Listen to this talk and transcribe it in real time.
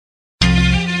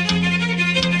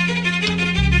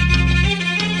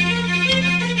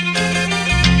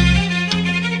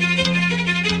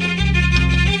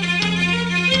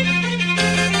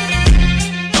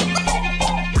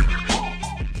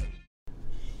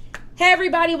Hey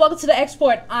everybody, welcome to the X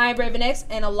Report. I'm Raven X,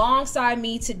 and alongside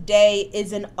me today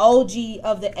is an OG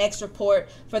of the X Report.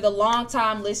 For the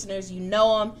long-time listeners, you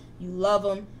know him, you love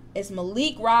him. It's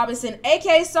Malik Robinson,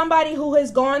 aka somebody who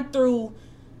has gone through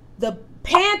the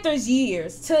Panthers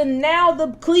years to now the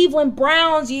Cleveland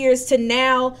Browns years to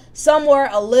now somewhere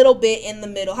a little bit in the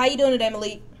middle. How you doing today,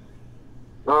 Malik?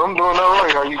 I'm doing all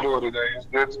right. How you doing today? It's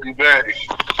good to be back.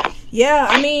 Yeah,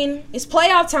 I mean, it's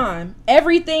playoff time.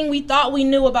 Everything we thought we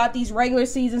knew about these regular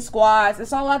season squads,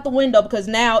 it's all out the window because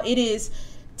now it is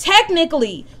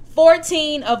technically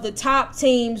 14 of the top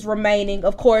teams remaining.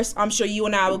 Of course, I'm sure you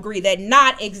and I will agree that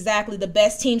not exactly the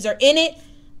best teams are in it,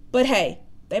 but hey,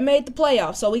 they made the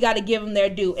playoffs, so we got to give them their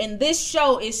due. And this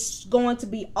show is going to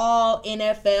be all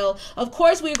NFL. Of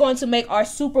course, we're going to make our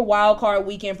Super Wildcard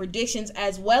Weekend predictions,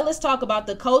 as well as talk about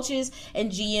the coaches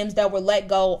and GMs that were let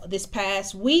go this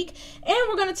past week. And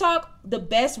we're going to talk the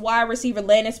best wide receiver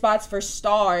landing spots for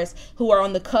stars who are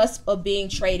on the cusp of being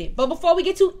traded. But before we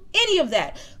get to any of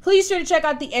that, please sure to check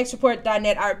out the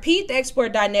xreport.net. I repeat, the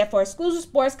xreport.net for exclusive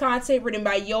sports content written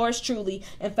by yours truly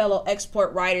and fellow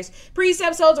X-Report writers. Previous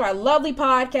episodes are our lovely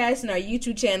podcast and our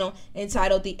YouTube channel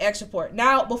entitled The X Report.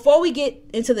 Now, before we get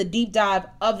into the deep dive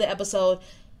of the episode,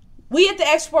 we at the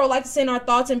X Report would like to send our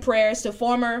thoughts and prayers to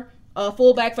former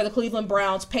fullback for the Cleveland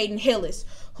Browns, Peyton Hillis,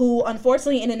 who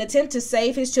unfortunately, in an attempt to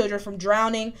save his children from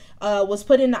drowning, was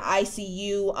put in the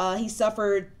ICU. He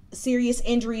suffered serious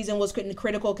injuries and was in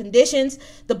critical conditions.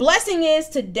 The blessing is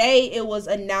today it was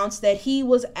announced that he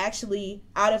was actually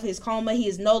out of his coma. He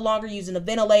is no longer using a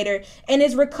ventilator and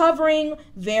is recovering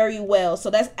very well. So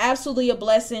that's absolutely a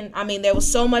blessing. I mean, there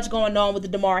was so much going on with the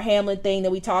Damar Hamlin thing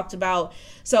that we talked about.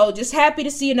 So just happy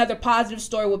to see another positive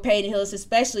story with Peyton Hillis,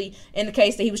 especially in the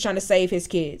case that he was trying to save his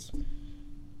kids.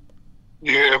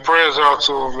 Yeah, prayers out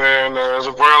to him, man. As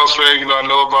a Browns fan, I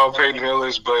know about Peyton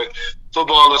Hillis, but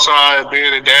football aside,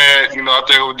 being a dad, I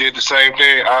think we did the same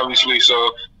thing, obviously.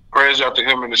 So prayers out to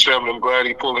him and his family. I'm glad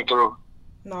he's pulling through.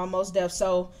 No, most def.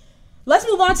 So let's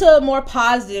move on to a more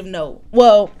positive note.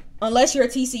 Well, unless you're a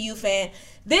TCU fan.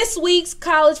 This week's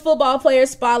college football player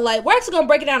spotlight, we're actually going to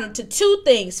break it down into two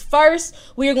things. First,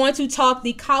 we are going to talk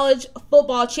the college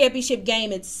football championship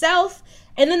game itself,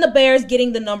 and then the Bears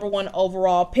getting the number 1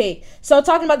 overall pick. So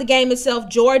talking about the game itself,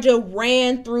 Georgia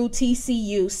ran through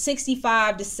TCU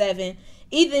 65-7.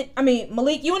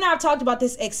 Malik, you and I have talked about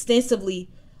this extensively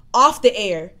off the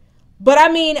air. But I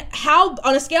mean, how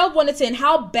on a scale of 1 to 10,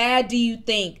 how bad do you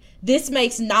think this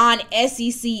makes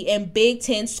non-SEC and Big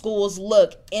Ten schools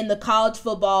look in the college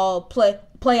football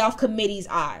playoff committee's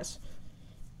eyes?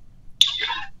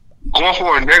 Going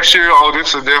forward next year,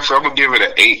 this is definitely, I'm going to give it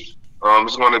an 8.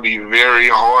 It's going to be very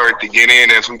hard to get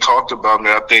in, as we talked about,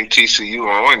 man. I think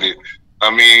TCU earned it. I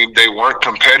mean, they weren't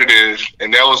competitive,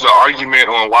 and that was the argument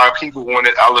on why people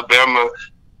wanted Alabama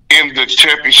in the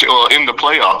championship or in the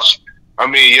playoffs. I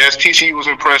mean, yes, TCU was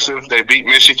impressive. They beat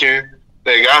Michigan.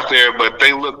 They got there, but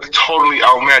they looked totally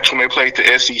outmatched when they played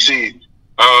the SEC.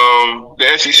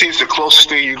 The SEC is the closest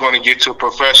thing you're going to get to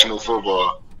professional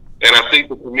football, and I think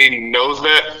the committee knows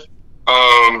that.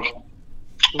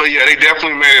 But yeah, they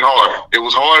definitely made it hard. It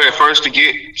was hard at first to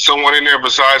get someone in there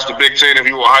besides the Big Ten if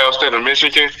you were Ohio State or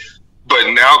Michigan.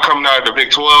 But now coming out of the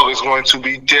Big 12 is going to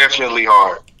be definitely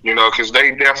hard, because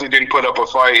they definitely didn't put up a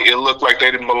fight. It looked like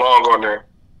they didn't belong on there.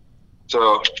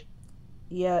 So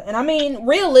yeah, and I mean,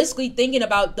 realistically, thinking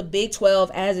about the Big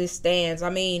 12 as it stands,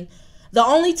 I mean, the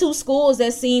only two schools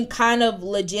that seem kind of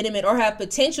legitimate or have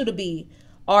potential to be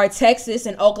are Texas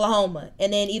and Oklahoma.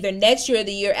 And then either next year or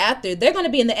the year after, they're going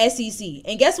to be in the SEC.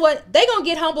 And guess what? They're going to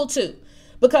get humbled too.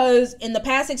 Because in the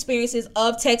past experiences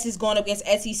of Texas going up against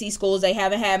SEC schools, they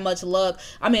haven't had much luck.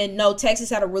 I mean, no, Texas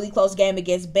had a really close game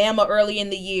against Bama early in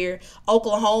the year.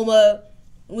 Oklahoma,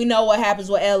 we know what happens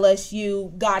with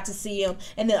LSU. Got to see them.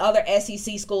 And then other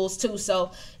SEC schools too.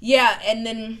 So, yeah, and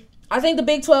then I think the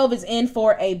Big 12 is in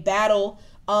for a battle.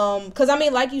 Because, I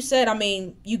mean, like you said, I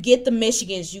mean, you get the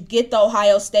Michigans, you get the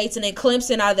Ohio States, and then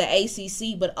Clemson out of the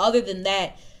ACC. But other than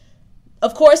that,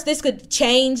 of course, this could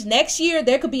change next year.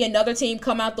 There could be another team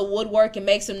come out the woodwork and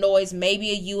make some noise.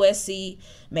 Maybe a USC,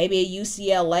 maybe a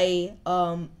UCLA,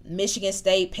 Michigan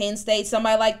State, Penn State,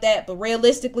 somebody like that. But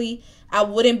realistically, I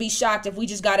wouldn't be shocked if we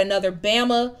just got another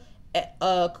Bama,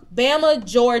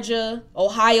 Georgia,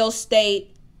 Ohio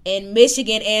State, and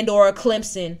Michigan and or a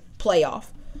Clemson playoff.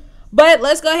 But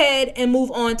let's go ahead and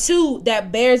move on to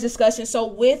that Bears discussion. So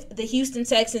with the Houston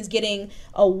Texans getting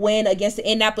a win against the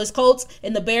Indianapolis Colts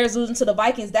and the Bears losing to the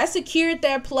Vikings, that secured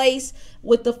their place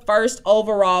with the first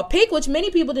overall pick, which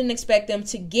many people didn't expect them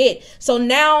to get. So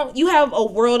now you have a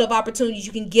world of opportunities.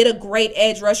 You can get a great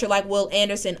edge rusher like Will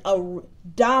Anderson, a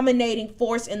dominating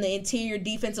force in the interior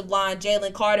defensive line,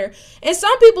 Jalen Carter. And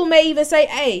some people may even say,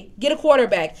 hey, get a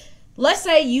quarterback. Let's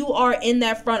say you are in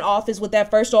that front office with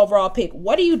that first overall pick.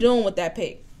 What are you doing with that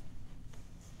pick?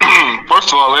 First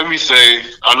of all, let me say,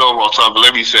 I know I'm on top, but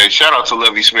let me say, shout out to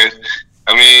Lovie Smith.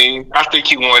 I mean, I think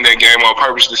he won that game on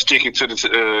purpose to stick it to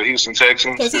the Houston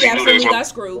Texans. Because he absolutely got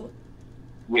screwed.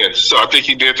 Yes, so I think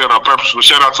he did that on purpose, but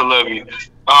shout out to Lovie. But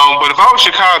if I was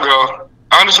Chicago,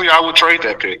 honestly, I would trade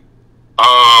that pick.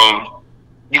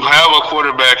 You have a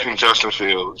quarterback in Justin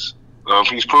Fields.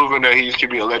 He's proven that he can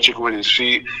be electric with his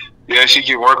feet. Yes, he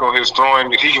can work on his throwing.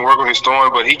 But he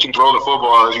can throw the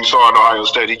football, as you saw in Ohio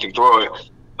State. He can throw it.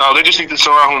 They just need to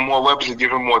surround him with more weapons and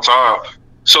give him more time.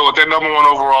 So with that number one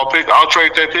overall pick, I'll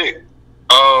trade that pick.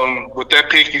 With that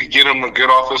pick, you can get him a good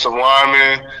offensive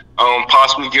lineman,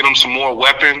 possibly get him some more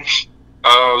weapons.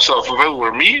 So if it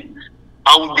were me,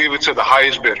 I would give it to the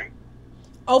highest bidder.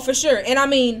 Oh, for sure. And I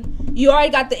mean, you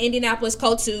already got the Indianapolis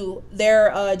Colts, who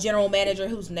their general manager,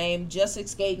 whose name just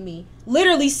escaped me,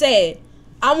 literally said,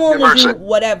 I want to do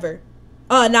whatever.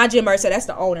 Not Jim Irsay, that's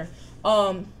the owner.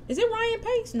 Is it Ryan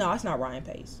Pace? No, it's not Ryan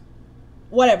Pace.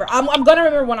 Whatever. I'm going to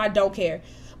remember when I don't care.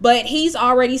 But he's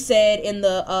already said in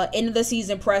the end of the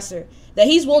season presser that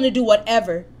he's willing to do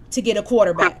whatever to get a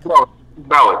quarterback.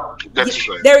 Ballard.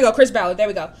 There we go, Chris Ballard. There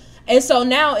we go. And so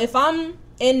now if I'm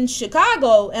in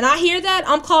Chicago and I hear that,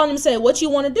 I'm calling him and saying, what you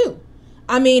want to do?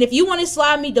 I mean, if you want to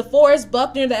slide me DeForest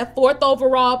Buckner, that 4th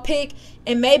overall pick,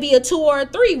 and maybe a 2 or a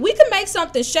 3, we can make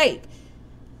something shake.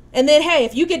 And then, hey,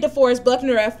 if you get DeForest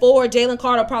Buckner at 4, Jalen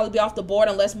Carter will probably be off the board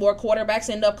unless more quarterbacks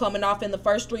end up coming off in the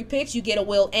first 3 picks. You get a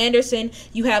Will Anderson.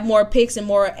 You have more picks and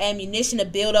more ammunition to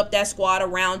build up that squad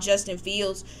around Justin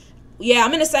Fields. Yeah,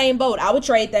 I'm in the same boat. I would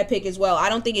trade that pick as well. I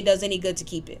don't think it does any good to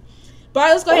keep it. But all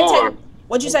right, let's go ahead and take.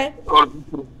 What'd you say? I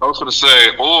was going to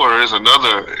say, or here's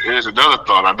another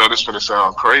thought. I know this is going to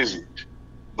sound crazy,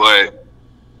 but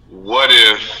what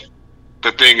if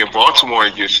the thing in Baltimore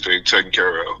gets taken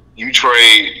care of? You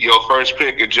trade your first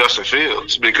pick in Justin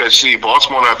Fields because, see,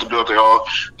 Baltimore have to build their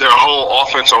whole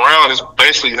offense around is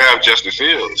basically have Justin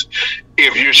Fields.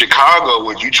 If you're Chicago,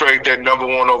 would you trade that number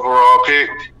 1 overall pick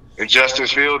in Justin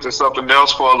Fields and something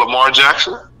else for Lamar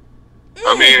Jackson?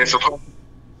 I mean, it's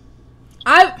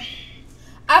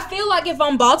I feel like if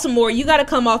I'm Baltimore, you got to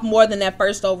come off more than that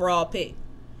first overall pick.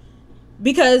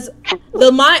 Because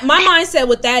my mindset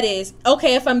with that is,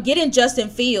 okay, if I'm getting Justin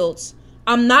Fields,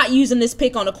 I'm not using this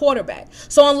pick on a quarterback.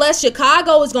 So unless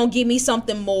Chicago is going to give me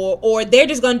something more, or they're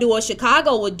just going to do what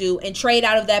Chicago would do and trade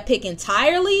out of that pick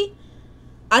entirely,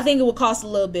 I think it would cost a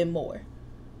little bit more.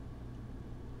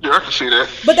 Yeah, I can see that.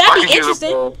 But that'd be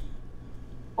interesting. Oh,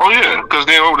 yeah, because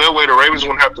then that way the Ravens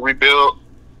wouldn't have to rebuild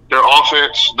their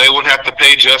offense. They wouldn't have to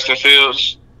pay Justin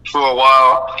Fields for a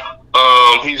while.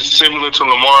 He's similar to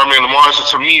Lamar. I mean, Lamar,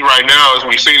 to me right now, as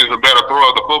we see, is a better thrower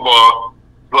of the football.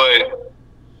 But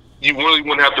you really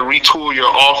wouldn't have to retool your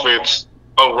offense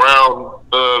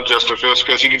around Justin Fields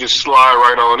because he can just slide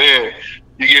right on in.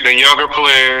 You're getting a younger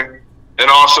player, and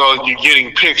also you're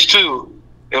getting picks too.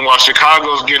 And while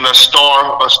Chicago's getting a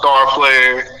star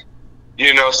player,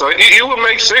 you know, so it would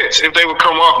make sense if they would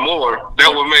come off more.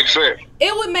 That would make sense.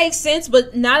 It would make sense,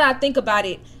 but now that I think about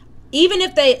it, even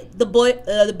if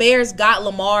the Bears got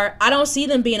Lamar, I don't see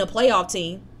them being a playoff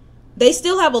team. They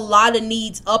still have a lot of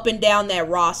needs up and down that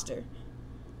roster.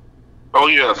 Oh,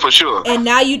 yeah, for sure. And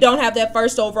now you don't have that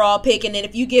first overall pick. And then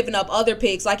if you're giving up other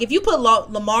picks, like if you put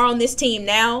Lamar on this team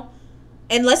now,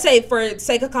 and let's say for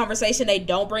sake of conversation, they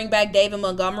don't bring back David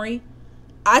Montgomery,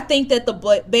 I think that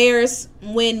the Bears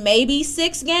win maybe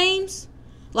 6 games.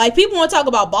 Like, people want to talk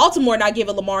about Baltimore not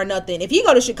giving Lamar nothing. If you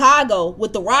go to Chicago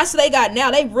with the roster they got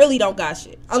now, they really don't got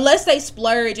shit. Unless they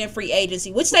splurge in free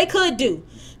agency, which they could do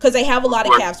because they have a lot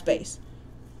of cap space.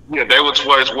 Yeah, they would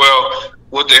splurge. Well,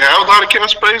 would they have a lot of cap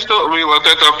space, though? I mean, like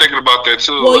that, I'm thinking about that,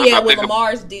 too. Well, yeah, with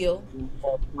Lamar's deal.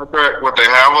 Would they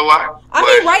have a lot? I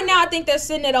mean, right now, I think they're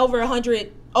sitting at over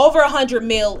 100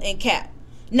 mil in cap.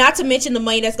 Not to mention the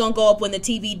money that's going to go up when the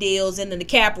TV deals and then the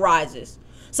cap rises.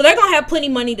 So they're going to have plenty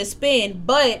of money to spend,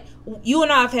 but you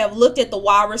and I have looked at the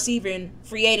wide receiver in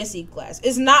free agency class.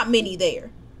 It's not many there.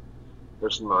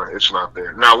 It's not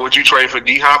there. Now, would you trade for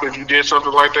D-Hop if you did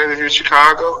something like that if you're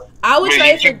Chicago? I would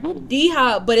trade for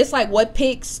D-Hop, but it's like, what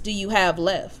picks do you have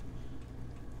left?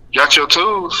 Got your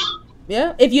tools.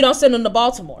 Yeah, if you don't send them to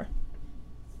Baltimore.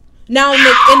 Now,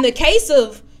 in the case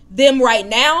of them right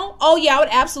now, oh yeah, I would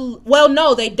absolutely. Well,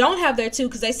 no, they don't have their 2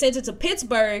 because they sent it to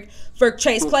Pittsburgh for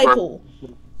Chase Claypool.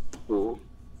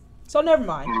 So never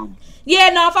mind. Yeah,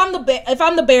 no, if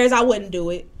I'm the Bears, I wouldn't do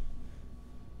it.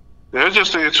 Yeah, it's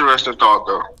just an interesting thought,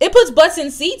 though. It puts butts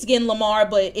in seats getting Lamar,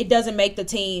 but it doesn't make the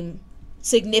team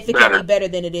significantly better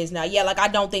than it is now. Yeah, like I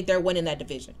don't think they're winning that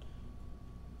division.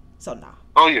 So nah.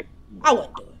 Oh yeah, I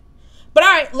wouldn't do it. But all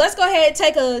right, let's go ahead and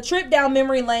take a trip down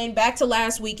memory lane back to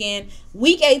last weekend.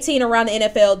 Week 18 around the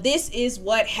NFL. This is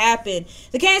what happened.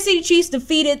 The Kansas City Chiefs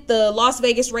defeated the Las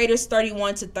Vegas Raiders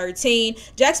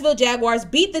 31-13. Jacksonville Jaguars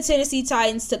beat the Tennessee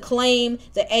Titans to claim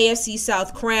the AFC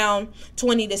South crown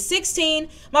 20-16.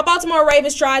 My Baltimore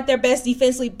Ravens tried their best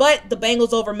defensively, but the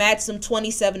Bengals overmatched them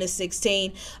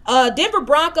 27-16. Denver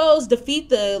Broncos defeat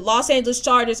the Los Angeles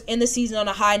Chargers in the season on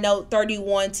a high note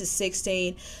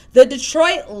 31-16. The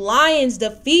Detroit Lions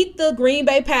defeat the Green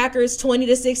Bay Packers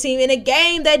 20-16 in a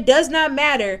game that does not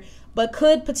matter, but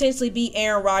could potentially be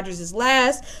Aaron Rodgers'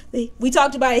 last. We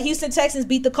talked about it. Houston Texans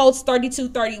beat the Colts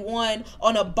 32-31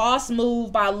 on a boss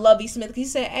move by Lovie Smith. He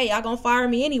said, hey, y'all gonna fire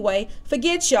me anyway.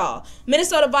 Forget y'all.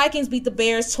 Minnesota Vikings beat the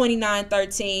Bears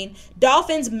 29-13.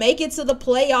 Dolphins make it to the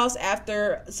playoffs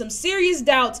after some serious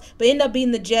doubts, but end up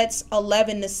beating the Jets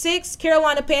 11-6.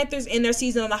 Carolina Panthers end their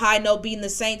season on a high note, beating the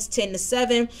Saints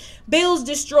 10-7. Bills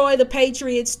destroy the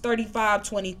Patriots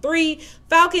 35-23.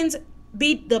 Falcons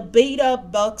beat the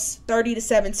beat-up Bucks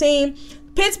 30-17.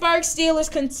 Pittsburgh Steelers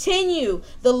continue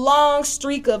the long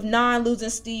streak of non-losing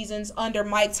seasons under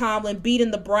Mike Tomlin,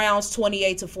 beating the Browns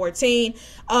 28-14.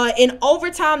 In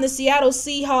overtime, the Seattle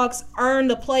Seahawks earned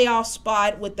the playoff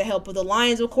spot with the help of the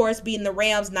Lions, of course, beating the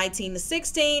Rams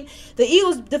 19-16. The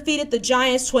Eagles defeated the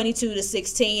Giants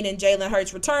 22-16 in Jalen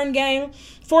Hurts' return game.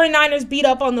 49ers beat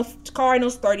up on the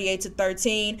Cardinals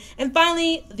 38-13. And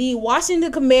finally, the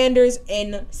Washington Commanders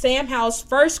in Sam Howell's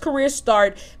first career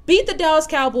start beat the Dallas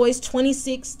Cowboys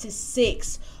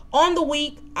 26-6. On the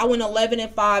week, I went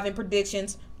 11-5 in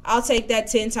predictions. I'll take that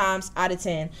 10 times out of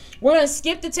 10. We're going to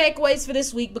skip the takeaways for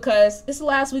this week because it's the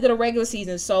last week of the regular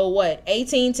season. So what?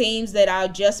 18 teams that I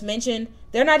just mentioned,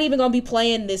 they're not even going to be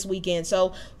playing this weekend.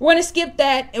 So we're going to skip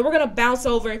that and we're going to bounce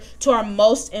over to our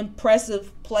most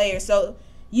impressive player. So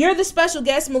you're the special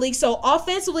guest, Malik. So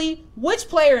offensively, which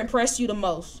player impressed you the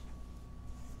most?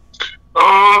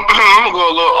 I'm going to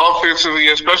go a little offensively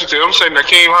and specialty. I'm saying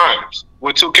Nyheim Hines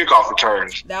with 2 kickoff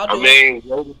returns.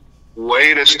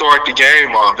 Way to start the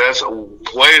game off. That's a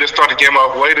way to start the game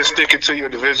off. Way to stick it to your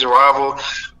division rival,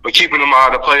 but keeping them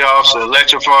out of the playoffs,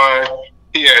 electrifying.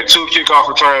 He had 2 kickoff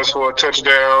returns for a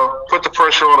touchdown, put the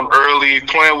pressure on him early,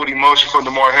 playing with emotion for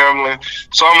DeMar Hamlin.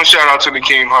 So I'm going to shout out to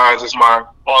Nyheim Hines as my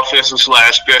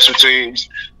offensive/special teams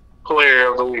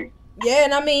player of the week. Yeah,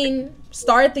 and I mean,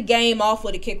 started the game off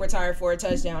with a kick return for a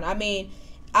touchdown. I mean,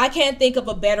 I can't think of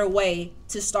a better way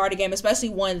to start a game, especially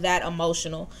one that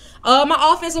emotional.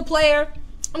 My offensive player,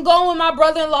 I'm going with my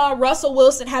brother-in-law, Russell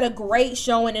Wilson. Had a great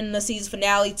showing in the season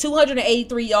finale.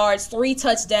 283 yards, 3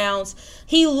 touchdowns.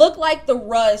 He looked like the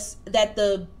Russ that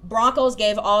the Broncos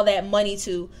gave all that money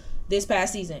to this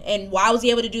past season. And why was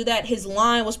he able to do that? His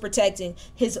line was protecting.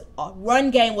 His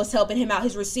run game was helping him out.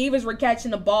 His receivers were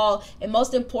catching the ball. And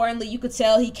most importantly, you could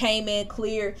tell he came in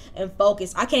clear and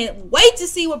focused. I can't wait to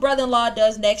see what brother-in-law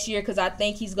does next year because I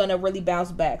think he's going to really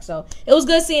bounce back. So it was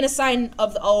good seeing a sign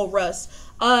of the old Russ.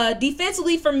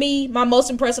 Defensively for me, my most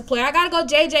impressive player, I got to go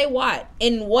J.J. Watt.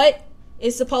 In what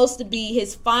is supposed to be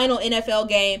his final NFL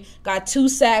game, got 2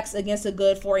 sacks against a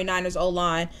good 49ers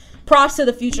O-line. Props to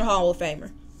the future Hall of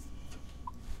Famer.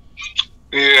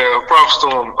 Yeah, props to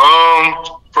him.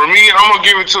 For me, I'm gonna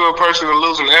give it to a person that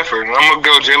losing effort. I'm gonna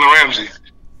go Jalen Ramsey.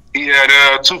 He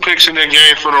had 2 picks in that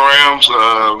game for the Rams.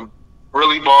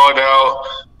 Really balled out.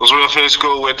 Was real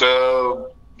physical with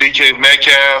DK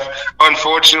Metcalf.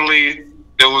 Unfortunately,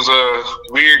 there was a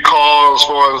weird call as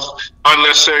far as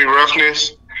unnecessary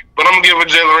roughness. But I'm gonna give it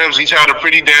to Jalen Ramsey. He's had a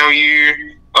pretty down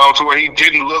year to where he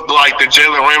didn't look like the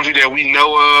Jalen Ramsey that we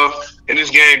know of. And this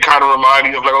game kind of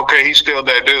reminded me of like, okay, he's still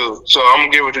that dude. So I'm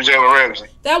going to give it to Jalen Ramsey.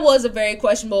 That was a very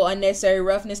questionable unnecessary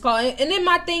roughness call. And then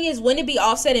my thing is, wouldn't it be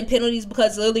offsetting penalties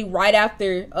because literally right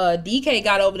after DK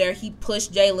got over there, he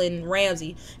pushed Jalen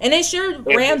Ramsey. And then sure,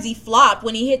 Ramsey flopped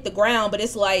when he hit the ground, but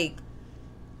it's like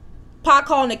pot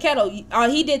calling the kettle.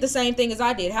 He did the same thing as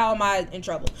I did. How am I in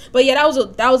trouble? But yeah,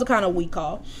 that was a kind of weak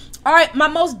call. All right, my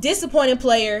most disappointing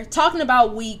player, talking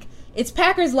about weak, it's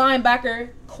Packers linebacker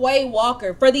Quay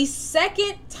Walker. For the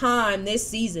second time this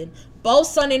season, both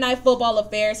Sunday Night Football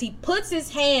affairs, he puts his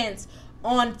hands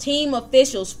on team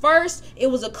officials. First, it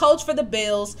was a coach for the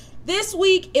Bills. This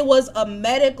week, it was a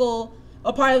medical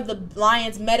a part of the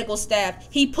Lions medical staff.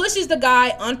 He pushes the guy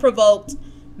unprovoked,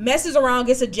 messes around,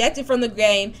 gets ejected from the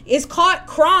game, is caught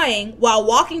crying while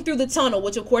walking through the tunnel,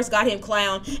 which of course got him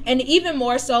clowned. And even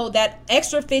more so, that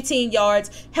extra 15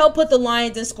 yards helped put the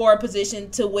Lions in scoring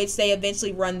position, to which they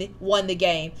eventually won the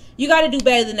game. You got to do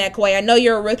better than that, Quay. I know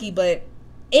you're a rookie, but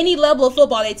any level of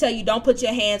football, they tell you don't put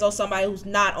your hands on somebody who's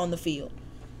not on the field.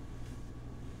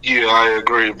 Yeah, I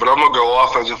agree. But I'm going to go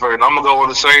offensive first. I'm going to go with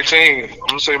the same team. I'm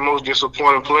going to say most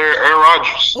disappointing player, Aaron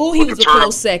Rodgers. Ooh, he was a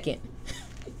close second.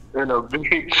 In a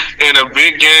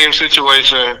big game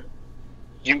situation,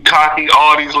 you cocky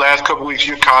all these last couple weeks.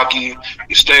 You're cocky.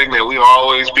 You're stating that we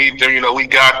always beat them. You know, we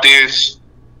got this.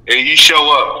 And you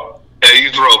show up and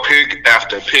you throw pick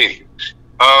after pick.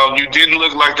 You didn't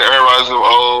look like the Aaron Rodgers of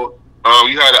old.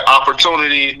 You had an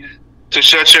opportunity to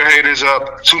shut your haters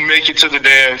up, to make it to the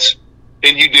dance,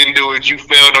 and you didn't do it. You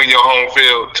failed on your home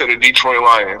field to the Detroit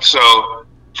Lions. So,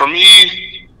 for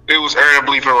me, it was Aaron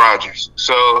Bleeping Rodgers.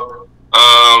 So,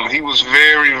 he was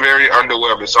very, very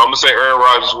underwhelming. So I'm going to say Aaron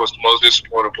Rodgers was the most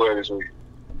disappointing player this week.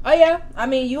 Oh, yeah. I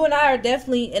mean, you and I are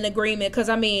definitely in agreement because,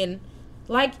 I mean,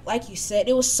 like you said,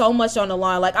 it was so much on the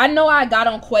line. Like, I know I got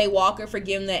on Quay Walker for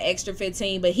giving that extra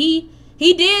 15, but he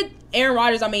did, Aaron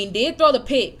Rodgers, I mean, did throw the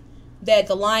pick that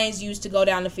the Lions used to go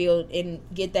down the field and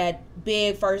get that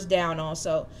big first down on.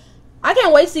 So I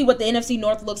can't wait to see what the NFC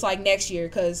North looks like next year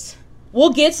because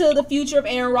we'll get to the future of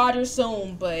Aaron Rodgers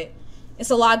soon, but it's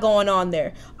a lot going on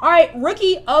there. All right,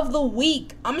 Rookie of the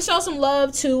Week. I'm going to show some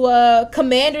love to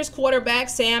Commanders quarterback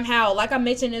Sam Howell. Like I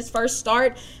mentioned, his first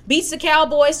start beats the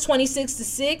Cowboys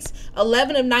 26-6,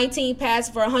 11 of 19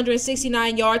 passes for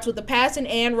 169 yards with a passing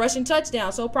and rushing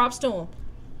touchdown. So props to him.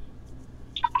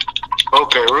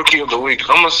 Okay, Rookie of the Week.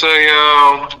 I'm going to say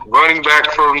running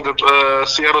back from the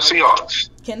Seattle Seahawks.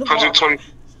 Kenneth Walker.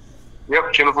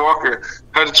 Yep, Kenneth Walker.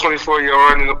 124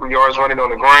 yards running on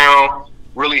the ground.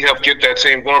 Really helped get that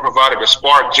team going, provided a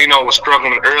spark. Geno was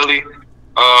struggling early.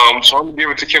 So I'm going to give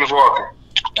it to Kenneth Walker.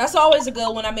 That's always a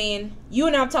good one. I mean, you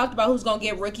and I have talked about who's going to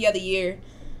get Rookie of the Year.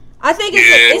 I think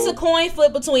it's a coin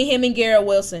flip between him and Garrett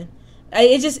Wilson.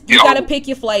 You got to pick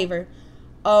your flavor.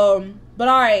 But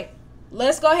all right,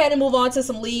 let's go ahead and move on to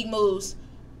some league moves.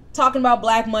 Talking about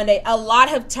Black Monday, a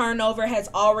lot of turnover has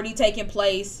already taken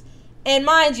place. And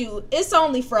mind you, it's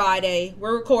only Friday.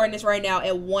 We're recording this right now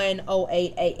at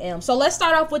 1:08 a.m. So let's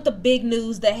start off with the big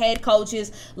news. The head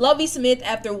coaches, Lovie Smith,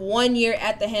 after 1 year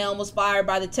at the helm, was fired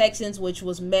by the Texans, which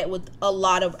was met with a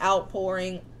lot of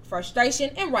outpouring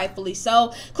frustration, and rightfully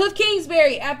so. Cliff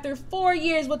Kingsbury, after 4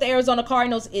 years with the Arizona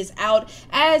Cardinals, is out,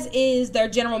 as is their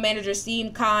general manager,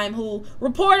 Steve Keim, who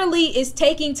reportedly is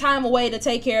taking time away to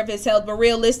take care of his health. But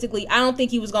realistically, I don't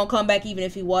think he was going to come back even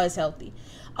if he was healthy.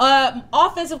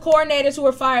 Offensive coordinators who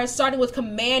were fired, starting with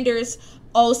Commanders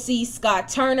OC Scott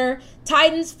Turner.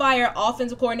 Titans fire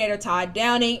offensive coordinator Todd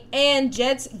Downing. And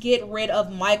Jets get rid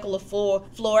of Michael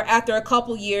LaFleur after a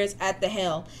couple years at the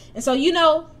helm. And so, you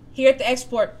know, here at the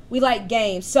Export, we like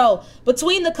games. So,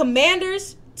 between the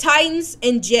Commanders, Titans,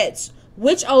 and Jets,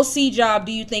 which OC job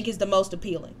do you think is the most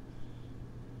appealing?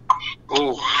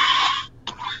 Ooh.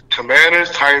 Commanders,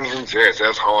 Titans, and Jets.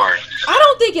 That's hard. I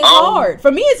don't think it's hard.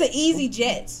 For me, it's an easy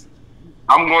Jets.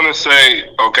 I'm going to say,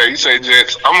 okay, you say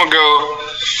Jets. I'm gonna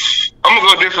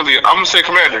go differently. I'm going to say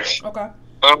Commanders. Okay.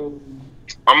 I'm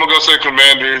going to go say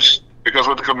Commanders because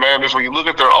with the Commanders, when you look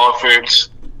at their offense,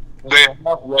 they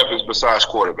have weapons besides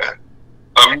quarterback.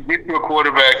 You get to a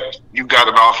quarterback, you got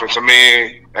an offense. I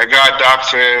mean, that guy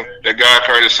Doxson, that guy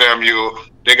Curtis Samuel,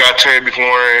 they got Terry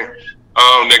McLaurin.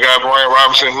 They got Brian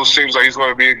Robinson, who seems like he's going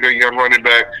to be a good young running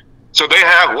back. So they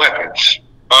have weapons.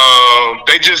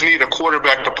 They just need a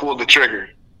quarterback to pull the trigger.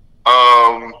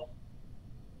 I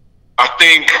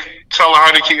think Tyler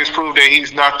Heinicke has proved that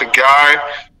he's not the guy.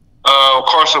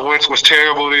 Carson Wentz was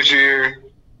terrible this year.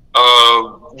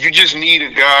 You just need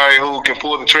a guy who can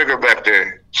pull the trigger back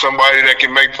there. Somebody that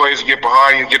can make plays, get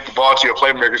behind you, get the ball to your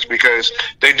playmakers because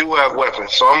they do have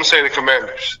weapons. So I'm going to say the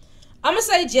Commanders. I'm going to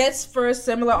say Jets for a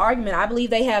similar argument. I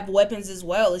believe they have weapons as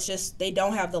well. It's just they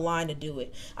don't have the line to do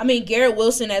it. I mean, Garrett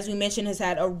Wilson, as we mentioned, has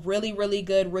had a really, really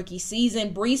good rookie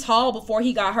season. Breece Hall, before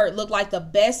he got hurt, looked like the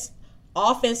best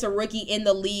offensive rookie in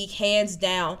the league, hands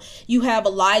down. You have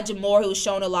Elijah Moore, who's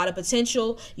shown a lot of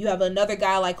potential. You have another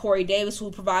guy like Corey Davis,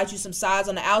 who provides you some size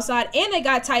on the outside, and they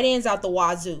got tight ends out the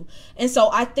wazoo. And so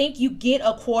I think you get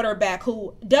a quarterback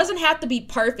who doesn't have to be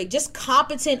perfect, just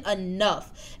competent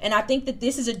enough. And I think that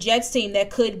this is a Jets team that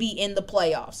could be in the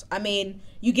playoffs. I mean,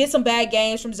 you get some bad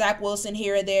games from Zach Wilson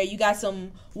here and there. You got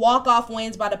some walk-off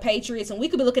wins by the Patriots, and we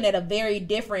could be looking at a very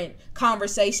different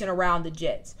conversation around the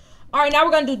Jets. All right, now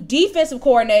we're going to do defensive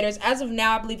coordinators. As of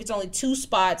now, I believe it's only 2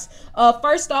 spots.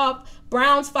 First off,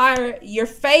 Browns fire your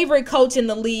favorite coach in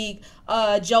the league,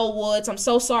 Joe Woods. I'm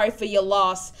so sorry for your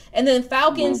loss. And then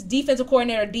Falcons defensive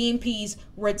coordinator Dean Pease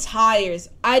retires.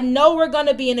 I know we're going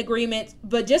to be in agreement,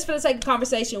 but just for the sake of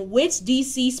conversation, which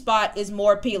DC spot is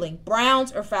more appealing,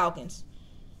 Browns or Falcons?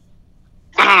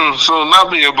 So, not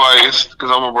being biased,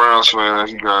 because I'm a Browns fan,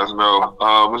 as you guys know,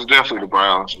 it's definitely the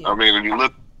Browns. Yeah. I mean, if you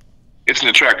look, it's an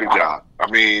attractive job. I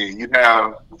mean, you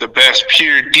have the best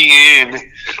pure DN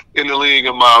in the league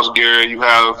in Myles Garrett. You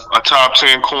have a top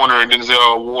 10 corner in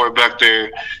Denzel Ward back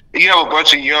there. You have a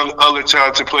bunch of young, other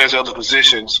talented players at other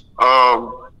positions.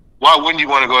 Why wouldn't you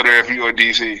want to go there if you're a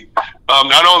DC?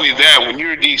 Not only that, when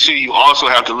you're a DC, you also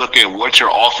have to look at what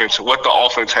the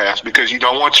offense has, because you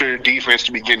don't want your defense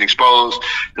to be getting exposed.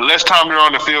 The less time they're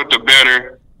on the field, the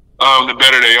better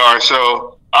they are.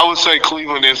 So I would say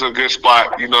Cleveland is a good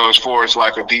spot, as far as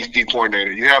like a DC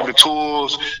coordinator. You have the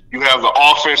tools, you have the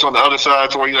offense on the other side,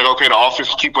 to where you're like, okay, the offense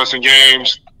will keep us in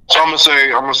games. So I'm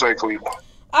gonna say Cleveland.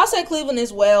 I'll say Cleveland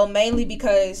as well, mainly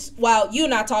because while you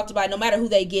and I talked about it, no matter who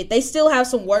they get, they still have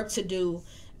some work to do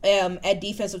at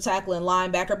defensive tackle and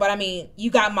linebacker. But I mean,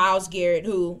 you got Myles Garrett,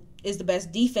 who is the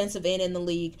best defensive end in the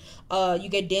league. You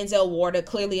get Denzel Ward,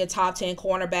 clearly a top 10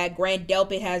 cornerback. Grant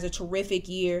Delpit has a terrific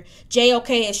year. JOK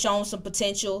has shown some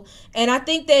potential. And I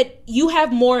think that you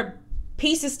have more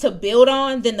pieces to build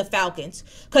on than the Falcons.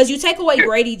 Because you take away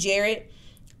Grady Jarrett,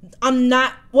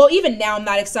 even now I'm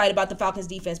not excited about the Falcons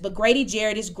defense, but Grady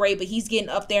Jarrett is great, but he's getting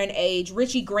up there in age.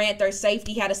 Richie Grant, their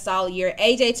safety, had a solid year.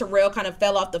 AJ Terrell kind of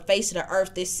fell off the face of the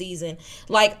earth this season.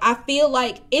 Like, I feel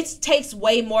like it takes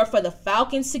way more for the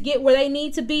Falcons to get where they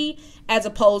need to be as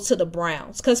opposed to the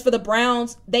Browns. Because for the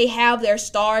Browns, they have their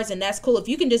stars, and that's cool. If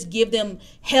you can just give them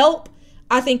help,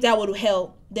 I think that would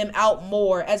help them out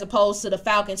more as opposed to the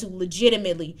Falcons, who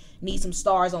legitimately need some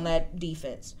stars on that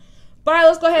defense. But all right,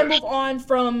 let's go ahead and move on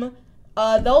from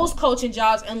those coaching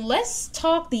jobs, and let's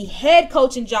talk the head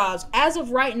coaching jobs. As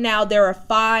of right now, there are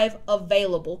 5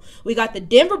 available. We got the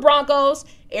Denver Broncos,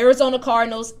 Arizona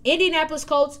Cardinals, Indianapolis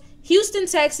Colts, Houston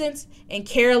Texans, and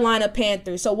Carolina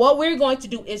Panthers. So what we're going to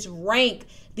do is rank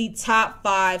the top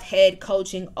 5 head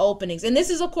coaching openings. And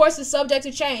this is, of course, the subject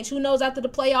to change. Who knows, after the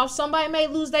playoffs, somebody may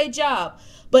lose their job.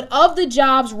 But of the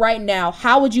jobs right now,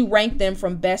 how would you rank them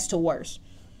from best to worst?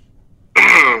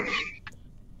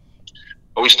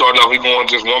 Are we starting off? We going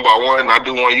just one by one? I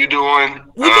do one, you do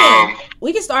one.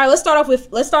 We can start. Let's start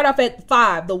off at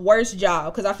 5, the worst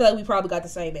job, because I feel like we probably got the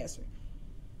same answer.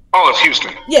 Oh, it's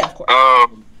Houston. Yeah, of course.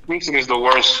 Houston is the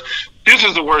worst.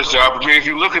 Houston's the worst job. I mean, if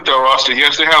you look at their roster,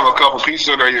 yes, they have a couple pieces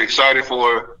that you're excited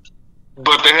for,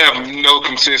 but they have no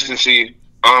consistency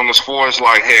as far as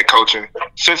like head coaching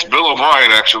since Bill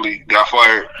O'Brien actually got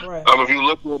fired. Right. If you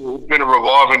look at it, it's been a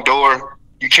revolving door.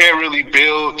 You can't really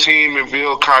build team and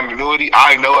build continuity,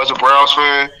 I know, as a Browns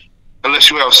fan, unless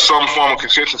you have some form of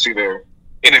consistency there.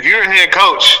 And if you're a head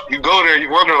coach, you go there, you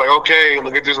wonder, like, okay,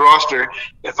 look at this roster.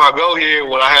 If I go here,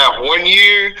 will I have 1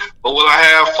 year or will I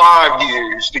have 5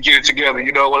 years to get it together?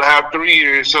 Will I have 3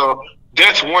 years? So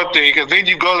that's one thing, because then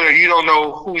you go there, you don't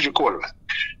know who's your quarterback.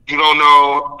 You don't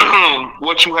know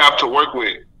what you have to work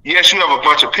with. Yes, you have a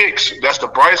bunch of picks. That's the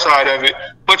bright side of it,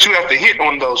 but you have to hit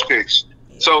on those picks.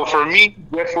 So for me,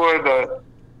 just for the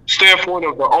standpoint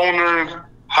of the owner,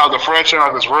 how the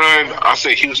franchise is run, I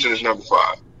say Houston is number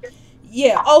 5.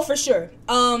 Yeah, for sure.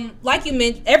 Like you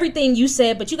mentioned, everything you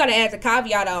said, but you got to add the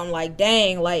caveat on, like,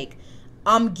 dang, like,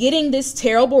 I'm getting this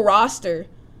terrible roster.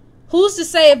 Who's to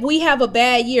say if we have a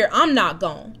bad year, I'm not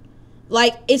gone?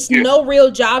 Like, it's no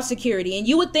real job security. And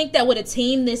you would think that with a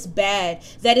team this bad,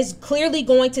 that is clearly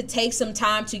going to take some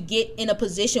time to get in a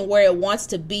position where it wants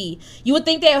to be, you would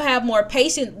think they'll have more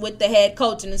patience with the head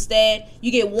coach. And instead, you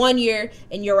get 1 year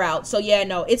and you're out. So, yeah,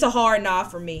 no, it's a hard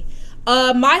nod for me.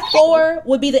 My 4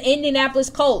 would be the Indianapolis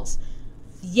Colts.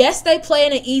 Yes, they play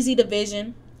in an easy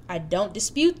division. I don't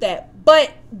dispute that.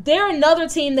 But they're another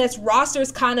team that's roster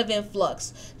is kind of in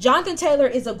flux. Jonathan Taylor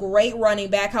is a great running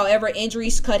back. However,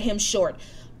 injuries cut him short.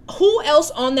 Who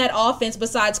else on that offense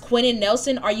besides Quentin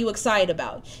Nelson are you excited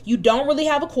about? You don't really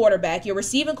have a quarterback. Your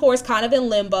receiving core is kind of in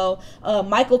limbo.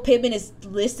 Michael Pittman is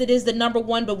listed as the number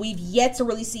 1, but we've yet to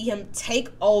really see him take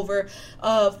over.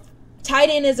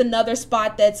 Tight end is another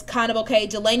spot that's kind of okay.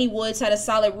 Jelani Woods had a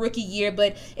solid rookie year,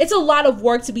 but it's a lot of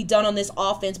work to be done on this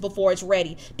offense before it's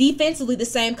ready. Defensively, the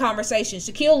same conversation.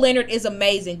 Shaquille Leonard is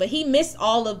amazing, but he missed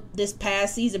all of this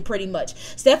past season pretty much.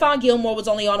 Stephon Gilmore was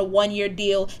only on a 1-year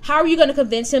deal. How are you going to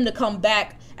convince him to come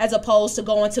back as opposed to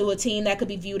going to a team that could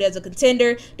be viewed as a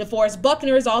contender. DeForest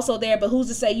Buckner is also there, but who's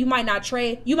to say you might end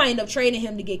up trading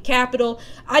him to get capital.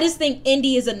 I just think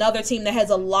Indy is another team that has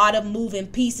a lot of moving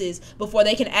pieces before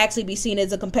they can actually be seen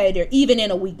as a competitor, even in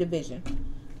a weak division.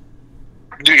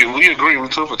 Dude, we agree. We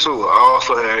 2 for 2. I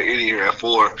also had Indy here at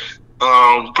 4.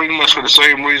 Pretty much for the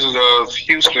same reason of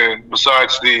Houston,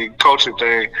 besides the coaching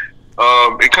thing.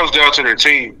 It comes down to their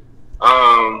team.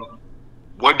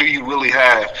 What do you really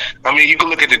have? I mean, you can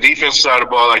look at the defense side of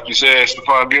the ball, like you said.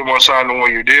 Stephon Gilmore signed a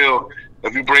 1-year deal.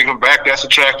 If you bring him back, that's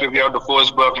attractive. You have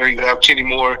DeForest Buckner, you have Kenny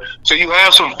Moore. So you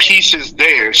have some pieces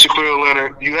there. Shaquille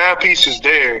Leonard, you have pieces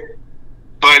there.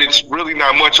 But it's really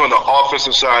not much on the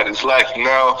offensive side. It's lacking.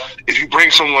 Now, if you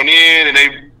bring someone in and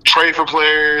they trade for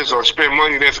players or spend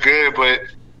money, that's good. But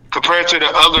compared to the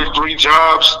other 3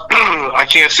 jobs, I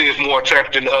can't see it's more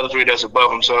attractive than the other 3 that's above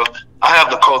them. So I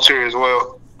have the Colts here as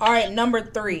well. All right, number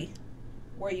 3.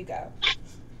 Where you go?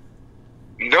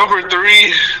 Number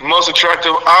 3, most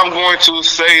attractive, I'm going to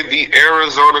say the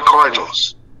Arizona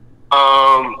Cardinals.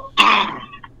 I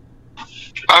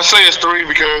say it's 3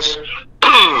 because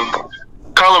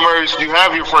Kyler Murray, you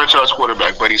have your franchise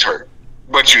quarterback, but he's hurt.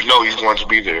 But you know he's going to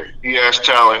be there. He has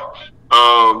talent.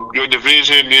 Your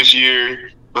division this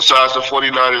year, besides the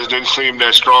 49ers, didn't seem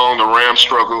that strong. The Rams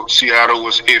struggled. Seattle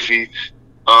was iffy.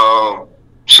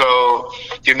 So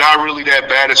you're not really that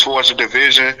bad as far as the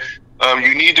division.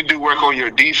 You need to do work on your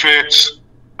defense.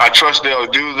 I trust they'll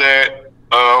do that.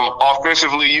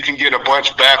 Offensively, you can get a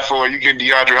bunch back for it. You get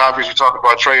DeAndre Hopkins. You talk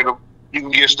about trading him. You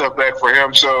can get stuff back for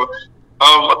him. So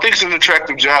I think it's an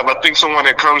attractive job. I think someone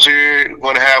that comes here is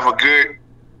going to have a good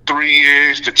 3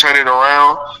 years to turn it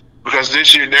around, because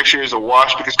next year is a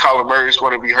wash because Kyler Murray is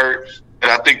going to be hurt. And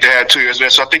I think they had 2 years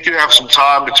there. So I think you have some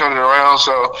time to turn it around.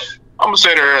 So I'm going to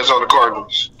say the Arizona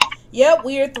Cardinals. Yep,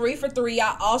 we are 3 for 3.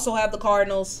 I also have the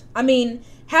Cardinals. I mean,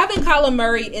 having Kyler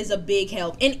Murray is a big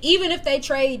help. And even if they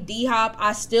trade D-Hop,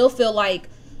 I still feel like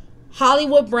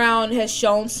Hollywood Brown has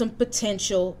shown some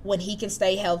potential when he can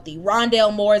stay healthy.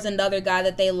 Rondale Moore is another guy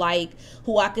that they like,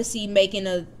 who I could see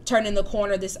turning the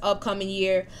corner this upcoming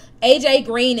year. AJ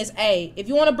Green is if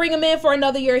you want to bring him in for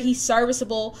another year, he's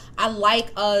serviceable. I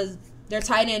like their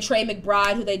tight end Trey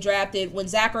McBride, who they drafted. When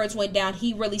Zach Ertz went down,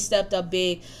 he really stepped up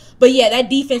big. But yeah, that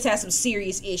defense has some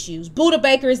serious issues. Budda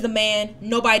Baker is the man.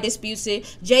 Nobody disputes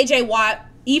it. J.J. Watt,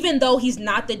 even though he's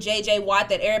not the J.J. Watt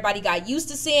that everybody got used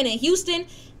to seeing in Houston,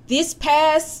 this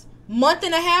past month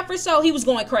and a half or so, he was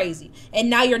going crazy. And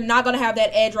now you're not going to have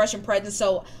that edge rushing presence.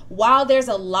 So while there's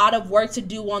a lot of work to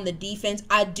do on the defense,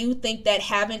 I do think that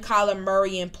having Kyler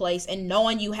Murray in place and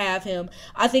knowing you have him,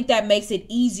 I think that makes it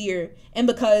easier. And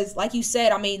because, like you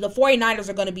said, I mean, the 49ers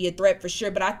are going to be a threat for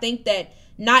sure. But I think that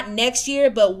not next year,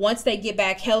 but once they get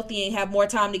back healthy and have more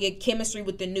time to get chemistry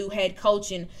with the new head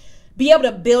coach and be able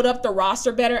to build up the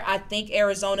roster better, I think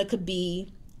Arizona could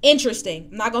be interesting.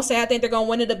 I'm not going to say I think they're going to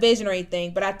win a division or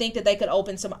anything, but I think that they could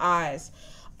open some eyes.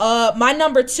 My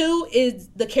number 2 is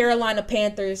the Carolina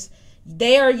Panthers.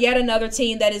 They are yet another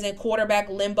team that is in quarterback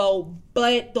limbo,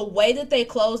 but the way that they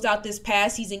closed out this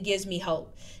past season gives me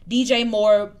hope. DJ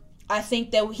Moore, I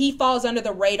think that he falls under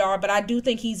the radar, but I do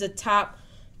think he's a top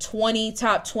 20,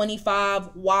 top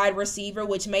 25 wide receiver,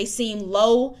 which may seem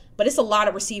low, but it's a lot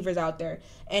of receivers out there.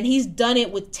 And he's done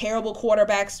it with terrible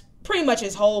quarterbacks pretty much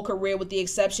his whole career, with the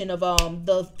exception of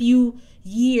the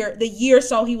year or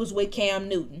so he was with Cam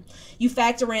Newton. You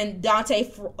factor in Dante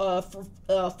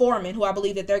Foreman, who I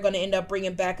believe that they're going to end up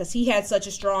bringing back because he had such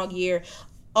a strong year.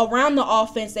 Around the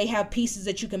offense, they have pieces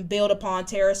that you can build upon.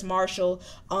 Terrace Marshall,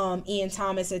 Ian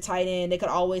Thomas at tight end. They could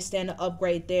always stand to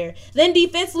upgrade there. Then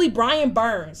defensively, Brian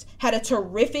Burns had a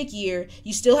terrific year.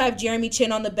 You still have Jeremy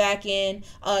Chin on the back end.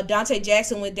 Dante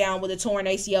Jackson went down with a torn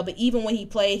ACL, but even when he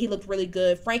played, he looked really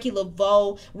good. Frankie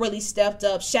Laveau really stepped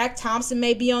up. Shaq Thompson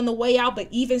may be on the way out, but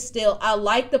even still, I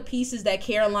like the pieces that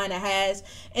Carolina has.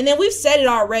 And then we've said it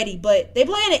already, but they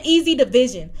play in an easy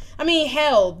division. I mean,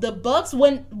 hell, the Bucs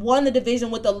won the division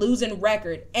with a losing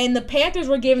record, and the Panthers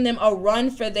were giving them a run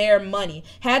for their money.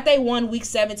 Had they won Week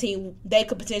 17, they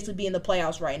could potentially be in the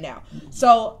playoffs right now.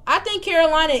 So I think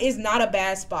Carolina is not a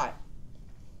bad spot.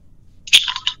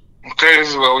 Okay, this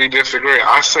is where we disagree.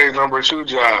 I say number 2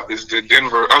 job is the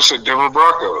Denver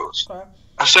Broncos. Okay.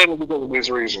 I say it because of this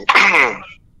reason.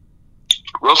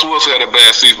 Russell Wilson had a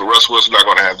bad season, but Russell Wilson's not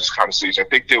going to have this kind of season. I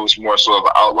think there was more so of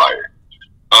an outlier.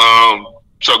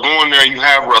 So going there, you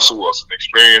have Russell Wilson,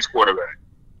 experienced quarterback.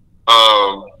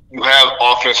 You have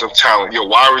offensive talent. Your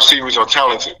wide receivers are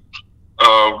talented.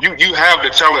 You have the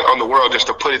talent on the world just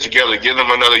to put it together. Give them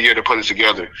another year to put it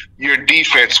together. Your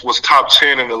defense was top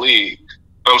 10 in the league.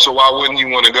 So why wouldn't you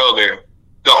want to go there?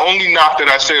 The only knock that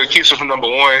I say keeps us from number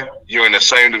one, you're in the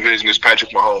same division as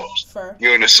Patrick Mahomes. Fair.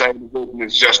 You're in the same division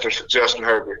as Justin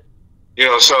Herbert. You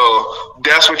know, so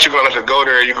that's what you're going to have to go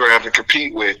there. You're going to have to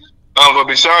compete with. But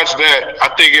besides that, I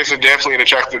think it's definitely an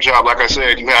attractive job. Like I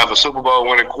said, you have a Super Bowl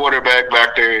winning quarterback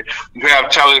back there. You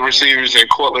have talented receivers in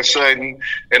Cortland Sutton,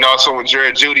 and also with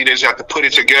Jared Jeudy. They just have to put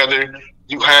it together.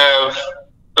 You have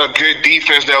a good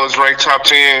defense that was ranked top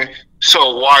 10.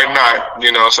 So why not?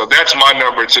 You know, so that's my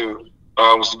number two.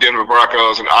 Was the Denver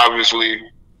Broncos, and obviously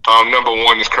number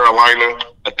one is Carolina.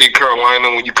 I think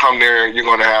Carolina, when you come there, you're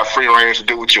going to have free reign to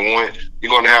do what you want. You're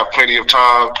going to have plenty of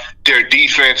time. Their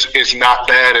defense is not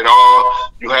bad at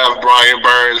all. You have Brian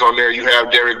Burns on there. You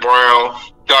have Derrick Brown.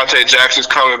 Dante Jackson's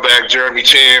coming back. Jeremy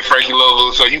Chin, Frankie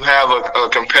Louvu. So you have a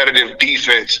competitive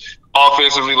defense.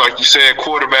 Offensively, like you said,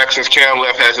 quarterback since Cam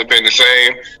left hasn't been the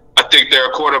same. I think they're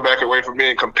a quarterback away from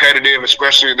being competitive,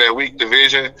 especially in that weak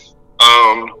division.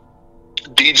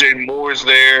 DJ Moore's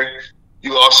there.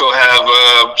 You also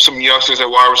have some youngsters at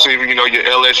wide receiver. You know, your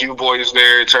LSU boys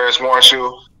there, Terrence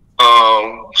Marshall.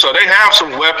 So they have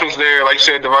some weapons there. Like you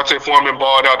said, Devontae Foreman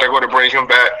balled out. They're going to bring him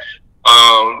back.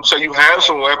 So you have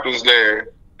some weapons there.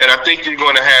 And I think you're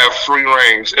going to have free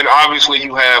reigns. And obviously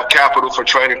you have capital for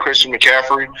trading Christian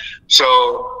McCaffrey.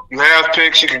 So you have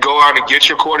picks. You can go out and get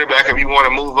your quarterback if you want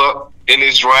to move up in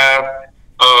this draft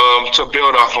to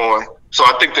build off on. So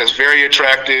I think that's very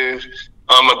attractive.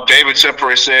 David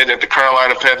Tepper said that the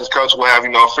Carolina Panthers coach will have,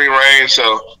 free reign.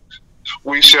 So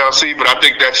we shall see. But I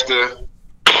think that's the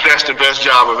best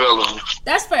job available.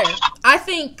 That's fair. I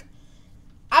think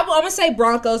I'm going to say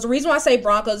Broncos. The reason why I say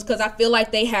Broncos is because I feel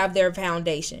like they have their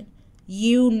foundation.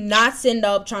 You not sitting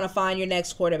up trying to find your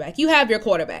next quarterback. You have your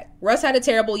quarterback. Russ had a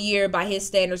terrible year by his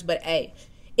standards, but hey,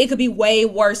 it could be way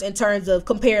worse in terms of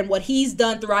comparing what he's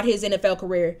done throughout his NFL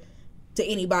career to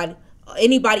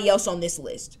anybody else on this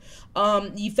list.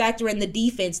 You factor in the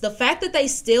defense. The fact that they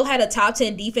still had a top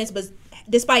 10 defense, but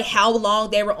despite how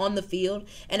long they were on the field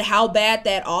and how bad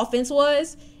that offense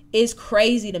was, is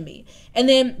crazy to me. And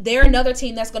then they're another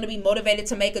team that's going to be motivated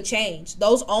to make a change.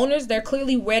 Those owners, they're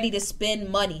clearly ready to spend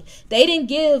money. They didn't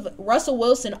give Russell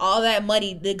Wilson all that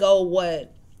money to go,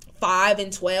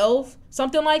 5-12,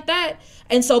 something like that.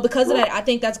 And so because of that, I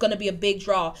think that's going to be a big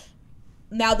draw.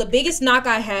 Now, the biggest knock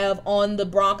I have on the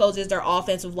Broncos is their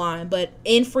offensive line. But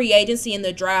in free agency in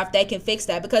the draft, they can fix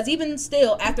that. Because even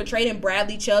still, after trading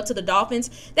Bradley Chubb to the Dolphins,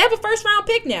 they have a first-round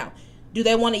pick now. Do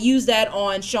they want to use that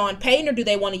on Sean Payton, or do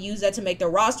they want to use that to make their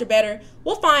roster better?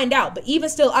 We'll find out. But even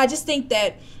still, I just think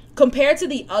that compared to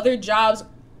the other jobs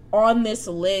on this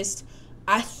list,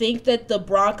 I think that the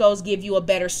Broncos give you a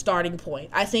better starting point.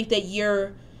 I think that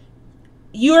you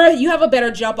have a better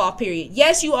jump-off period.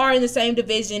 Yes, you are in the same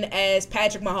division as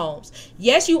Patrick Mahomes.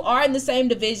 Yes, you are in the same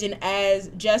division as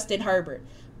Justin Herbert.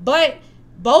 But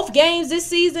both games this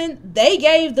season, they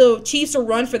gave the Chiefs a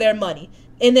run for their money.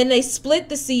 And then they split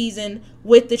the season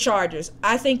with the Chargers.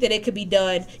 I think that it could be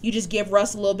done. You just give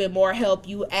Russ a little bit more help.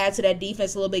 You add to that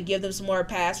defense a little bit, give them some more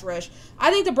pass rush. I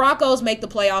think the Broncos make the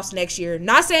playoffs next year.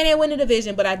 Not saying they win the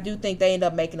division, but I do think they end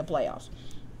up making the playoffs.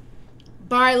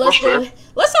 All right, let's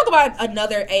talk about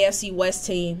another AFC West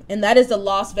team, and that is the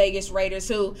Las Vegas Raiders,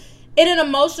 who, in an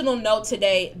emotional note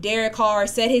today, Derek Carr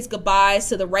said his goodbyes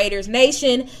to the Raiders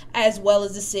Nation as well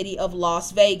as the city of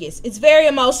Las Vegas. It's very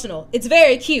emotional. It's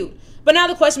very cute. But now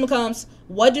the question becomes,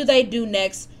 what do they do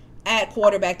next at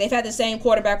quarterback? They've had the same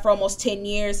quarterback for almost 10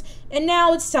 years, and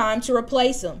now it's time to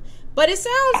replace him. But it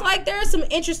sounds like there are some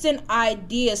interesting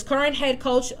ideas. Current head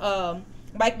coach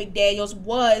Mike McDaniels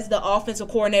was the offensive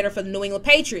coordinator for the New England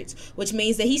Patriots, which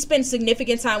means that he spent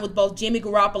significant time with both Jimmy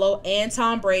Garoppolo and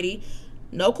Tom Brady.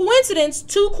 No coincidence,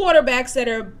 two quarterbacks that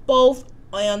are both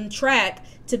on track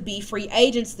to be free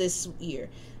agents this year.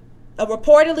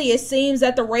 Reportedly, it seems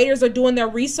that the Raiders are doing their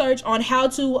research on how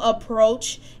to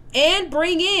approach and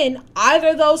bring in either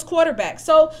of those quarterbacks.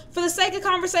 So, for the sake of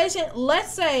conversation,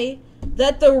 let's say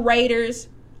that the Raiders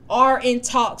are in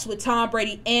talks with Tom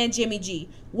Brady and Jimmy G.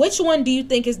 Which one do you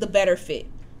think is the better fit?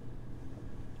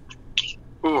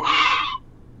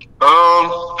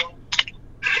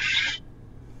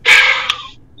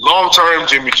 Long-term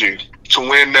Jimmy G. To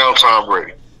win now, Tom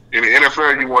Brady. In the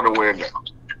NFL, you want to win now.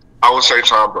 I would say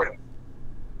Tom Brady.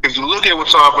 If you look at what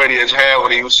Tom Brady has had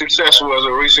when he was successful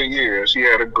in recent years, he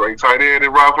had a great tight end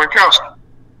in Rob Gronkowski.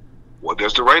 What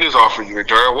does the Raiders offer you in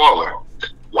Darren Waller?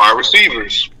 Wide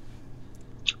receivers.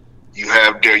 You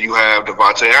have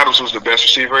Devontae Adams, who's the best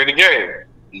receiver in the game.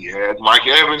 He had Mike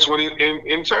Evans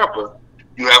in Tampa.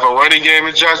 You have a running game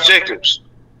in Josh Jacobs.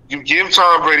 You give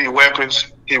Tom Brady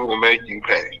weapons, he will make you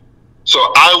pay. So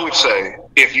I would say,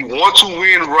 if you want to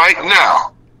win right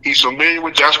now, He's familiar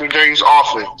with Josh McDaniels'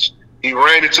 offense. He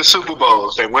ran into Super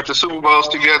Bowls. They went to Super Bowls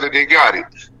together. They got it.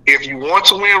 If you want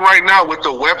to win right now with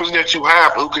the weapons that you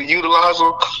have, who can utilize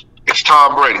them, it's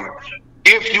Tom Brady.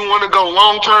 If you want to go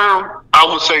long term, I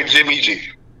would say Jimmy G.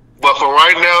 But for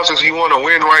right now, since you want to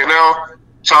win right now,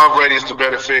 Tom Brady is the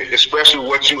better fit, especially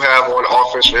what you have on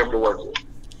offense for him to work with.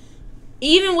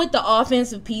 Even with the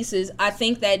offensive pieces, I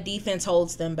think that defense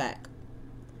holds them back.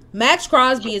 Max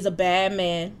Crosby is a bad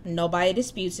man. Nobody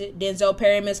disputes it. Denzel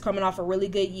Perryman's coming off a really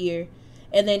good year.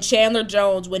 And then Chandler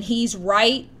Jones, when he's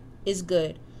right, is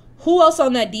good. Who else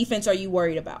on that defense are you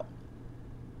worried about?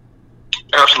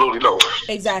 Absolutely no.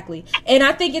 Exactly. And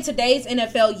I think in today's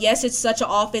NFL, yes, it's such an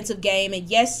offensive game. And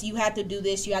yes, you have to do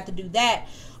this, you have to do that.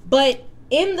 But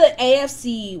in the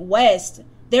AFC West,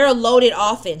 there are loaded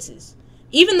offenses.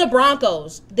 Even the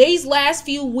Broncos, these last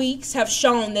few weeks have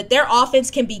shown that their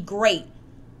offense can be great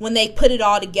when they put it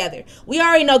all together. We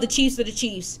already know the Chiefs are the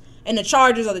Chiefs and the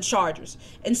Chargers are the Chargers.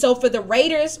 And so for the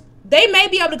Raiders, they may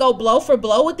be able to go blow for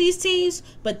blow with these teams,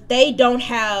 but they don't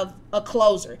have a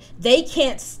closer. They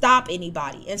can't stop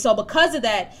anybody. And so because of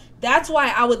that, that's why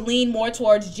I would lean more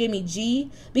towards Jimmy G,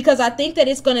 because I think that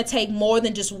it's going to take more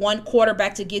than just one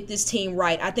quarterback to get this team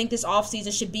right. I think this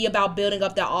offseason should be about building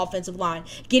up their offensive line,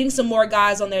 getting some more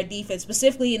guys on their defense,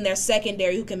 specifically in their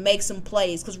secondary who can make some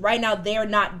plays, because right now they're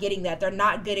not getting that. They're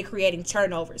not good at creating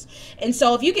turnovers. And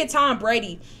so if you get Tom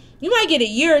Brady, you might get a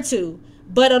year or two,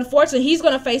 but unfortunately he's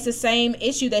going to face the same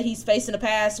issue that he's faced in the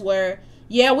past where,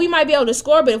 yeah, we might be able to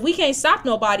score, but if we can't stop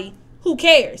nobody, who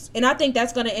cares? And I think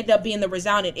that's going to end up being the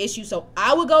resounding issue. So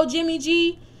I would go Jimmy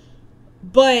G,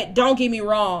 but don't get me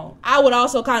wrong. I would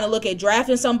also kind of look at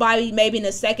drafting somebody maybe in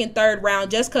the second, third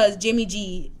round just because Jimmy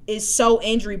G is so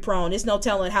injury prone. There's no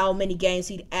telling how many games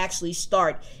he'd actually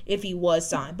start if he was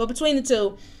signed. But between the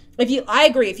two, I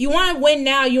agree. If you want to win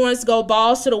now, you want us to go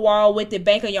balls to the wall with it,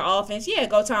 bank on your offense, yeah,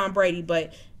 go Tom Brady.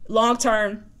 But long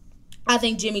term, I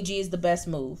think Jimmy G is the best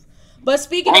move. But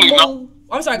speaking of move,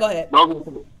 I'm sorry, go ahead. I was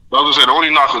going to say, the only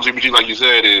knock on Jimmy G, like you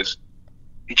said, is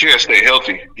he can't stay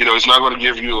healthy. You know, it's not going to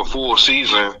give you a full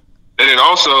season. And then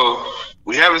also,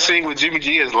 we haven't seen what Jimmy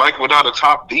G is like without a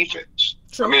top defense.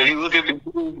 True. I mean, if you look at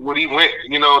when he went,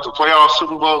 you know, to playoff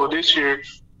Super Bowl of this year,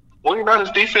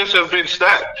 his defense has been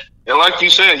stacked. And like you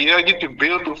said, yeah, you can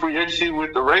build through free agency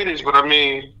with the Raiders, but I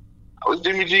mean, how is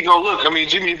Jimmy G going to look? I mean,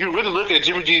 if you really look at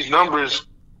Jimmy G's numbers,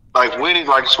 like winning,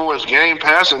 like as far as game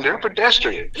passing, they're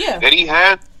pedestrian. Yeah. And he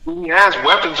has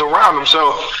weapons around him,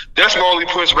 so that's my only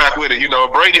pushback with it. You know,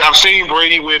 Brady, I've seen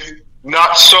Brady with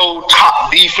not so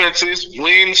top defenses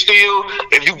win still.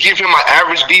 If you give him an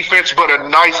average defense but a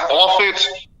nice offense,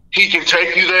 he can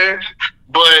take you there.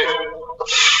 But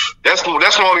that's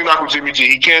the only knock with Jimmy G.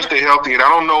 He can't stay healthy, and I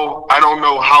don't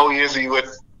know how he is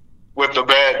with the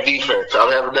bad defense.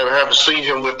 I haven't seen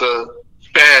him with the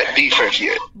bad defense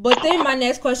yet. But then my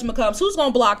next question becomes, who's going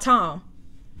to block Tom?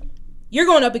 You're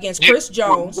going up against Chris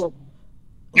Jones.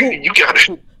 You got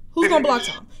it. Who's going to block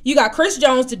Tom? You got Chris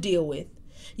Jones to deal with.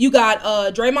 You got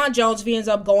Draymond Jones if he ends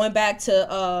up going back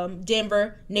to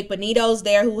Denver. Nick Bonito's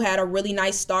there, who had a really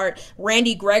nice start.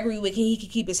 Randy Gregory, he can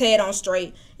keep his head on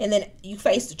straight. And then you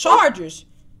face the Chargers.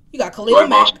 You got Khalil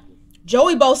Mack,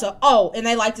 Joey Bosa. Oh, and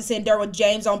they like to send Derwin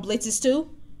James on blitzes too.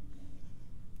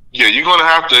 Yeah, you're gonna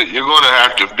have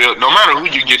to build. No matter who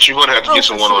you get, you're gonna have to get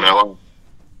someone on that line.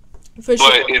 For but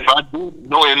sure. if I do,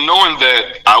 knowing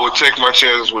that, I would take my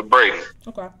chances with Brady.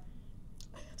 Okay.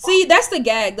 See, that's the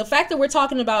gag. The fact that we're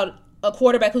talking about a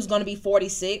quarterback who's going to be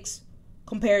 46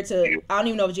 compared to, I don't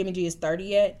even know if Jimmy G is 30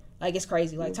 yet. Like, it's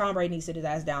crazy. Like, Tom Brady needs to sit his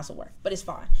ass down somewhere. But it's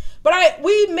fine. But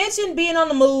we mentioned being on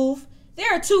the move.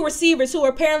 There are two receivers who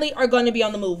apparently are going to be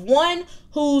on the move. One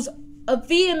who's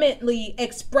vehemently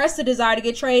expressed a desire to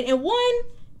get traded, and one,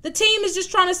 the team is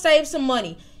just trying to save some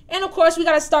money. And, of course, we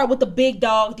got to start with the big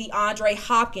dog, DeAndre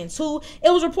Hopkins, who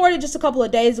it was reported just a couple of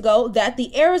days ago that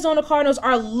the Arizona Cardinals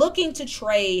are looking to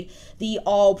trade the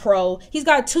All-Pro. He's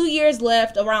got 2 years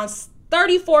left, around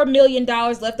 $34 million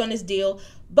left on his deal.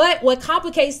 But what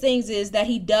complicates things is that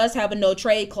he does have a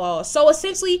no-trade clause. So,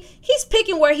 essentially, he's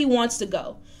picking where he wants to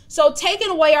go. So, taking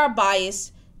away our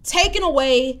bias, taking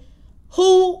away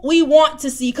who we want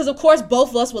to see, because, of course, both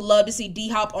of us would love to see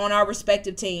D-Hop on our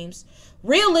respective teams.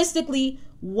 Realistically,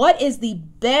 what is the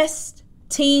best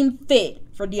team fit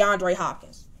for DeAndre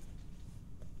Hopkins?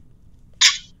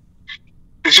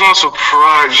 It's going to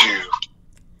surprise you.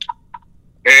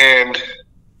 And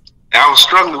I was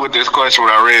struggling with this question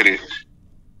when I read it.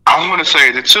 I'm going to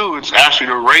say the two, it's actually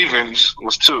the Ravens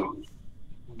was two.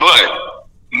 But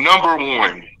number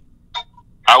one,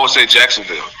 I would say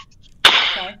Jacksonville.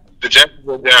 Okay. The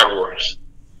Jacksonville Jaguars.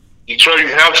 You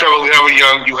have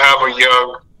a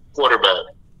young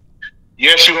quarterback.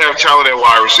 Yes, you have talent at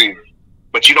wide receiver,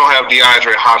 but you don't have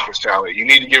DeAndre Hopkins talent. You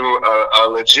need to give him a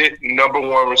legit number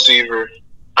one receiver.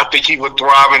 I think he would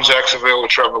thrive in Jacksonville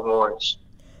with Trevor Lawrence.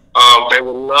 They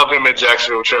would love him at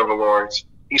Jacksonville with Trevor Lawrence.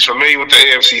 He's familiar with the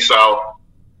AFC South.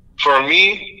 For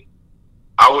me,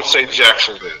 I would say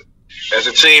Jacksonville. As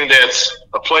a team that's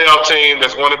a playoff team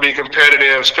that's going to be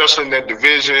competitive, especially in that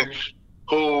division,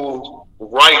 who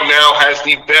right now has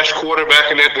the best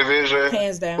quarterback in that division.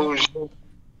 Hands down. Who's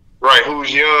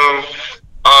young.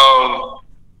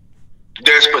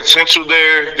 There's potential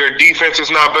there. Their defense is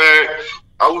not bad.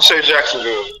 I would say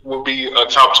Jacksonville will be a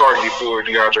top target for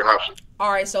DeAndre Hopkins.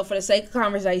 All right, so for the sake of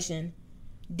conversation,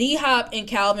 D-Hop and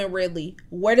Calvin Ridley,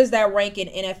 where does that rank in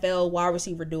NFL wide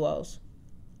receiver duos?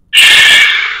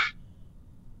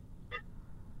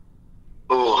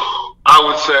 Ooh, I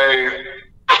would say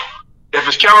if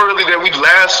it's Calvin Ridley that we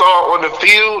last saw on the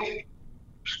field,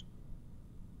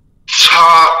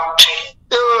 I'm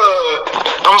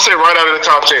going to say right out of the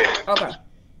top 10. Okay.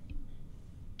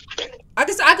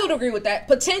 I could agree with that.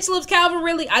 Potential of Calvin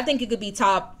Ridley, I think it could be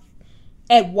top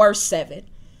at worst 7.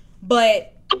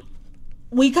 But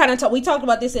we talked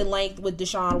about this at length with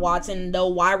Deshaun Watson. Though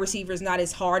wide receiver is not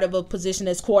as hard of a position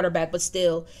as quarterback, but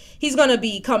still, he's going to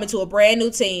be coming to a brand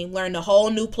new team, learning a whole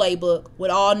new playbook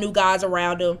with all new guys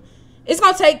around him. It's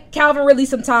going to take Calvin Ridley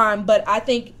some time, but I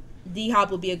think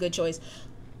D-Hop would be a good choice.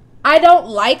 I don't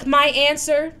like my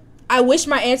answer. I wish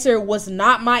my answer was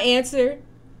not my answer,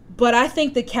 but I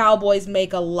think the Cowboys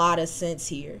make a lot of sense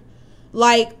here.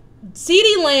 Like,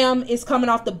 CeeDee Lamb is coming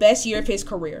off the best year of his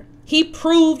career. He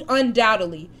proved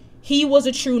undoubtedly he was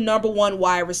a true number one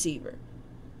wide receiver.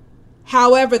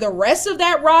 However, the rest of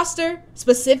that roster,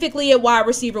 specifically at wide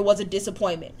receiver, was a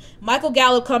disappointment. Michael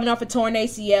Gallup coming off a torn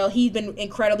ACL. He's been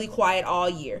incredibly quiet all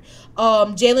year.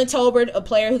 Jalen Tolbert, a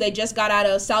player who they just got out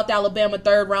of South Alabama,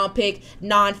 3rd-round pick,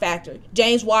 non-factor.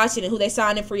 James Washington, who they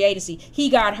signed in free agency, he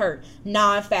got hurt,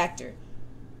 non-factor.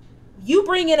 You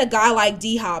bring in a guy like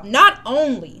D-Hop, not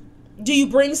only do you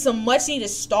bring some much-needed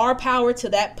star power to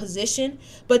that position,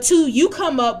 but two, you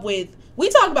come up with, we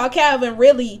talk about Calvin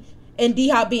Ridley and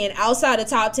D-Hop being outside the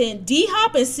top 10.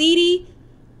 D-Hop and CD,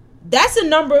 that's a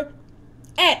number,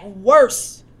 at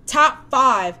worst, top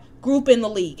 5 group in the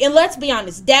league. And let's be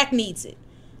honest, Dak needs it.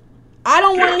 I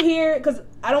don't want to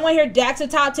hear Dak's a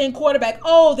top 10 quarterback.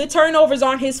 Oh, the turnovers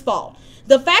aren't his fault.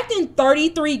 The fact in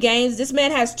 33 games, this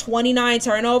man has 29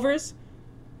 turnovers,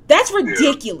 that's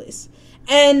ridiculous.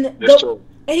 And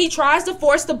he tries to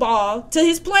force the ball to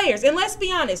his players. And let's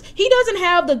be honest, he doesn't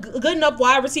have the good enough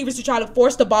wide receivers to try to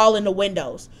force the ball in the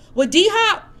windows. With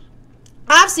D-Hop,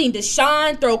 I've seen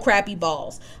Deshaun throw crappy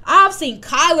balls. I've seen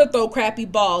Kyler throw crappy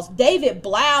balls. David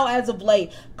Blau as of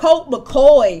late. Colt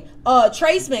McCoy.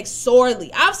 Trace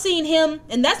McSorley. I've seen him,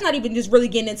 and that's not even just really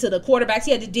getting into the quarterbacks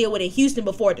he had to deal with in Houston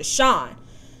before Deshaun.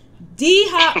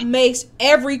 D-Hop makes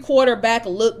every quarterback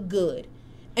look good.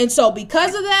 And so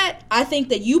because of that, I think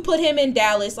that you put him in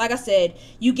Dallas. Like I said,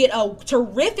 you get a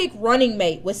terrific running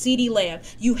mate with CeeDee Lamb.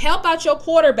 You help out your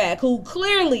quarterback, who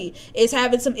clearly is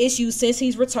having some issues since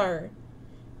he's returned.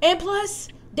 And plus,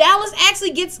 Dallas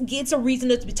actually gets a reason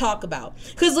to talk about.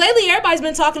 Because lately, everybody's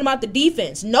been talking about the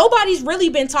defense. Nobody's really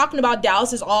been talking about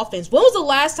Dallas's offense. When was the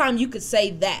last time you could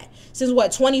say that? Since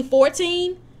what,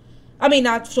 2014? I mean,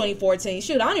 not 2014.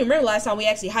 Shoot, I don't even remember the last time we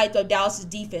actually hyped up Dallas's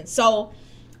defense. So,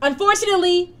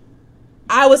 unfortunately,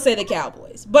 I would say the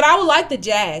Cowboys. But I would like the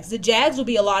Jags. The Jags would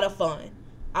be a lot of fun.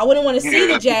 I wouldn't want to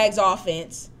see the Jags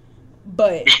offense,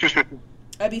 but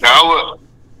that'd be fun.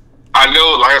 I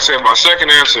know, like I said, my second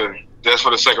answer, just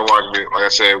for the second argument, like I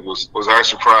said, was actually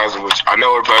surprising, which I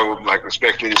know everybody would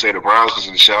expect me to say the Browns because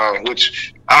of Deshaun,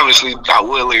 which obviously I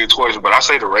would lean towards it, but I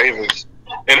say the Ravens,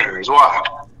 and here's why.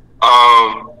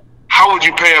 How would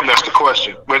you pay him? That's the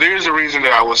question. But there is a reason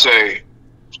that I would say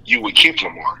you would keep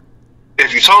Lamar.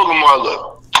 If you told Lamar,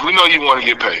 look, we know you want to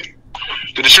get paid.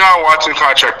 The Deshaun Watson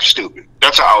contract is stupid.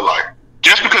 That's an outlier.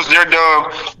 Just because they're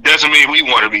dumb doesn't mean we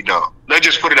want to be dumb. Let's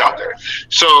just put it out there.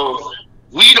 So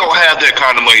we don't have that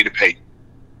kind of money to pay.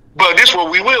 But this is what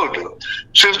we will do.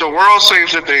 Since the world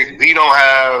seems to think we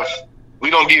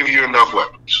don't give you enough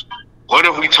weapons, what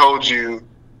if we told you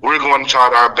we're going to try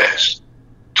our best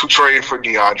to trade for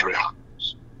DeAndre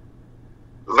Hopkins?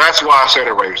 That's why I say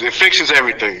the Ravens. It fixes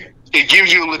everything. It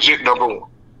gives you a legit number one.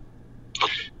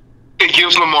 It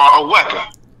gives Lamar a weapon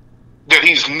that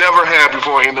he's never had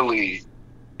before in the league.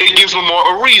 It gives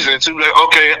Lamar a reason to be like,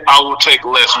 okay, I will take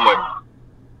less money.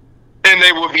 And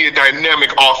they will be a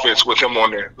dynamic offense with him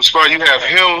on there. As far as you have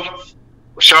him,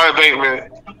 Rashad Bateman,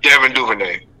 Devin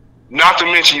Duvernay. Not to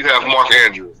mention you have Mark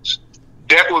Andrews.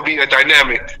 That would be a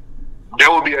dynamic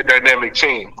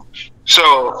team.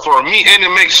 So for me, and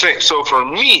it makes sense. So for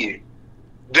me,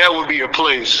 that would be a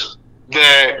place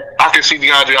that I can see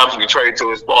DeAndre Hopkins get traded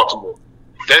to is Baltimore.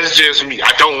 That's just me.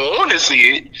 I don't want to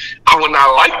see it. I would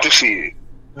not like to see it.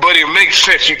 But it makes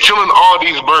sense. You're killing all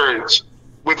these birds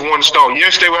with one stone.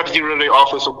 Yes, they will have to get rid of their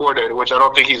offensive coordinator, which I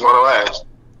don't think he's going to last.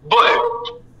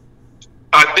 But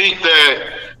I think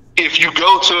that if you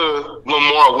go to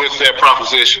Lamar with that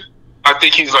proposition, I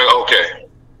think he's like, okay.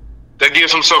 That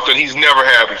gives him something he's never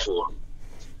had before.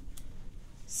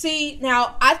 See,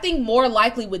 now, I think more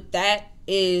likely with that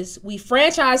is we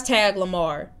franchise tag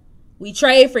Lamar, we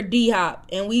trade for D-Hop,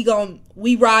 and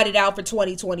we ride it out for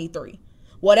 2023.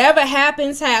 Whatever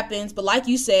happens, happens. But like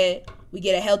you said, we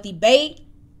get a healthy Bate,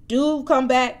 Dude come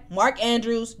back, Mark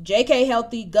Andrews, J.K.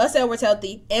 healthy, Gus Edwards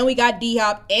healthy, and we got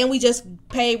D-Hop, and we just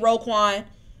paid Roquan.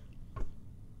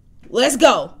 Let's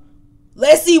go.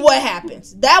 Let's see what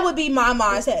happens. That would be my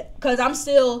mindset. Because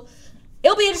it'll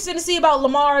be interesting to see about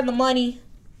Lamar and the money.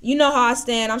 You know how I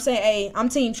stand. I'm saying, hey, I'm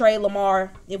team trade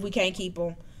Lamar if we can't keep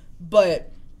him.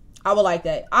 But I would like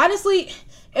that. Honestly,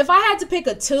 if I had to pick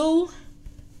a 2,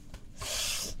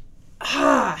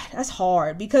 that's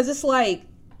hard. Because it's like,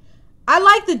 I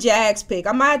like the Jags pick.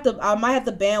 I might have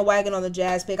to bandwagon on the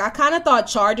Jags pick. I kind of thought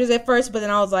Chargers at first, but then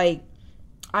I was like,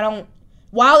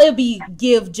 while it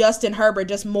give Justin Herbert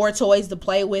just more toys to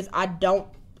play with, I don't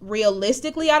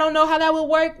know how that would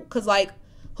work. Because, like,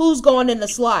 who's going in the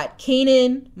slot?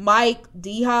 Keenan, Mike,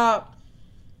 D-Hop?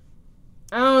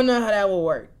 I don't know how that will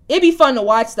work. It'd be fun to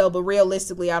watch, though, but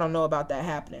realistically, I don't know about that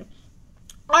happening.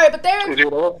 All right, but there...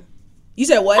 You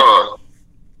said what?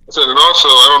 I said, and also,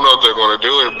 I don't know if they're going to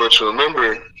do it, but you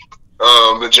remember,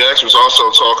 the Jags was also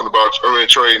talking about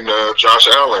trading Josh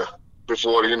Allen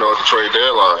before, the trade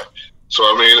deadline. So,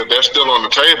 I mean, if they're still on the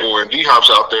table and D-Hop's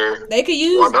out there, they could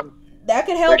use that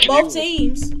could help both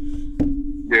teams.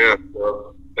 Yeah,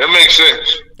 that makes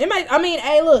sense.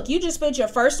 Hey, look, you just spent your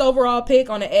first overall pick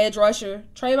on an edge rusher.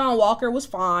 Trayvon Walker was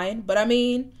fine, but I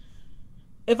mean,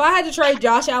 if I had to trade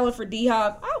Josh Allen for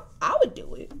D-Hop, I would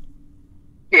do it.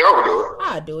 Yeah, I would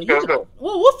do it. I'd do it.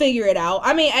 We'll figure it out.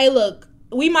 I mean, hey, look,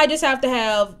 we might just have to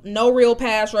have no real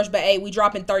pass rush, but hey, we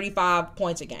dropping 35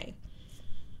 points a game.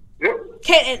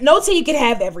 Yep. No team can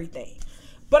have everything.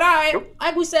 But all right,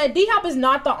 like we said, D-Hop is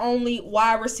not the only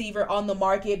wide receiver on the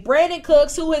market. Brandon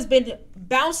Cooks, who has been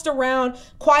bounced around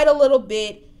quite a little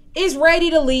bit, is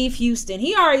ready to leave Houston.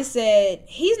 He already said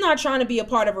he's not trying to be a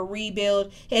part of a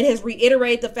rebuild and has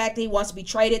reiterated the fact that he wants to be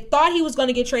traded. Thought he was going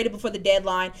to get traded before the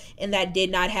deadline, and that did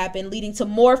not happen, leading to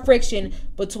more friction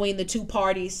between the two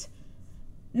parties.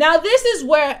 Now, this is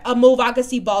where a move I could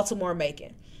see Baltimore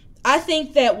making. I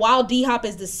think that while D-Hop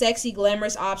is the sexy,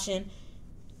 glamorous option,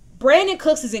 Brandon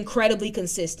Cooks is incredibly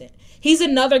consistent. He's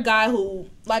another guy who,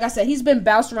 like I said, he's been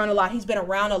bounced around a lot. He's been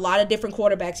around a lot of different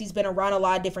quarterbacks. He's been around a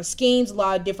lot of different schemes, a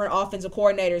lot of different offensive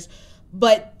coordinators.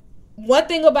 But one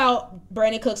thing about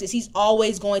Brandon Cooks is he's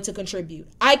always going to contribute.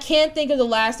 I can't think of the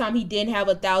last time he didn't have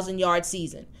a 1,000-yard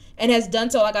season, and has done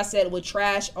so, like I said, with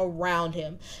trash around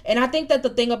him. And I think that the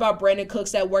thing about Brandon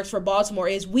Cooks that works for Baltimore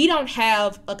is we don't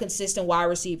have a consistent wide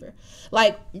receiver.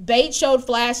 Like, Bates showed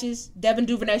flashes, Devin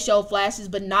Duvernay showed flashes,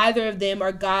 but neither of them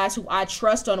are guys who I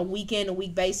trust on a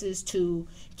week-in-and-week basis to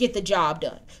get the job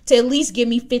done, to at least give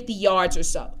me 50 yards or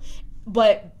so.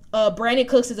 But Brandon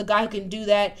Cooks is a guy who can do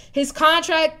that. His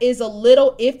contract is a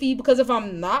little iffy because if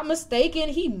I'm not mistaken,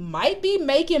 he might be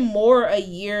making more a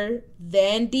year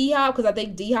than D-Hop, because I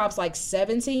think D-Hop's like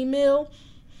 $17 million.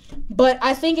 But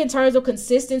I think in terms of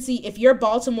consistency, if you're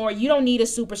Baltimore, you don't need a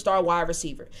superstar wide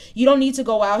receiver. You don't need to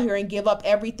go out here and give up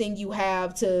everything you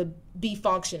have to be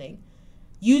functioning.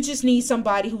 You just need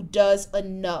somebody who does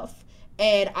enough.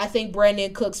 And I think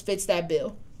Brandon Cooks fits that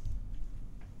bill.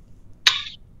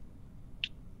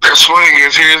 That's funny,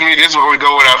 because this is where we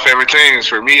go with our favorite teams.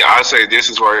 For me, I say this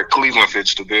is where Cleveland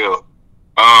fits the bill.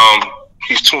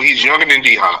 He's younger than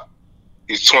D-Hop.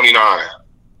 He's 29.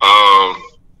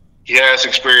 He has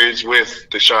experience with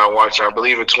Deshaun Watson. I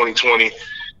believe in 2020,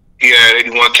 he had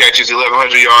 81 catches,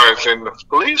 1,100 yards, and I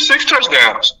believe 6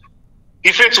 touchdowns.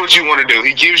 He fits what you want to do.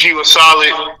 He gives you a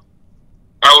solid,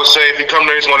 I would say, if he comes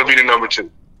there, he's going to be the number 2.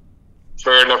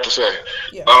 Fair enough to say.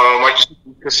 Yeah.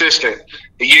 Consistent.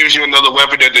 He gives you another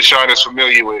weapon that Deshaun is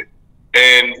familiar with.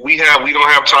 And we don't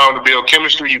have time to build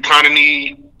chemistry. You kind of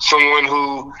need someone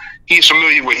who he's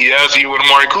familiar with. He has you with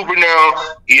Amari Cooper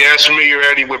now. He has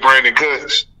familiarity with Brandon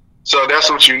Cooks. So that's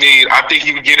what you need. I think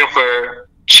you can get him for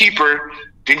cheaper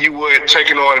than you would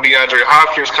taking on the DeAndre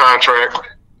Hopkins contract.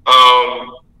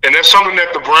 And that's something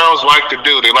that the Browns like to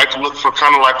do. They like to look for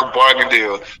kind of like a bargain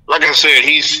deal. Like I said,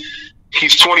 he's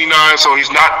He's 29, so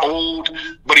he's not old,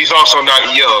 but he's also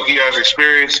not young. He has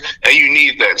experience, and you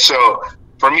need that. So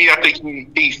for me, I think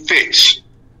he fits.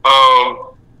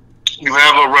 You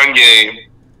have a run game.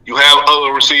 You have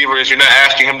other receivers. You're not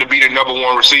asking him to be the number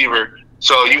one receiver.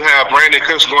 So you have Brandon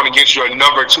Cooks going against your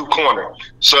number 2 corner.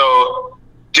 So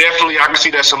definitely I can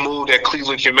see that's a move that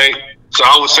Cleveland can make. So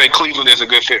I would say Cleveland is a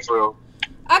good fit for him.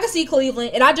 I can see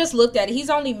Cleveland, and I just looked at it. He's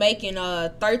only making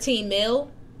 $13 million,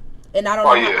 and I don't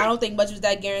know. I don't think much was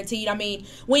that guaranteed. I mean,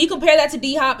 when you compare that to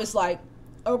D-Hop, it's like,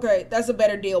 okay, that's a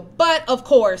better deal. But of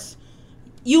course,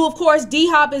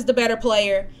 D-Hop is the better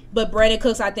player, but Brandon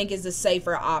Cooks I think is the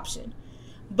safer option.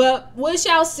 But we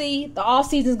shall see. The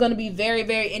offseason is going to be very,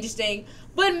 very interesting,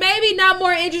 but maybe not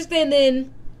more interesting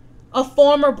than a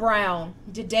former Brown,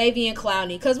 Jadeveon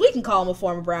Clowney, because we can call him a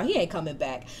former Brown. He ain't coming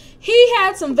back. He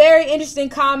had some very interesting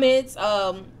comments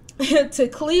to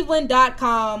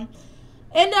Cleveland.com.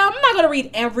 And I'm not going to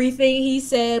read everything he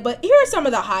said, but here are some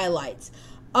of the highlights.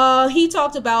 He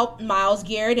talked about Myles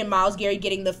Garrett and Myles Garrett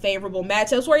getting the favorable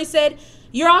matchups, where he said,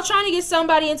 "You're all trying to get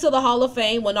somebody into the Hall of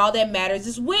Fame when all that matters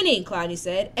is winning," Clowney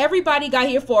said. "Everybody got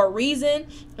here for a reason,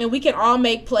 and we can all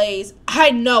make plays.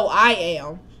 I know I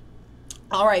am."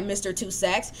 All right, Mr. 2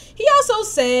 Sacks. He also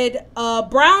said,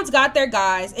 Browns got their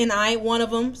guys, and I ain't one of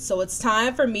them, so it's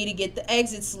time for me to get the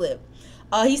exit slip.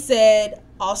 He said,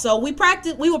 also, we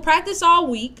would practice all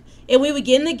week, and we would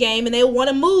get in the game, and they would want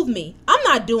to move me. I'm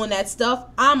not doing that stuff.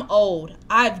 I'm old.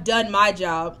 I've done my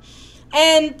job.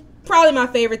 And probably my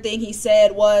favorite thing he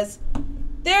said was,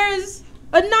 there's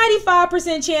a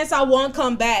 95% chance I won't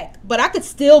come back, but I could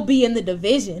still be in the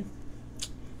division.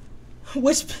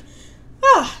 Which...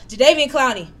 Jadeveon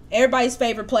Clowney, everybody's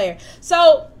favorite player.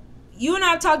 So, you and I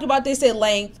have talked about this at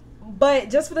length, but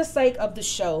just for the sake of the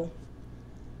show,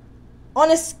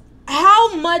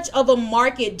 how much of a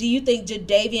market do you think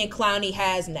Jadeveon Clowney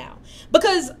has now?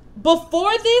 Because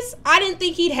before this, I didn't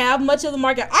think he'd have much of the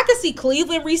market. I could see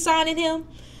Cleveland re-signing him,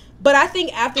 but I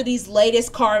think after these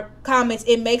latest comments,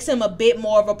 it makes him a bit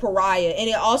more of a pariah, and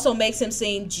it also makes him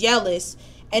seem jealous.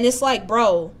 And it's like,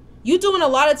 bro, you doing a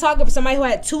lot of talking for somebody who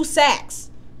had 2 sacks.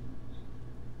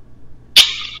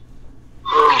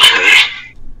 Okay.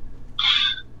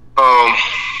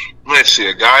 Let's see.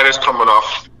 A guy that's coming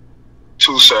off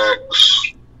 2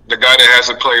 sacks. The guy that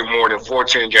hasn't played more than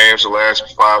 14 games the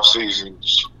last 5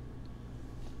 seasons.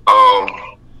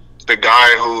 The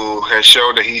guy who has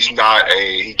shown that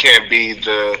he can't be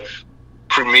the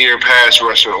premier pass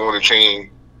rusher on the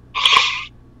team.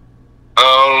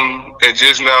 And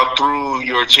just now threw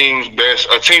your team's best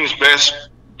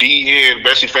DN,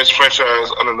 best defensive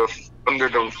franchise under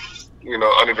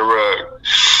the rug.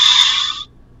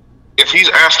 If he's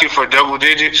asking for double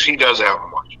digits, he does have a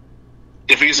market.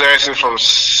 If he's asking from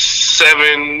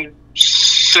 7,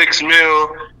 6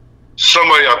 mil,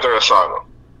 somebody out there will sign him.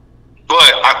 But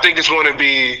I think it's going to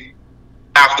be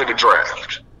after the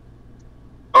draft.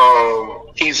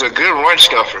 He's a good run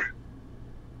stuffer.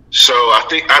 So I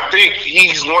think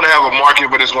he's going to have a market,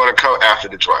 but it's going to come after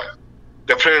the draft,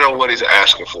 depending on what he's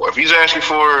asking for. If he's asking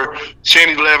for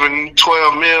 10, 11,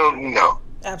 12 mil, no.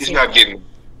 Absolutely.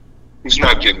 He's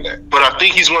not getting that. But I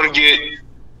think he's going to get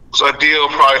a deal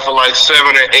probably for like 7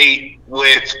 or 8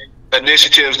 with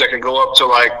initiatives that can go up to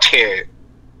like 10.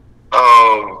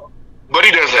 But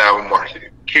he doesn't have a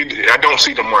market. I don't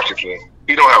see the market for him.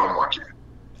 He don't have a market.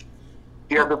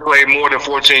 He hasn't played more than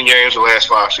 14 games the last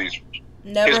 5 seasons.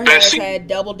 Never has had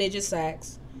double-digit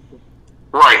sacks.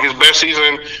 Right. His best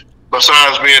season,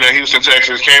 besides being in Houston,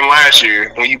 Texas, came last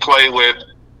year when you played with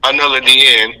another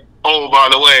DN. Oh, by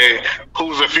the way,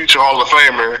 who's a future Hall of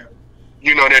Famer?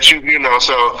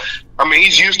 So, I mean,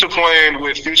 he's used to playing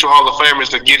with future Hall of Famers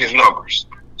to get his numbers.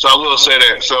 So I will say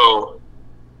that. So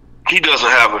he doesn't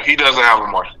have a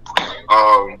market.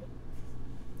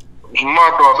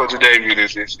 My thoughts on Jadeveon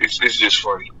is it's just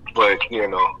funny, but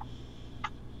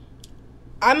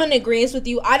I'm in agreement with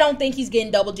you. I don't think he's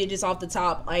getting double digits off the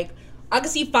top. Like, I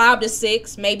could see 5 to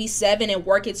 6, maybe 7, and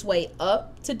work its way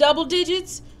up to double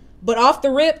digits. But off the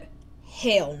rip,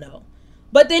 hell no.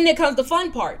 But then there comes the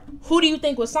fun part. Who do you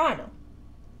think will sign him?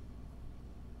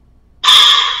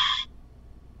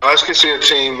 I just can see a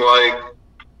team like,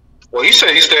 well, he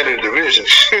said he stayed in the division.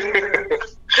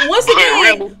 Once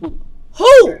again,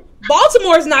 who?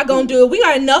 Baltimore's not going to do it. We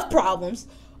got enough problems.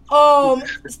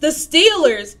 The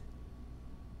Steelers,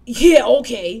 yeah,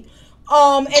 okay.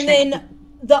 And then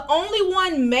the only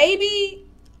one maybe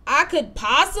I could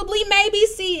possibly maybe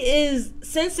see is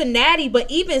Cincinnati, but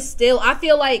even still, I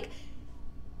feel like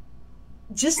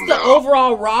just the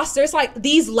overall roster, it's like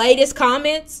these latest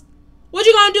comments. What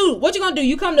you gonna do?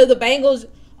 You come to the Bengals,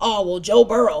 oh, well, Joe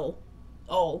Burrow.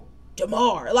 Oh,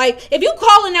 DeMar. Like, if you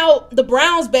calling out the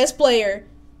Browns' best player,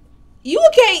 you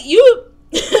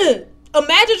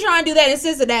imagine trying to do that in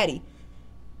Cincinnati.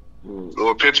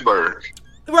 Or Pittsburgh.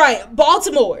 Right,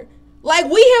 Baltimore. Like,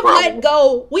 we have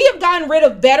gotten rid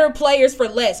of better players for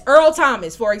less. Earl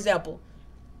Thomas, for example.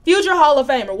 Future Hall of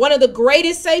Famer. One of the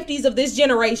greatest safeties of this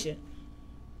generation.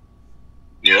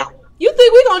 Yeah. You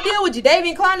think we gonna deal with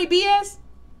Jadeveon Clowney BS?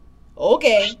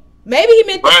 Okay. Maybe he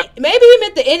meant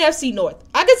the NFC North.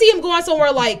 I could see him going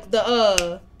somewhere like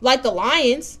the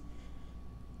Lions.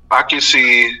 I can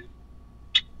see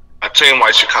a team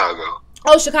like Chicago.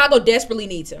 Oh, Chicago desperately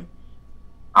needs him.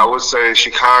 I would say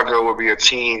Chicago would be a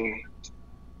team.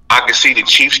 I can see the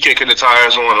Chiefs kicking the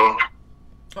tires on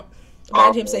them.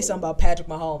 Imagine him say something about Patrick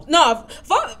Mahomes. No,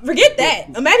 forget that.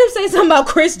 Imagine him say something about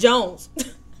Chris Jones.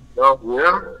 Oh,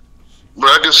 yeah. But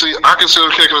I can see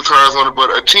them kicking the tires on it.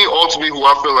 But a team ultimately who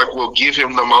I feel like will give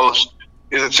him the most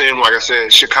is a team, like I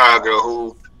said, Chicago,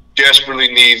 who desperately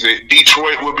needs it.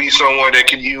 Detroit would be someone that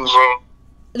could use him.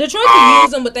 Detroit could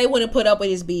use him, but they wouldn't put up with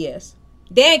his BS.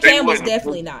 Dan Campbell's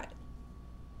definitely not.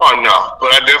 Oh, no.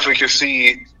 But I definitely can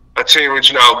see a team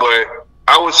reaching out. But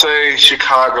I would say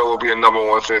Chicago will be a number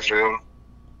one fit for him.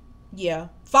 Yeah.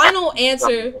 Final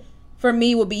answer for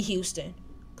me would be Houston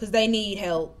because they need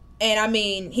help. And, I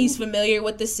mean, he's familiar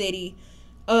with the city.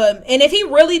 And if he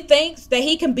really thinks that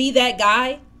he can be that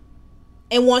guy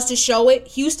and wants to show it,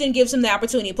 Houston gives him the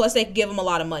opportunity. Plus, they can give him a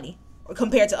lot of money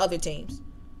compared to other teams.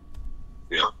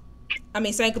 Yeah. I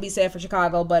mean, same could be said for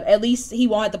Chicago, but at least he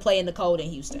won't have to play in the cold in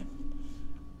Houston.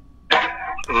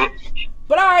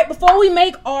 But all right, before we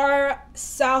make our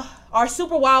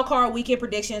Super Wild Card Weekend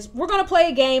predictions, we're going to play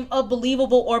a game of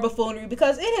Believable or Buffoonery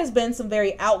because it has been some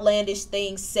very outlandish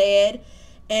things said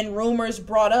and rumors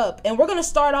brought up. And we're going to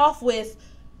start off with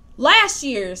last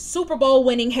year's Super Bowl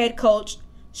winning head coach,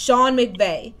 Sean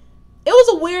McVay. It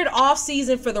was a weird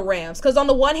offseason for the Rams because on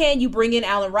the one hand, you bring in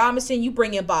Allen Robinson, you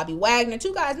bring in Bobby Wagner,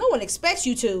 two guys no one expects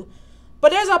you to.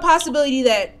 But there's a possibility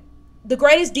that the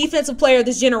greatest defensive player of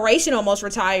this generation almost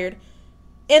retired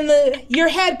and your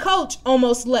head coach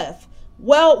almost left.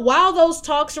 Well, while those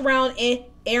talks around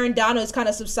Aaron Donald has kind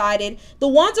of subsided, the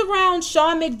ones around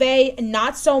Sean McVay,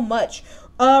 not so much.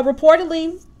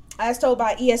 Reportedly, as told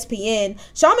by ESPN,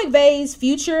 Sean McVay's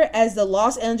future as the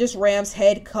Los Angeles Rams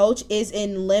head coach is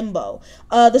in limbo.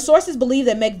 The sources believe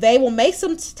that McVay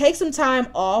will take some time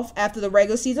off after the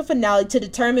regular season finale to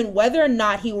determine whether or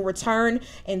not he will return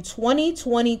in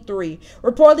 2023.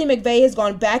 Reportedly, McVay has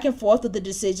gone back and forth with the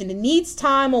decision and needs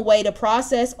time away to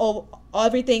process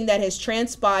everything that has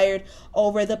transpired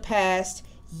over the past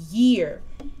year.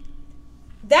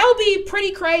 That would be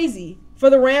pretty crazy for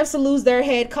the Rams to lose their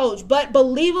head coach. But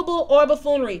believable or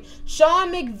buffoonery,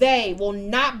 Sean McVay will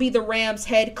not be the Rams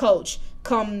head coach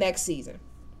come next season.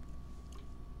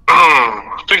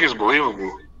 I think it's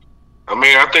believable. I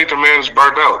mean, I think the man is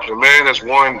burnt out. The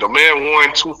man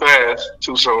won too fast,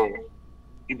 too soon.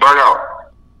 He burnt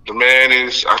out.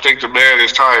 I think the man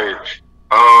is tired.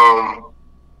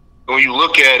 When you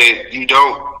look at it,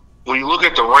 when you look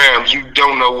at the Rams, you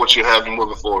don't know what you have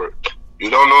moving forward. You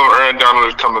don't know if Aaron Donald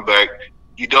is coming back.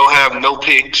 You don't have no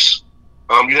picks.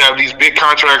 You have these big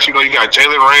contracts. You got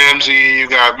Jalen Ramsey. You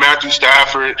got Matthew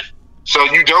Stafford. So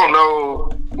you don't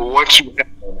know what you have.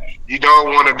 You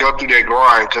don't want to go through that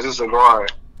grind because it's a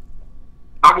grind.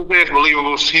 I would say it's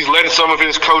believable. He's letting some of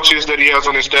his coaches that he has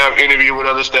on his staff interview with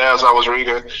other staffs I was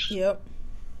reading. Yep.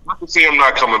 I can see him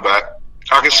not coming back.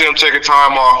 I can see him taking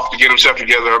time off to get himself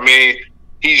together. I mean,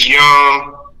 he's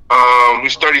young.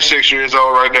 He's 36 years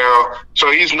old right now,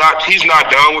 so he's not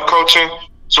done with coaching.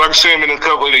 So I can see him in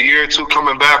a year or two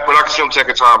coming back, but I can see him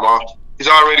taking time off. He's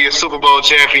already a Super Bowl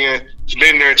champion. He's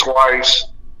been there twice.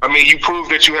 I mean, you prove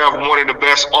that you have one of the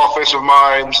best offensive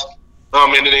minds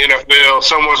in the NFL.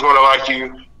 Someone's going to like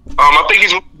you. I think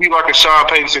he's going to be like a Sean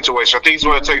Payton situation. I think he's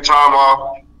going to take time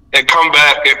off and come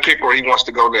back and pick where he wants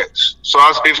to go next. So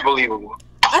it's believable.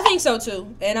 I think so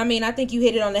too. And I mean, I think you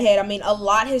hit it on the head. I mean, a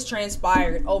lot has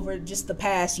transpired over just the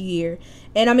past year.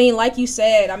 And I mean, like you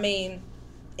said, I mean,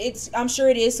 I'm sure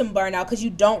it is some burnout because you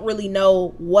don't really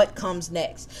know what comes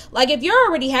next. Like, if you're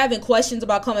already having questions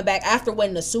about coming back after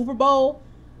winning the Super Bowl,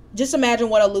 just imagine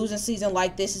what a losing season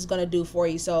like this is going to do for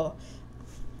you. So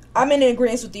I'm in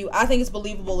agreement with you. I think it's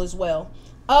believable as well.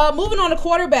 Moving on to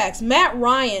quarterbacks, Matt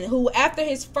Ryan, who after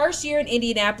his first year in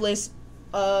Indianapolis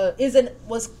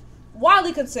was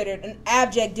widely considered an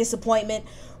abject disappointment.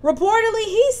 Reportedly,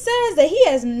 he says that he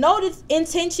has no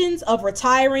intentions of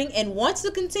retiring and wants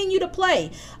to continue to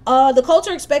play. The Colts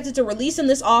are expected to release him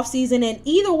this offseason, and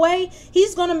either way,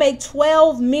 he's going to make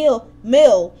 $12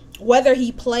 million whether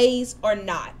he plays or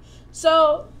not.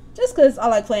 So, just because I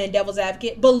like playing devil's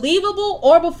advocate. Believable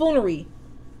or buffoonery?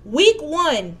 Week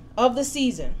 1 of the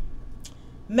season,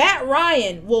 Matt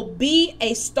Ryan will be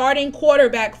a starting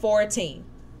quarterback for a team.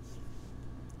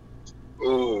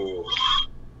 Ooh.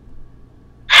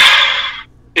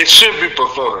 It should be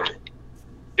buffoonery.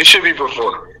 It should be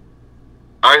buffoonery.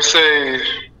 I say,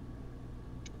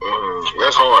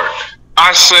 that's hard.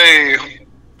 I say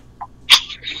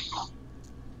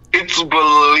it's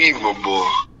believable.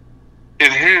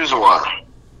 And here's why.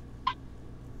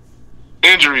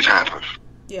 Injuries happen.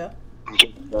 Yeah.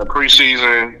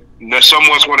 Preseason,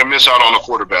 someone's going to miss out on a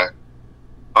quarterback.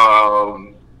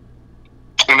 And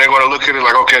they're going to look at it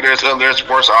like, okay, there's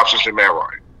worse options than Matt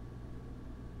Ryan.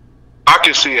 I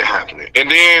can see it happening. And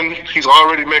then he's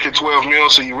already making $12 million,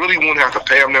 so you really won't have to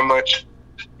pay him that much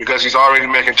because he's already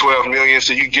making $12 million.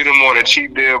 So you get him on a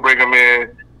cheap deal, bring him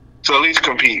in to at least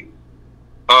compete.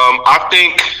 I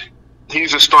think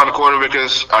he's a starting quarterback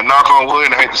because I knock on wood,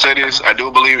 and I hate to say this, I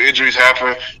do believe injuries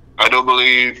happen. I do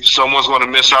believe someone's going to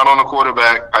miss out on the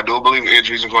quarterback. I do believe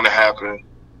injuries are going to happen.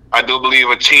 I do believe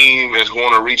a team is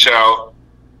going to reach out.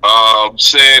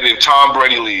 Said if Tom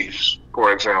Brady leaves,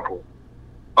 for example,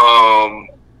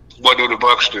 what do the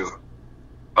Bucs do?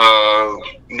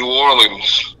 New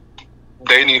Orleans,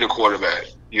 they need a quarterback.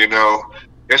 You know,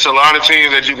 it's a lot of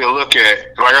teams that you can look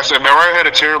at. Like I said, Matt Ryan had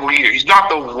a terrible year. He's not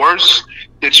the worst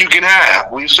that you can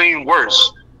have. We've seen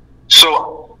worse.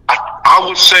 So I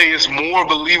would say it's more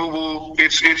believable.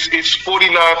 It's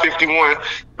 49-51,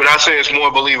 but I say it's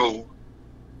more believable.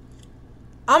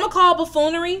 I'm gonna call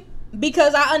buffoonery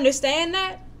because I understand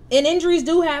that, and injuries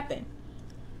do happen.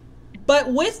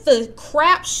 But with the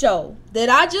crap show that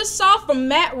I just saw from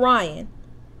Matt Ryan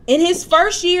in his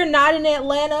first year not in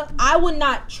Atlanta, I would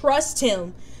not trust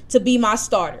him to be my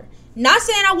starter. Not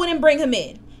saying I wouldn't bring him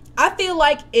in. I feel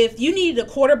like if you needed a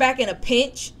quarterback in a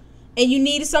pinch and you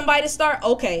needed somebody to start,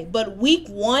 okay. But week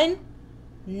 1,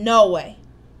 no way.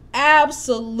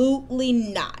 Absolutely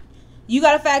not. You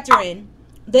got to factor in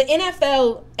the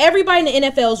NFL. Everybody in the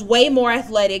NFL is way more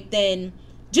athletic than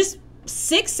just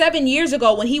 6-7 years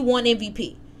ago when he won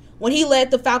MVP, when he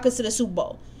led the Falcons to the Super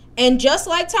Bowl. And just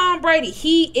like Tom Brady,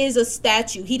 he is a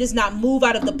statue. He does not move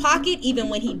out of the pocket. Even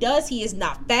when he does, he is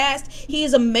not fast. He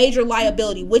is a major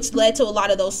liability, which led to a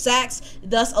lot of those sacks,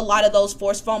 thus a lot of those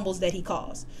forced fumbles that he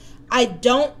caused. I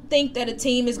don't think that a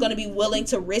team is going to be willing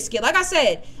to risk it. Like I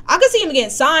said, I could see him getting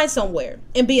signed somewhere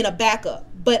and being a backup.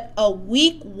 But a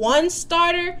week 1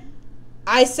 starter,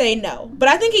 I say no. But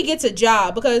I think he gets a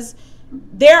job because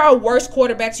there are worse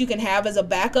quarterbacks you can have as a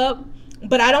backup.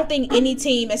 But I don't think any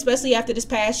team, especially after this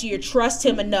past year, trusts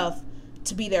him enough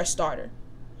to be their starter.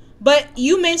 But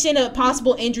you mentioned a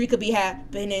possible injury could be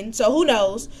happening, so who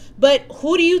knows? But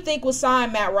who do you think will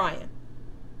sign Matt Ryan?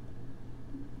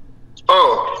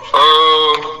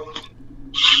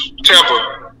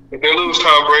 Tampa. If they lose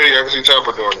Tom Brady, I can see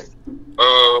Tampa doing it.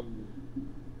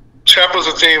 Tampa's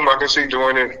a team I can see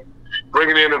doing it.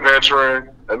 Bringing in a veteran.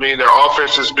 I mean, their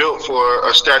offense is built for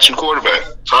a statue quarterback.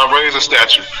 Tom Brady's a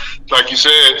statue, like you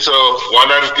said. So why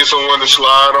not just get someone to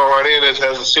slide on right in that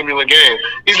has a similar game?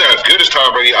 He's not as good as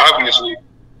Tom Brady, obviously,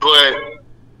 but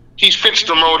he fits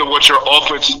the mold of what your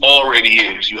offense already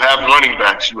is. You have running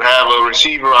backs. You have a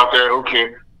receiver out there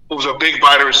who's a big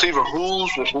body receiver, who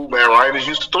Matt Ryan is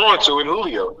used to throwing to in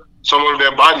Julio. Someone of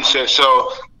that body set.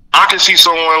 So I can see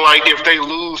someone like if they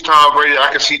lose Tom Brady, I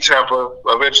can see Tampa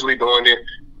eventually doing it.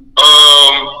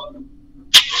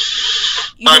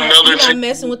 You're not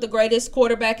messing with the greatest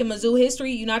quarterback in Mizzou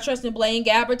history. You're not trusting Blaine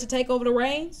Gabbert to take over the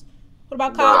reins. What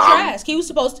about Kyle Trask? He was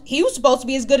supposed to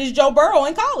be as good as Joe Burrow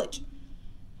in college.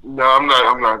 No, I'm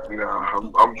not. No,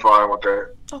 I'm fine with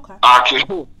that. Okay.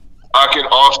 I can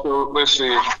also let's see.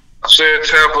 I said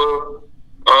Tampa.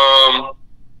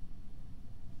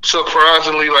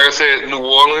 Surprisingly, like I said, New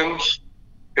Orleans.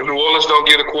 If New Orleans don't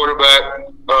get a quarterback,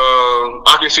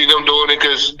 I can see them doing it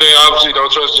because they obviously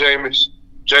don't trust Jameis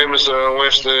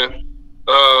Winston.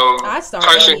 I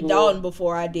started Andy Dalton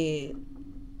before I did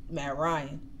Matt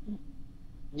Ryan.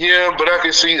 Yeah, but I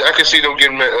can see them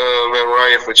getting Matt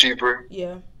Ryan for cheaper.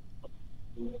 Yeah.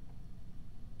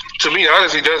 To me,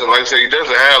 honestly, he doesn't. Like I said, he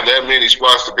doesn't have that many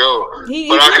spots to go.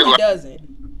 He really doesn't.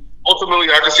 Ultimately,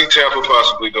 I can see Tampa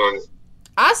possibly doing it.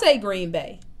 I say Green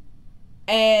Bay.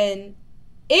 And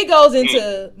it goes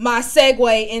into my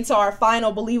segue into our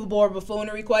final believable or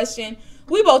buffoonery question.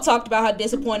 We both talked about how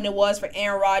disappointing it was for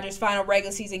Aaron Rodgers' final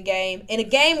regular season game. In a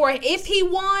game where if he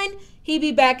won, he'd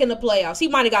be back in the playoffs. He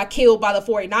might have got killed by the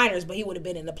 49ers, but he would have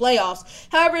been in the playoffs.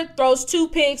 However, throws 2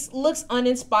 picks, looks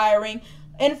uninspiring.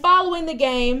 And following the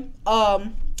game,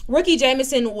 rookie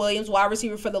Jameson Williams, wide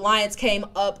receiver for the Lions, came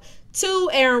up to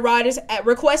Aaron Rodgers,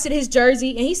 requested his jersey,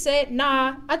 and he said,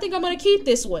 nah, I think I'm going to keep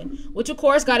this one, which, of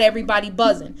course, got everybody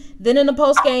buzzing. Then in the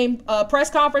post-game press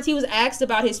conference, he was asked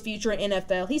about his future in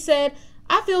NFL. He said,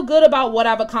 I feel good about what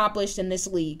I've accomplished in this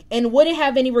league and wouldn't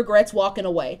have any regrets walking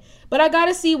away. But I got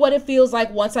to see what it feels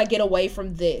like once I get away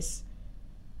from this.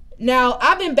 Now,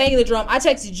 I've been banging the drum. I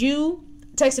texted you,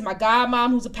 texted my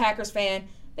godmom, who's a Packers fan.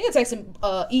 I think I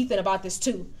texted Ethan about this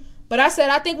too. But I said,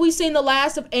 I think we've seen the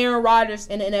last of Aaron Rodgers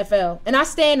in the NFL. And I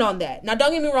stand on that. Now,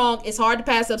 don't get me wrong. It's hard to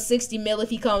pass up $60 million if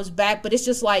he comes back. But it's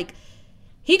just like,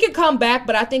 he could come back,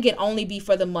 but I think it'd only be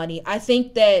for the money. I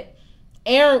think that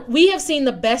we have seen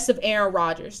the best of Aaron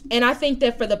Rodgers. And I think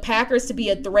that for the Packers to be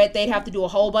a threat, they'd have to do a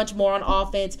whole bunch more on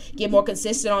offense, get more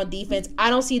consistent on defense. I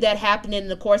don't see that happening in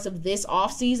the course of this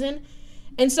offseason.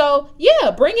 And so,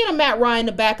 yeah, bring in a Matt Ryan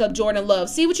to back up Jordan Love.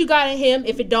 See what you got in him.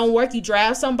 If it don't work, you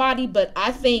draft somebody. But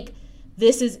I think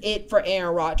this is it for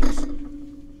Aaron Rodgers.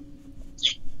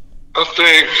 I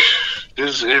think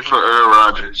this is it for Aaron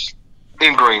Rodgers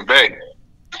in Green Bay.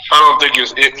 I don't think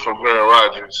it's it for Aaron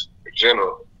Rodgers in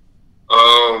general.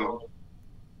 I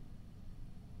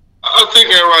think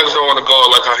Aaron Rodgers don't want to go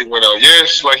like how he went out.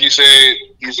 Yes, like you said,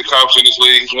 he's accomplished in this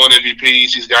league. He's won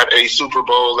MVPs. He's got a Super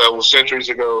Bowl that was centuries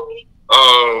ago.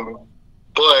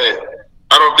 But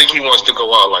I don't think he wants to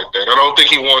go out like that. I don't think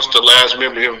he wants the last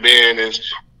memory of being is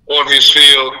on his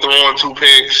field, throwing 2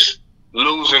 picks,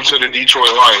 losing to the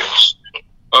Detroit Lions.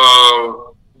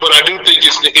 But I do think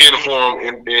it's the end for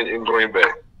him in Green Bay.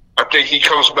 I think he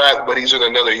comes back, but he's in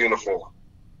another uniform.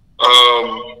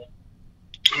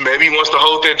 Maybe he wants to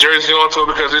hold that jersey on to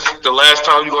it because it's the last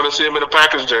time you're going to see him in a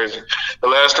Packers jersey. The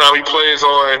last time he plays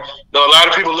on. A lot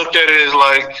of people looked at it as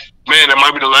like, man, that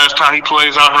might be the last time he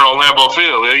plays out here on Lambeau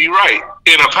Field. Yeah, you're right,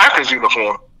 in a Packers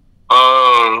uniform.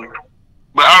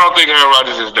 But I don't think Aaron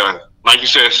Rodgers is done. Like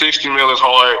you said, $60 million is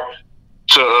hard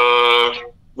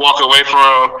to walk away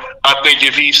from. I think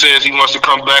if he says he wants to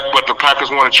come back, but the Packers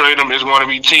want to trade him, there's going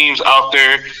to be teams out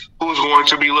there who's going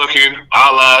to be looking,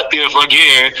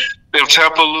 if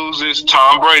Tampa loses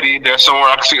Tom Brady, that's somewhere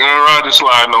I can see Aaron Rodgers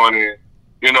sliding on in.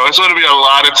 You know, it's going to be a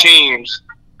lot of teams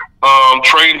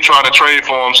trying to trade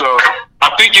for him. So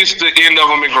I think it's the end of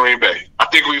him in Green Bay. I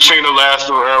think we've seen the last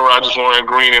of Aaron Rodgers wearing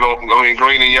green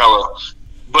and yellow.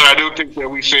 But I do think that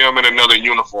we see him in another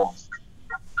uniform.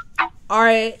 All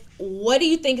right. What do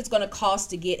you think it's going to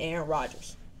cost to get Aaron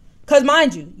Rodgers? Because,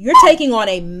 mind you, you're taking on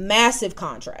a massive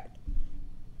contract.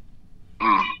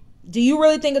 Do you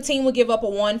really think a team would give up a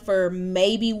one for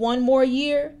maybe one more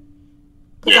year?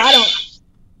 Because I don't.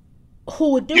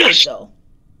 Who would do it, though?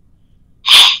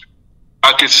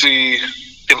 I could see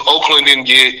if Oakland didn't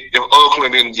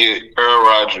get Aaron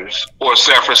Rodgers, or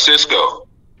San Francisco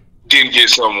didn't get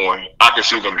someone, I could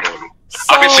see them doing it.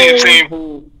 I can see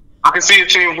a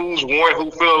team who's one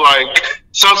who feel like,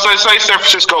 so say San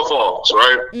Francisco falls,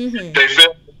 right? Mm-hmm. They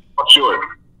feel short.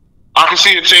 I can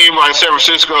see a team like San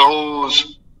Francisco who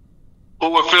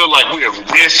would feel like we are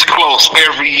this close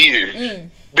every year.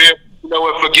 Then, you know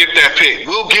what, forget that pick.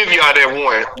 We'll give y'all that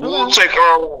one. We'll take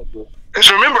Aaron Rodgers. Because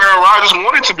remember, Aaron Rodgers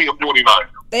wanted to be a 49er.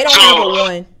 They don't have a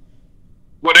one.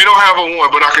 Well, they don't have a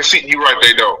one, but I can see you right,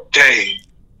 they don't. Dang.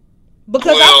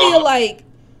 Because I feel like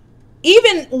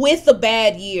even with the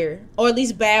bad year, or at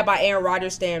least bad by Aaron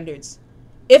Rodgers standards,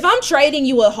 if I'm trading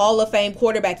you a Hall of Fame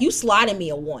quarterback, you slotting me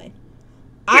a one.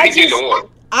 I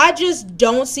just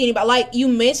don't see anybody. Like you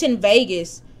mentioned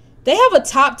Vegas, they have a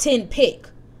top 10 pick.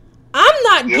 I'm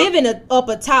not giving up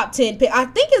a top 10 pick. I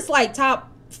think it's like top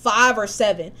 5 or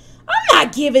 7. I'm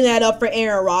not giving that up for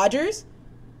Aaron Rodgers.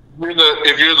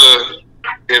 If you're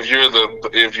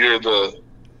the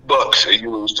Bucks and you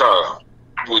lose Tom,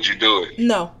 would you do it?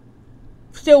 No.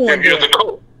 Still won't do it.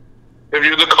 If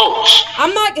you're the coach,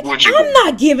 I'm not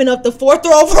giving up the 4th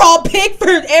overall pick for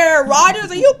Aaron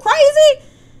Rodgers. Are you crazy?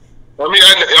 Let me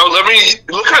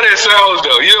look how that sounds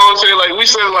though. You know what I'm saying? Like we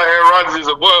said, like Aaron Rodgers is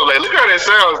a bum. Like look how that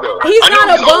sounds though. He's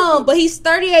not a bum, but he's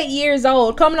 38 years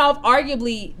old, coming off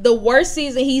arguably the worst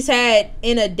season he's had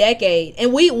in a decade.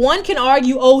 And one can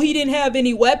argue, oh, he didn't have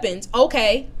any weapons.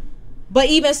 Okay, but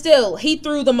even still, he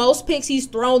threw the most picks he's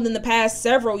thrown in the past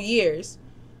several years.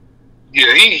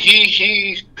 Yeah,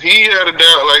 he had a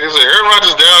down. Like I said, Aaron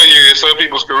Rodgers' down year is some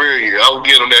people's career year. I will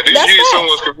give him that. This year is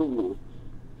someone's career year.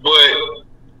 But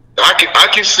I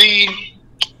can see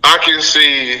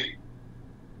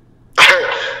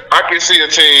a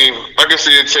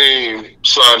team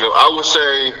sign him. I would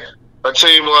say a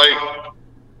team like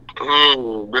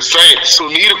the Saints who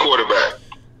need a quarterback.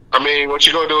 I mean, what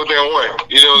you gonna do with that one?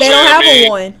 You know what I'm saying? They don't have a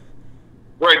one.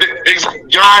 Right,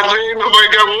 God, nobody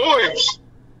got ones.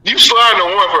 You sliding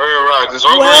on one for Aaron Rodgers.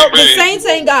 Well, the Saints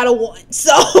ain't got a one,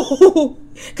 so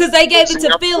because they gave it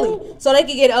to Philly, so they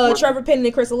could get Trevor Penning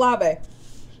and Chris Olave.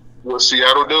 Will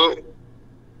Seattle do it?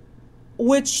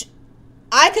 Which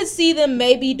I could see them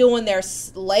maybe doing their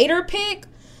later pick,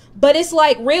 but it's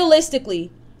like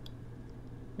realistically,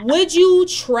 would you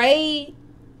trade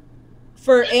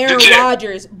for Aaron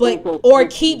Rodgers, or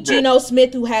keep Geno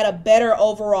Smith, who had a better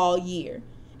overall year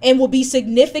and will be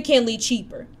significantly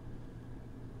cheaper?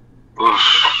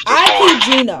 I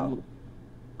keep Geno.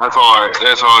 That's hard.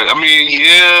 I mean,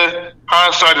 yeah,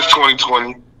 hindsight is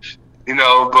 20/20,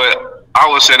 but I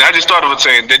would say that. I just thought of it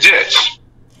saying the Jets.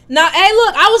 Now, hey,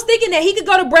 look, I was thinking that he could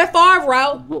go to Brett Favre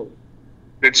route.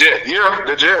 The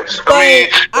Jets. But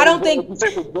I don't think the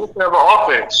Jets have an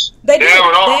offense. They do.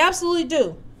 They absolutely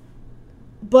do.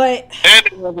 And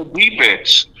they have a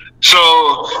defense.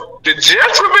 So the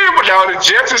Jets would be, now the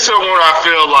Jets is someone I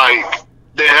feel like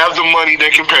they have the money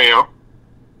they can pay them.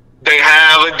 They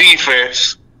have a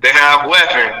defense. They have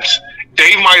weapons.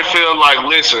 They might feel like,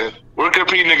 listen, we're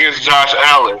competing against Josh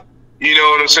Allen. You know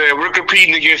what I'm saying? We're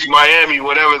competing against Miami,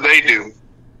 whatever they do.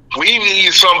 We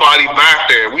need somebody back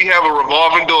there. We have a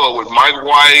revolving door with Mike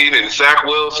White and Zach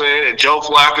Wilson and Joe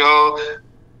Flacco.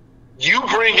 You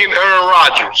bring in Aaron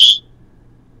Rodgers.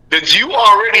 That you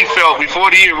already felt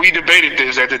before the year we debated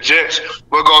this that the Jets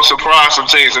were going to surprise some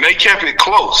teams, and they kept it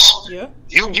close. Yeah.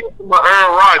 You give them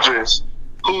Aaron Rodgers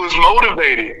who is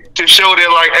motivated to show that,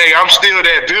 like, hey, I'm still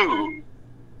that dude.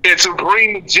 And to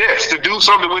bring the Jets, to do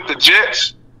something with the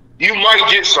Jets, you might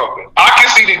get something. I can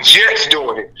see the Jets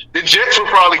doing it. The Jets will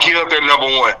probably give up their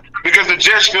number one because the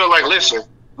Jets feel like, listen,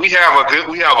 we have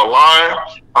a line.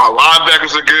 Our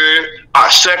linebackers are good. Our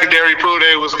secondary proved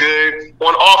it was good.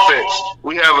 On offense,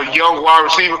 we have a young wide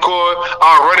receiver core.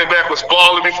 Our running back was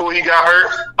balling before he got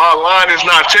hurt. Our line is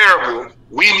not terrible.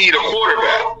 We need a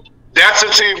quarterback. That's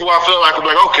a team who I feel like I'm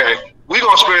like, okay, we're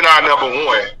going to spend our number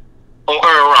one on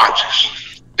Aaron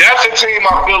Rodgers. That's a team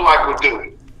I feel like would do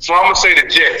it. So I'm going to say the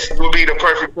Jets will be the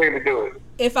perfect team to do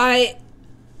it.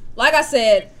 Like I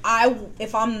said,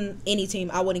 if I'm any team,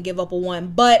 I wouldn't give up a one.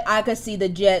 But I could see the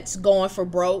Jets going for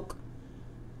broke.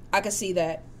 I could see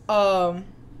that. And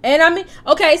I mean,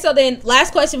 okay, so then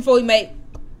last question before we make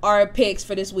our picks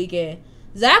for this weekend.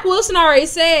 Zach Wilson already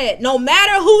said no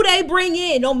matter who they bring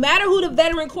in, no matter who the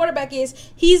veteran quarterback is,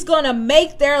 he's going to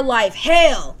make their life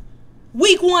hell.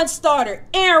 Week 1 starter,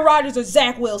 Aaron Rodgers or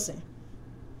Zach Wilson.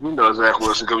 You know Zach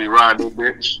Wilson gonna be riding that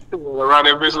bitch.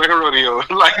 Riding that bitch like a rodeo.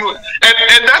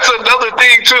 And that's another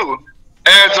thing too.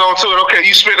 Adds on to it. Okay,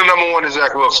 you spent the number one to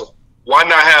Zach Wilson. Why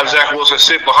not have Zach Wilson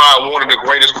sit behind one of the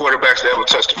greatest quarterbacks to ever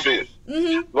touch the field?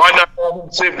 Mm-hmm. Why not have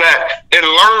him sit back and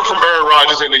learn from Aaron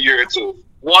Rodgers in a year or two?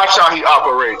 Watch how he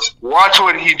operates. Watch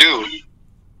what he do.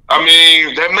 I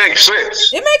mean, that makes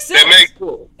sense. It makes sense.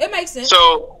 It makes sense.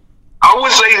 So I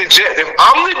would say the Jets. If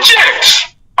I'm the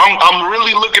Jets, I'm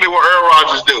really looking at what Aaron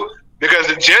Rodgers do. Because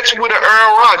the Jets with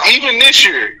Aaron Rodgers, even this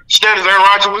year, standards Aaron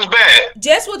Rodgers was bad.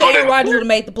 Jets with Aaron Rodgers would have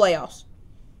made the playoffs.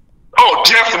 Oh,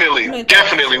 definitely. With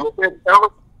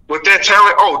that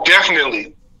talent, oh,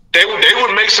 definitely. They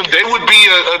would make some. They would be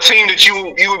a team that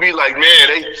you would be like,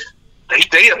 man,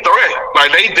 they a threat.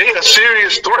 Like they a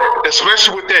serious threat,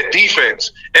 especially with that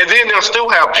defense. And then they'll still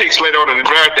have picks later on in the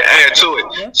draft to add to it.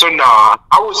 Yeah. So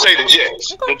I would say the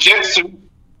Jets. Okay. The Jets too.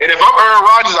 And if I'm Aaron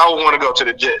Rodgers, I would want to go to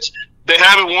the Jets. They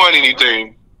haven't won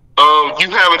anything.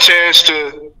 You have a chance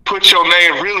to put your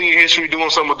name really in history doing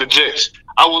something with the Jets.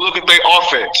 I would look at their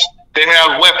offense. They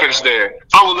have weapons there.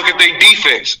 I would look at their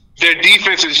defense. Their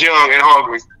defense is young and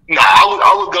hungry.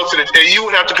 I would go to the. You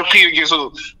would have to compete against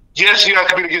who? Yes, you have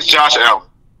to compete against Josh Allen.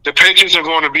 The Patriots are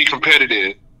going to be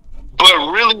competitive. But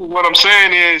really, what I'm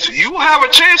saying is, you have a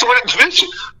chance with this.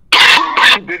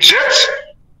 The Jets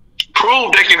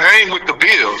prove they can hang with the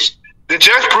Bills. The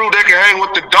Jets prove they can hang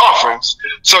with the Dolphins.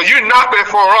 So you're not that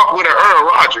far off with an Aaron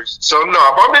Rodgers. So no,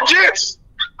 if I'm the Jets,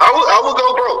 I would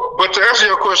go broke. But to answer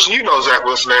your question, you know Zach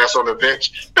Wilson ass on the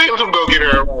bench. They was gonna go get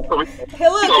Aaron Rodgers. Hey,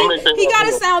 look, he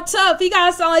gotta sound tough. He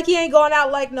gotta sound like he ain't going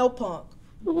out like no punk.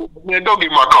 Man, don't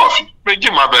get my coffee. Man,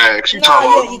 get my bags.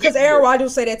 Because Aaron Rodgers will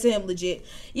say that to him legit.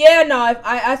 Yeah, no,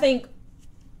 I think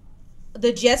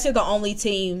the Jets are the only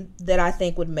team that I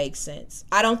think would make sense.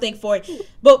 I don't think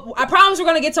but I promise we're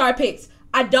going to get to our picks.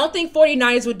 I don't think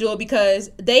 49ers would do it because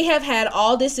they have had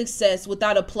all this success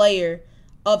without a player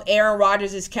of Aaron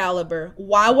Rodgers' caliber.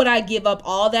 Why would I give up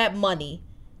all that money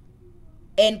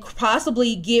and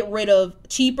possibly get rid of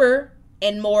cheaper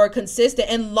and more consistent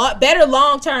and better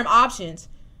long-term options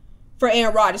for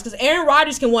Aaron Rodgers? Because Aaron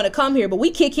Rodgers can want to come here, but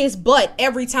we kick his butt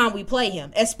every time we play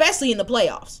him, especially in the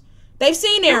playoffs. They've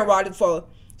seen Aaron Rodgers before,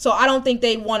 so I don't think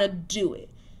they want to do it.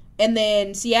 And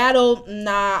then Seattle,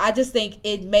 nah, I just think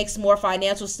it makes more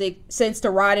financial sense to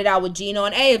ride it out with Geno.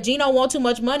 And hey, if Geno want too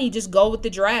much money, just go with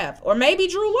the draft. Or maybe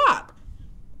Drew Lock.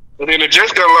 And then the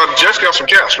Jets got some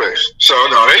cap space. So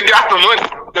no, they got the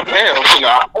money to pay him.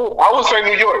 So, I would say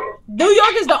New York. New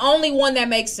York is the only one that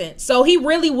makes sense. So he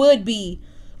really would be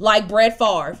like Brett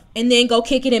Favre and then go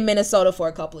kick it in Minnesota for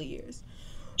a couple of years.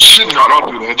 No,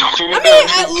 don't do that. Don't do that.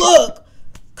 I mean, look,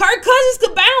 Kirk Cousins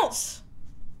could bounce.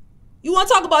 You want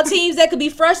to talk about teams that could be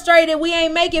frustrated? We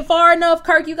ain't making far enough.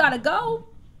 Kirk, you got to go.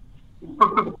 I'm not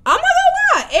going to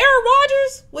lie. Aaron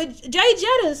Rodgers with Jay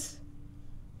Jettis.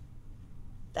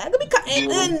 That could be,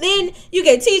 and then you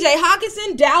get T.J.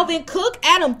 Hawkinson, Dalvin Cook,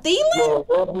 Adam Thielen.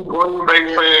 Every Green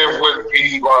Bay fan would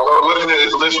be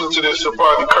listening to this,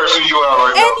 probably cursing you out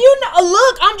right now. And you know,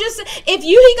 look, I'm just if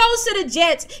he goes to the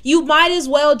Jets, you might as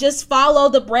well just follow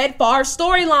the Brett Favre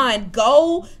storyline.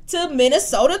 Go to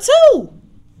Minnesota too.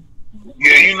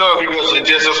 Yeah, you know, if he goes to the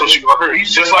Jets, that's what you gonna hear.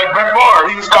 He's just like Brett Favre.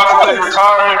 He was contemplating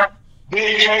retiring. Then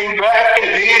he came back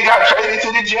and then got traded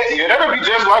to the Jets. Yeah, that would be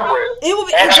just like Brett. It would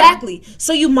be exactly.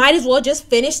 So you might as well just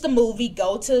finish the movie.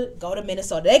 Go to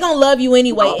Minnesota. They gonna love you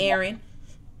anyway, Aaron.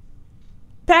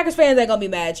 Packers fans ain't gonna be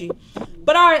mad at you.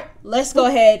 But all right, let's go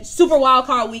ahead. Super Wild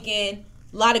Card Weekend.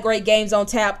 A lot of great games on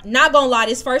tap. Not gonna lie,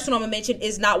 this first one I'm gonna mention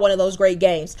is not one of those great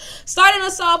games. Starting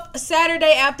us off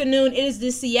Saturday afternoon, it is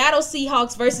the Seattle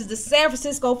Seahawks versus the San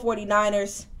Francisco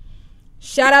 49ers.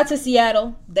 Shout out to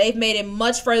Seattle. They've made it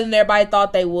much further than everybody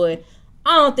thought they would.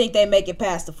 I don't think they make it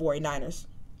past the 49ers.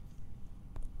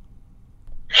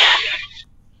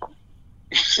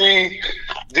 See,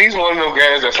 these one of them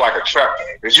games that's like a trap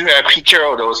game. Because you had Pete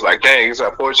Carroll that was like, dang, it's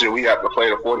unfortunate we have to play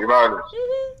the 49ers.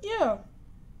 Yeah.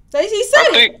 He said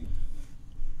I think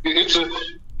it's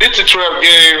a trap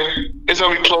game. It's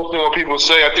going to be close to what people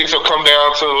say. I think it'll come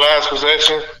down to the last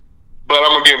possession. But I'm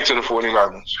going to give it to the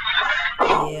 49ers.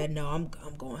 Yeah, no, I'm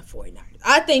going 49ers.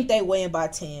 I think they win by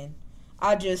 10.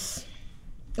 Especially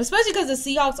because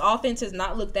the Seahawks offense has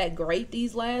not looked that great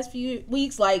these last few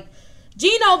weeks. Like,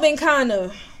 Geno been kind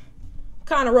of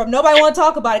rough. Nobody want to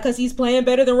talk about it because he's playing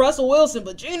better than Russell Wilson.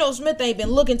 But Geno Smith ain't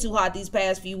been looking too hot these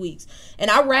past few weeks. And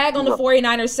I rag on the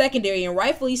 49ers secondary, and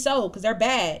rightfully so because they're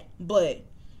bad. But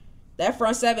that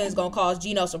front seven is going to cause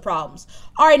Geno some problems.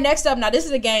 All right, next up. Now, this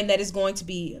is a game that is going to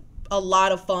be a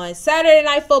lot of fun. Saturday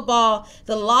Night Football,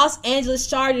 the Los Angeles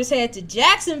Chargers head to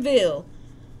Jacksonville.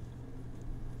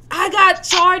 I got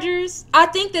Chargers. I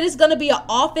think that it's going to be an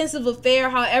offensive affair.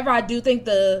 However, I do think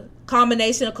the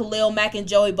combination of Khalil Mack and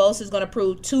Joey Bosa is going to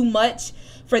prove too much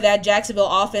for that Jacksonville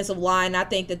offensive line. I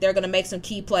think that they're going to make some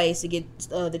key plays to get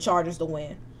the Chargers to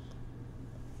win.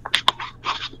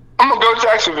 I'm going to go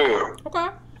Jacksonville. Okay.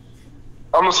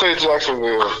 I'm going to say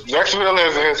Jacksonville. Jacksonville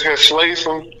has slayed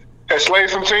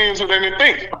some teams who they didn't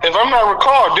think. If I'm not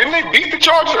recall, didn't they beat the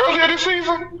Chargers earlier this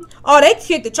season? Oh, they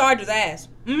kicked the Chargers' ass.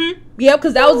 Mm-hmm. Yep,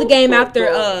 because that was the game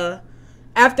after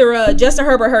Justin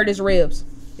Herbert hurt his ribs.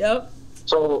 Yep.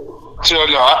 So no,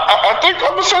 I think I'm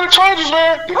gonna say the Chargers,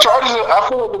 man. The Chargers, I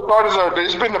feel like the Chargers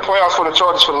it's been the playoffs for the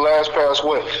Chargers for the last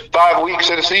 5 weeks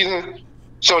of the season.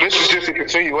 So this is just a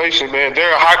continuation, man.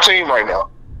 They're a hot team right now.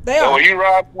 They are. And when you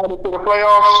ride into the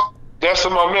playoffs, that's the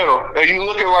momentum. And you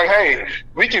looking like, hey,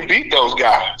 we can beat those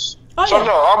guys. Oh, so yeah.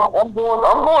 No, I'm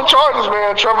going Chargers,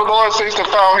 man. Trevor Lawrence seems to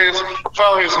found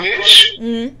his niche.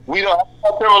 Mm-hmm. We know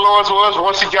how Trevor Lawrence was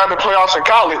once he got in the playoffs in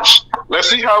college. Let's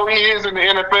see how he is in the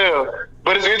NFL.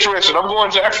 But it's interesting. I'm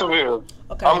going Jacksonville.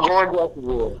 Okay. I'm going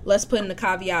Jacksonville. Let's put in the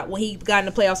caveat when he got in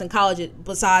the playoffs in college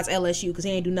besides LSU because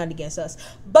he ain't do nothing against us.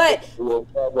 But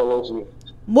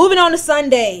moving on to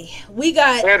Sunday, we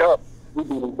got. Head up. We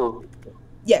beat them too.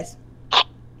 Yes.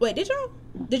 Wait, did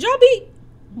y'all beat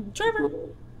Trevor?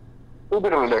 We'll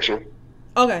beat him next year.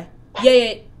 Okay.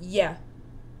 Yeah.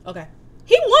 Okay.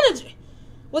 He won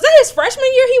was that his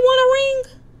freshman year he won a ring?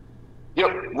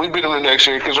 Yep, we beat him the next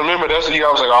year. Because remember, that's the year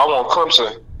I was like, I want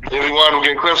Clemson. And we wanted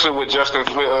to get Clemson with Justin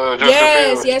Fields.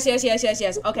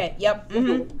 Yes. Okay, yep.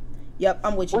 Mm-hmm. Yep,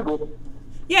 I'm with you.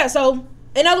 Yeah, so,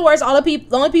 in other words, the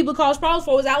only people caused problems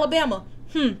for was Alabama.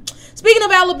 Speaking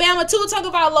of Alabama, Tua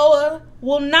Tagovailoa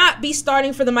will not be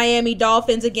starting for the Miami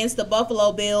Dolphins against the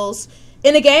Buffalo Bills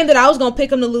in a game that I was going to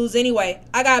pick them to lose anyway.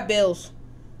 I got Bills.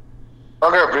 I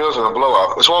got Bills in a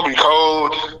blowout. It's going to be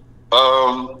cold.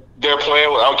 They're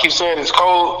playing with, I'll keep saying it's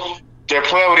cold. They're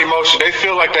playing with emotion. They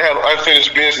feel like they have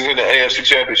unfinished business in the AFC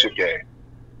Championship game.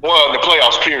 Well, in the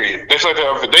playoffs, period. They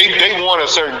want a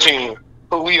certain team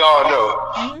who we all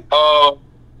know. Mm-hmm.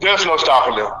 There's no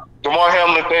stopping them. DeMar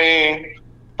Hamlin thing,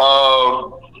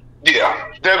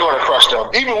 they're going to crush them.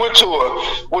 Even with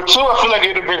Tua. With Tua, I feel like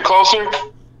it would have been closer.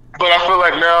 But I feel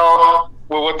like now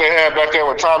with what they had back there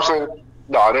with Thompson,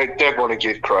 no, they're going to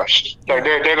get crushed. They're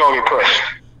going to get crushed.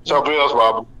 So Bills,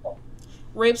 Bob.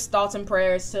 Rips, thoughts and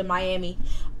prayers to Miami.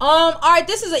 All right,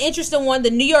 this is an interesting one. The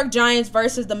New York Giants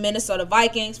versus the Minnesota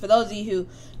Vikings. For those of you who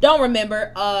don't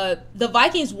remember, the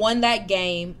Vikings won that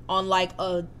game on like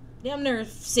a damn near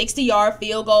 60-yard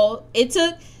field goal.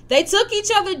 They took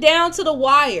each other down to the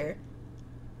wire,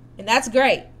 and that's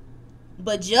great.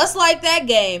 But just like that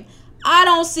game, I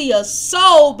don't see a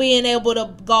soul being able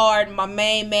to guard my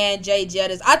main man, Jay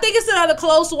Jettis. I think it's another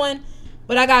close one,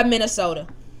 but I got Minnesota.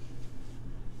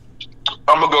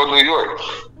 I'm going to go New York.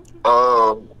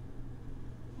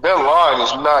 Their line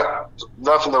is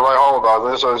nothing to write home about.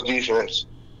 Minnesota's defense.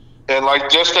 And, like,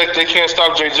 just like they can't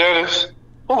stop Jay Jettis,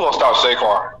 who's going to stop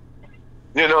Saquon?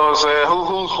 You know what I'm saying?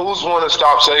 Who's going to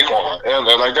stop Saquon? And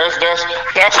like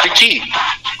that's the key.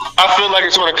 I feel like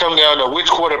it's going to come down to which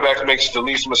quarterback makes the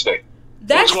least mistake.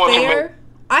 That's fair.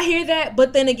 I hear that,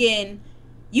 but then again,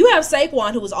 you have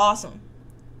Saquon, who was awesome.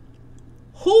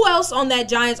 Who else on that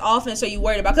Giants offense are you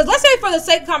worried about? Because let's say, for the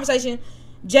sake of conversation,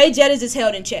 Jay Jettis is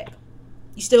held in check.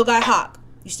 You still got Hawk.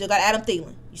 You still got Adam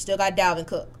Thielen. You still got Dalvin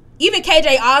Cook. Even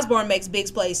KJ Osborne makes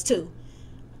big plays too.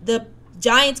 The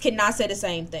Giants cannot say the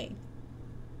same thing.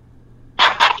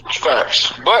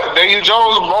 Facts. But Daniel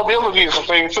Jones' mobility is a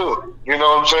thing too. You know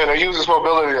what I'm saying? They use his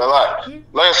mobility a lot.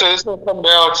 Mm-hmm. Like I said, it's going to come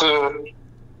down to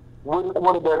which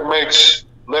quarterback makes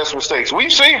less mistakes.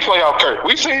 We've seen playoff Kurt.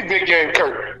 We've seen big game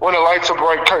Kurt when the lights are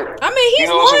bright Kurt. I mean,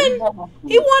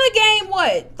 he won a game,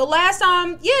 what? The last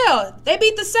time, yeah, they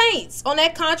beat the Saints on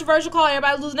that controversial call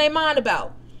everybody losing their mind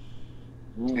about.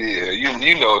 Yeah,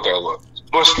 you know what that was.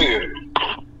 But still,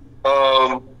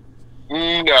 no,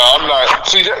 I'm not.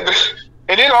 See,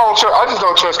 and then I just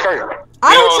don't trust Kurt.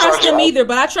 I don't trust him either,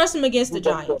 but I trust him against the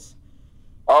Giants.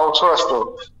 I don't trust him.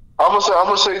 I'm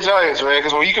gonna say Giants, man,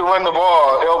 because when you can run the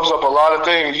ball, it opens up a lot of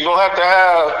things. You don't have to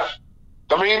have.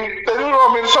 I mean,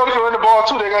 Minnesota can run the ball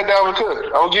too. They got Dalvin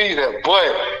Cook. I'll give you that,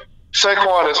 but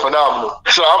Saquon is phenomenal.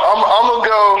 So I'm gonna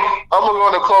go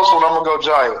in the close one. I'm gonna go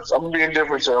Giants. I'm gonna be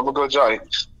indifferent here. I'm gonna go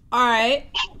Giants. All right,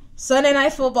 Sunday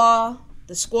Night Football.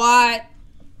 The squad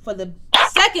for the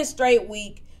second straight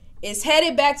week is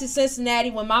headed back to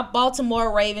Cincinnati when my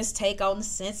Baltimore Ravens take on the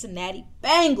Cincinnati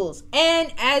Bengals.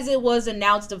 And as it was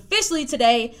announced officially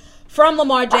today from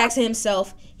Lamar Jackson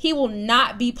himself, he will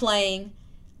not be playing.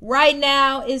 Right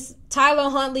now,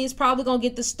 Tyler Huntley is probably going to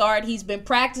get the start. He's been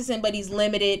practicing, but he's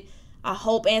limited. I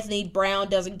hope Anthony Brown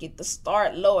doesn't get the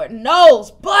start, Lord knows.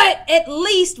 But at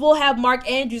least we'll have Mark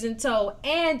Andrews in tow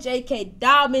and J.K.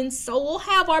 Dobbins, so we'll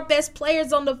have our best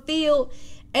players on the field.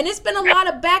 And it's been a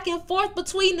lot of back and forth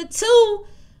between the two.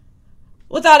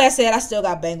 With all that said, I still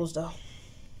got Bengals, though.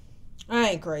 I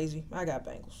ain't crazy. I got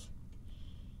Bengals.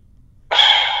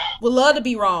 Would love to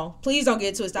be wrong. Please don't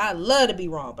get twisted. I'd love to be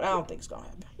wrong, but I don't think it's going to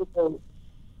happen.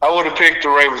 I would have picked the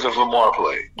Ravens if Lamar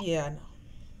played. Yeah, I know.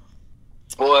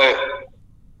 But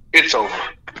it's over.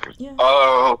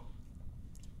 Yeah.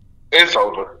 It's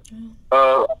over.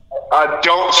 Yeah. I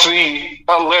don't see,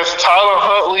 unless Tyler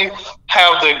Huntley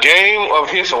have the game of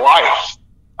his life,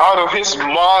 out of his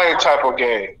mind type of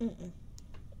game. Mm-mm.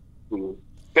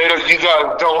 You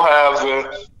guys don't have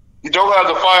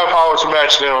the firepower to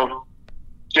match them.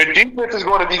 Your defense is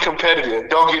going to be competitive.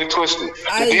 Don't get it twisted.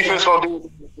 The defense going to do what they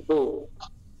have to do.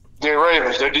 The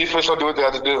Ravens, their defense going to do what they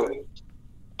have to do.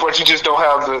 But you just don't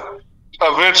have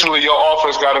eventually your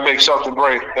offense got to make something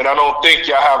break. And I don't think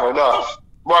y'all have enough.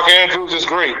 Mark Andrews is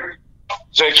great.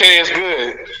 J.K. is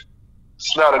good.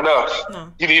 It's not enough.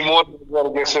 No. You need more than that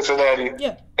against Cincinnati.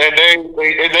 Yeah. And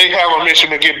they have a mission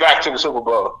to get back to the Super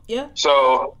Bowl. Yeah.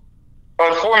 So,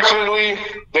 unfortunately,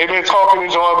 they've been talking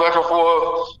and going back and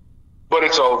forth, but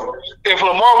it's over. If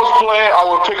Lamar was playing, I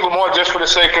would pick Lamar just for the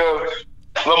sake of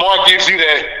Lamar gives you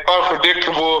that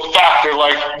unpredictable factor.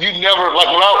 Like, you never, like,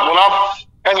 when I'm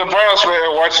as a Browns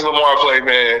fan watching Lamar play,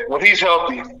 man, when he's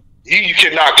healthy, you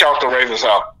cannot count the Ravens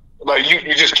out. Like,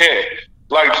 you just can't.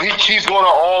 Like, he's going to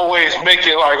always make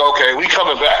it like, okay, we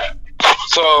coming back.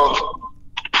 So,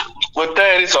 with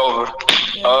that, it's over.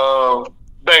 Yeah.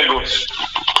 Bengals.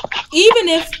 Even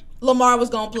if Lamar was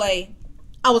going to play,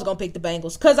 I was going to pick the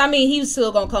Bengals. Because, I mean, he was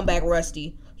still going to come back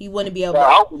rusty. He wouldn't be able to.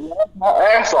 I would laugh my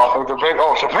ass off if the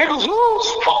Bengals lose.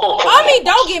 Oh. I mean,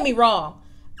 don't get me wrong.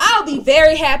 I'll be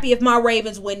very happy if my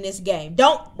Ravens win this game.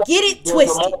 Don't get it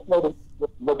twisted.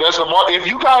 But that's Lamar. If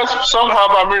you guys somehow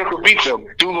by miracle beat them,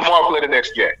 do Lamar play the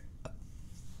next game?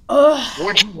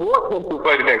 Would you want him to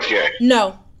play the next game?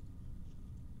 No.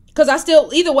 Because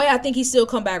either way, I think he still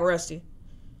come back rusty.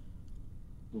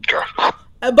 Okay.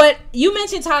 But you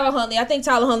mentioned Tyler Huntley. I think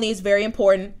Tyler Huntley is very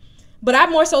important. But I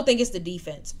more so think it's the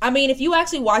defense. I mean, if you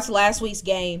actually watch last week's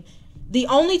game, the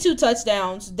only 2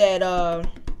 touchdowns that the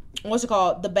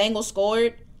Bengals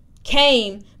scored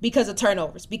came because of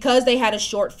turnovers, because they had a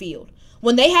short field.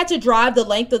 When they had to drive the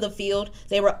length of the field,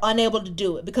 they were unable to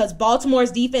do it because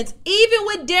Baltimore's defense, even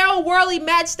with Daryl Worley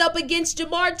matched up against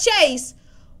Jamar Chase,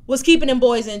 was keeping them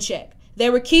boys in check. They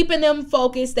were keeping them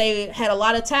focused. They had a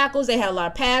lot of tackles. They had a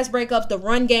lot of pass breakups. The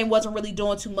run game wasn't really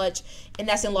doing too much, and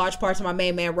that's in large part to my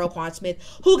main man, Roquan Smith,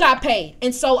 who got paid.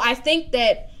 And so I think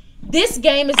that this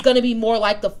game is going to be more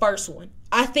like the first one.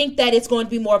 I think that it's going to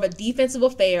be more of a defensive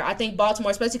affair. I think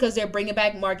Baltimore, especially because they're bringing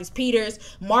back Marcus Peters,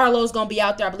 Marlowe's going to be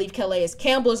out there. I believe Calais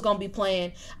Campbell is going to be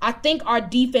playing. I think our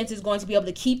defense is going to be able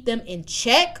to keep them in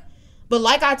check. But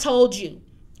like I told you,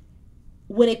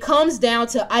 when it comes down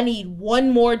to I need one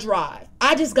more drive,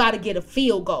 I just got to get a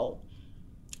field goal.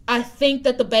 I think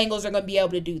that the Bengals are going to be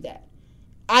able to do that.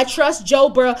 I trust Joe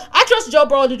Burrow. I trust Joe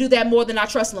Burrow to do that more than I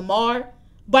trust Lamar.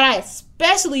 But I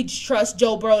especially trust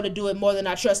Joe Burrow to do it more than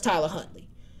I trust Tyler Huntley.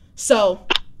 So,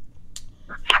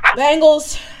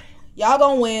 Bengals, y'all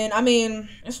gonna win. I mean,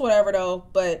 it's whatever though.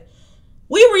 But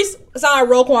we re-signed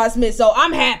Roquan Smith, so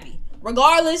I'm happy.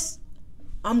 Regardless,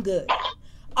 I'm good.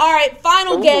 All right,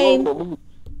 final game.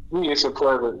 Me, it's a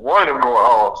pleasure. One of them going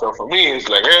home. So for me, it's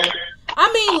like,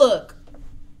 I mean, look.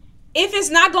 If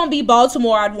it's not gonna be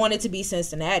Baltimore, I'd want it to be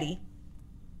Cincinnati.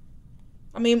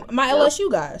 I mean, my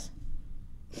LSU guys.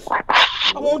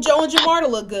 I want Joe and Jamar to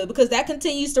look good because that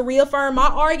continues to reaffirm my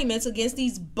arguments against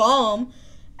these bum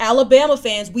Alabama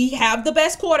fans. We have the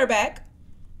best quarterback,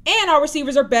 and our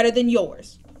receivers are better than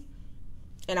yours.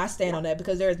 And I stand on that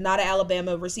because there is not an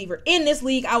Alabama receiver in this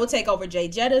league I would take over Jay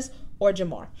Jettis or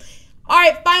Jamar. All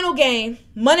right, final game,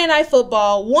 Monday Night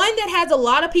Football, one that has a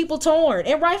lot of people torn,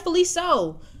 and rightfully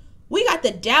so. We got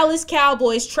the Dallas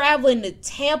Cowboys traveling to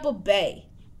Tampa Bay.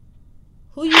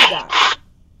 Who you got?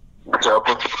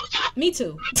 Tampa. Me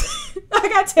too. I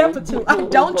got Tampa too. I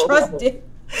don't trust it.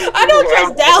 I don't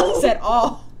trust Dallas at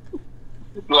all.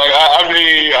 Like, I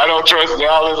mean, I don't trust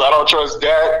Dallas. I don't trust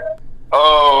Dak.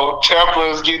 Tampa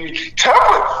is getting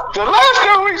Tampa. The last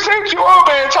time we seen you on,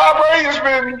 man, Tom Brady has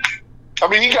been. I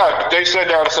mean, they shut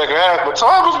down the second half, but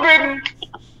Tom has been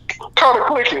kind of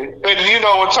clicking. And you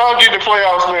know, when Tom get in the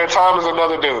playoffs, man, Tom is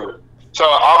another dude. So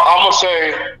I'm gonna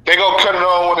say they gonna cut it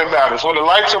on when it matters. When the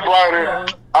lights are brighter,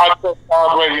 I'll take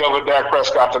Tom Brady over Dak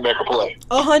Prescott to make a play.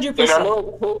 100%. And I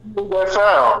know that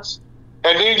sounds.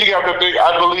 And then you got the big.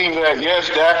 I believe that yes,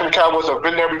 Dak and the Cowboys have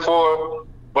been there before,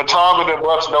 but Tom and the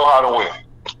Bucs know how to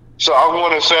win. So I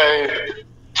want to say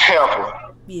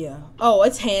Tampa. Yeah. Oh,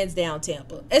 it's hands down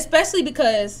Tampa, especially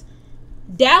because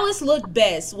Dallas looked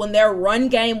best when their run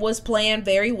game was playing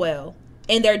very well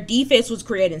and their defense was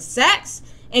creating sacks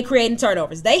and creating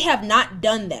turnovers. They have not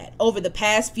done that over the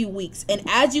past few weeks. And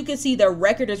as you can see, their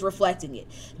record is reflecting it.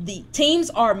 The teams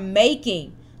are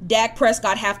making Dak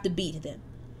Prescott have to beat them.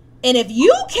 And if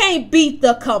you can't beat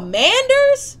the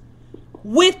Commanders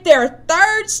with their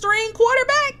third string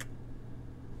quarterback,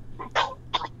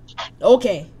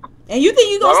 okay. And you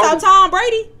think you're going to stop Tom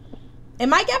Brady and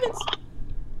Mike Evans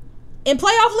and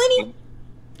playoff Lenny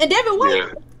and Devin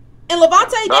White and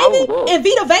Levante David and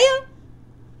Vita Vea?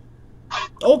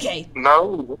 Okay. Not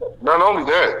only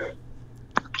that,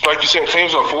 like you said,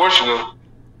 teams are forcing them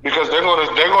because they're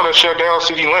gonna shut down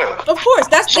CeeDee Lamb. Of course,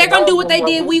 they're gonna do what they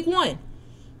did week 1.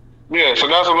 Yeah, so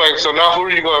now who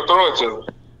are you gonna throw it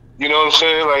to? You know what I'm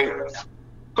saying? Like,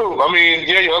 cool. I mean,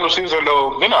 yeah, your other receivers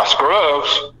they're not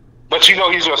scrubs, but you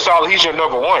know he's your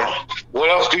number one. What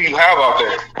else do you have out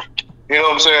there? You know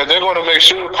what I'm saying? They're gonna make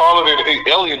sure Pollard and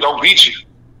Elliott don't beat you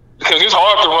because it's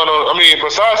hard to run on. I mean,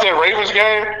 besides that Ravens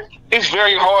game. It's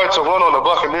very hard to run on the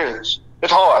Buccaneers.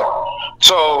 It's hard.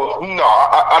 So no,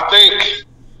 I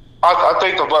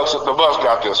think the Bucs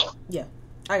got this one. Yeah,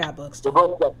 I got Bucs. The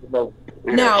Bucs got the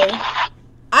yeah. Now,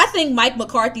 I think Mike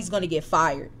McCarthy's going to get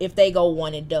fired if they go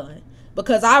one and done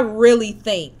because I really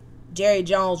think Jerry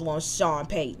Jones wants Sean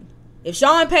Payton. If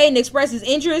Sean Payton expresses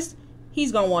interest,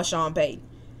 he's going to want Sean Payton.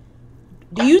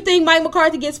 Do you think Mike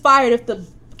McCarthy gets fired if the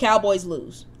Cowboys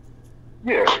lose?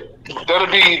 Yeah. That'll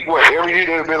be, every year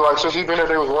they've been like, since he's been there,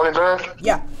 they was 1 and done?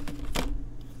 Yeah.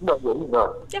 No, he's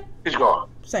done. Yeah. He's gone.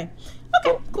 Same.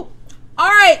 Okay, cool. All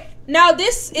right. Now,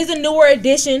 this is a newer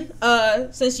edition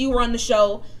since you were on the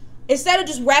show. Instead of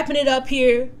just wrapping it up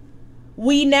here,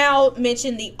 we now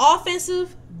mention the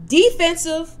offensive,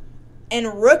 defensive,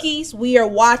 and rookies we are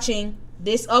watching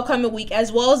this upcoming week,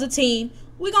 as well as the team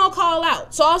we're going to call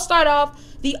out. So I'll start off.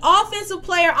 The offensive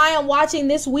player I am watching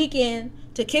this weekend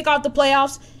to kick off the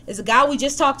playoffs is a guy we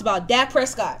just talked about, Dak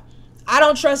Prescott. I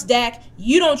don't trust Dak.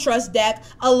 You don't trust Dak.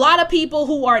 A lot of people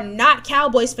who are not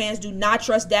Cowboys fans do not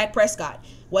trust Dak Prescott.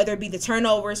 Whether it be the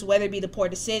turnovers, whether it be the poor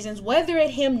decisions, whether it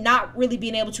him not really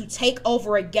being able to take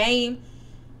over a game.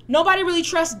 Nobody really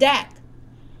trusts Dak.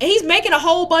 And he's making a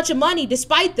whole bunch of money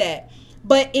despite that.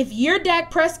 But if you're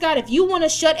Dak Prescott, if you want to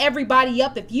shut everybody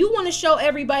up, if you want to show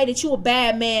everybody that you a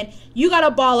bad man, you got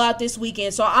to ball out this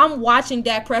weekend. So I'm watching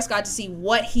Dak Prescott to see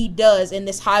what he does in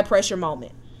this high-pressure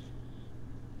moment.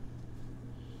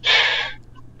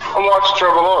 I'm watching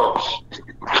Trevor Lawrence.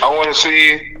 I want to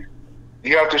see.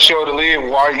 You have to show the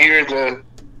league why you're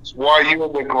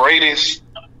the greatest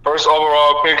first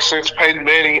overall pick since Peyton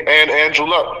Manning and Andrew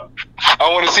Luck. I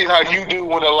want to see how you do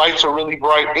when the lights are really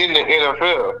bright in the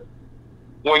NFL.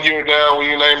 When you're down, when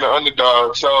you're named the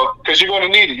underdog. So, because you're going to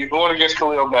need it. You're going against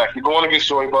Khalil Mack. You're going against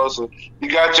Joey Bosa. You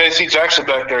got J.C. Jackson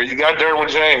back there. You got Derwin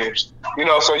James. You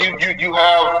know, so you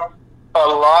have a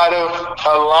lot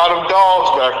of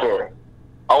dogs back there.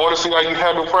 I want to see how you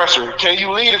handle pressure. Can you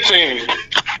lead a team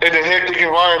in a hectic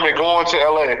environment going to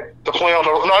L.A. to play on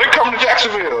the – no, they're coming to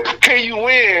Jacksonville. Can you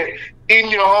win in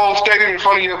your home stadium in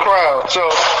front of your crowd? So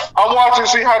I'm watching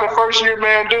to see how the first-year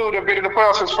man dude that been in the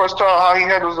playoffs his first time, how he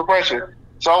handles the pressure.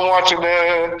 So I'm watching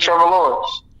Trevor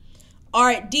Lawrence. All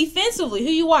right, defensively,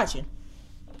 who you watching?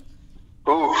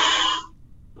 Ooh.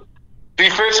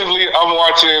 Defensively, I'm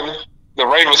watching the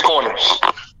Ravens corners.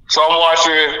 So I'm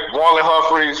watching Marlon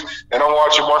Humphreys and I'm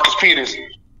watching Marcus Peters.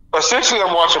 Essentially,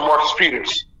 I'm watching Marcus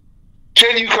Peters.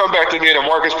 Can you come back to being a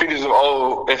Marcus Peters of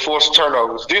old and force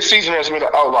turnovers? This season has been an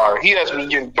outlier. He has been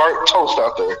getting burnt toast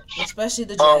out there. Especially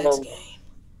the Giants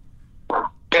game.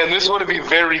 And this is going to be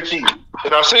very key.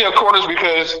 And I say a corners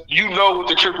because you know what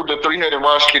the three-headed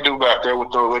monster can do back there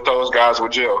with those guys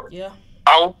with Jill. Yeah.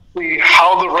 I want to see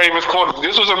how the Ravens corners.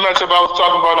 This was a matchup I was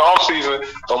talking about in the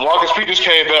offseason. When Marcus Peters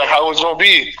came back, how it's going to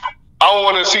be. I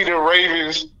want to see the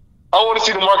Ravens. I want to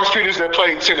see the Marcus Peters that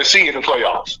played Tennessee in the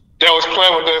playoffs. That was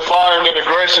playing with that fire and that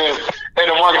aggression and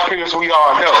the Marcus Peters we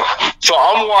all know. So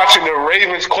I'm watching the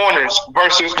Ravens corners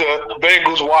versus the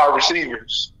Bengals wide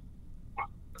receivers.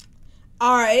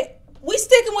 All right. We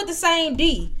sticking with the same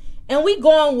D. And we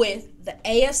going with the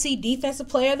AFC Defensive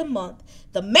Player of the Month.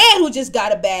 The man who just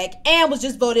got a bag and was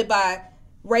just voted by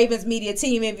Ravens Media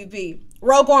Team MVP,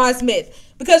 Roquan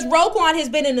Smith. Because Roquan has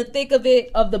been in the thick of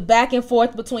it, of the back and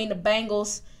forth between the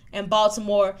Bengals and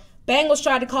Baltimore. Bengals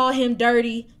tried to call him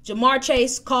dirty. Jamar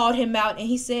Chase called him out, and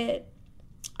he said,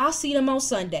 I'll see them on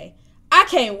Sunday. I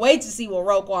can't wait to see what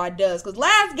Roquan does, because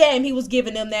last game he was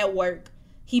giving them that work.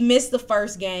 He missed the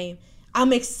first game.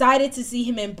 I'm excited to see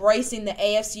him embracing the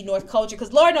AFC North culture,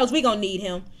 because Lord knows we're going to need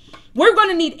him. We're going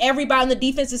to need everybody on the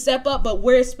defense to step up, but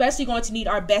we're especially going to need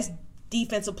our best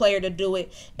defensive player to do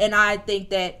it. And I think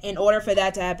that in order for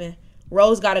that to happen,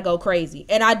 Rose got to go crazy.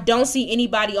 And I don't see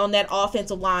anybody on that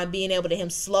offensive line being able to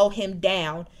slow him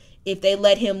down if they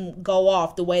let him go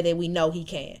off the way that we know he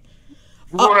can.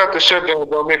 We're going to have to shut down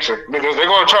Joe Mixon because they're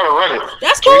going to try to run it.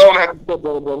 That's cool. So we're going to have to shut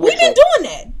down Joe Mixon. We've been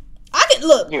doing that.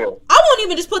 Yeah. I won't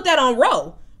even just put that on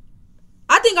Rowe.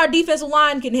 I think our defensive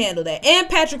line can handle that. And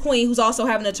Patrick Queen, who's also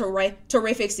having a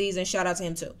terrific season. Shout out to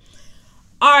him, too.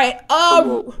 All right.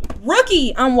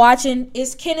 Rookie I'm watching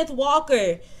is Kenneth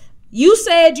Walker. You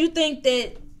said you think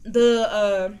that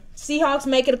the Seahawks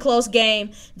make it a close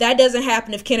game. That doesn't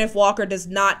happen if Kenneth Walker does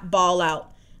not ball out.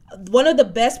 One of the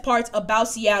best parts about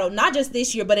Seattle, not just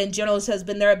this year, but in general, has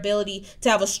been their ability to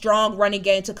have a strong running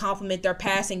game to complement their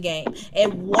passing game.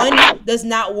 And one does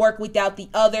not work without the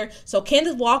other. So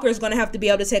Kenneth Walker is going to have to be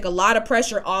able to take a lot of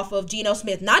pressure off of Geno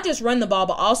Smith, not just run the ball,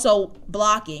 but also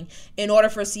blocking in order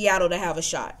for Seattle to have a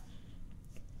shot.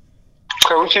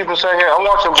 Can we keep it saying here? I'm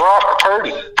watching Brock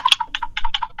Purdy.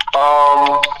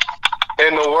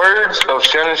 In the words of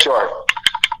Shannon Sharp,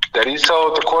 that he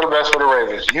told the quarterbacks for the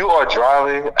Ravens, you are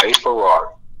driving a Ferrari.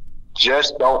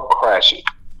 Just don't crash it.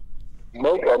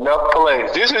 Make enough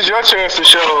plays. This is your chance to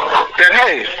show that,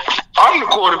 hey, I'm the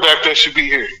quarterback that should be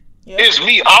here. Yeah. It's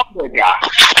me. I'm the guy.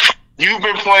 You've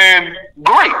been playing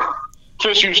great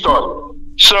since you started.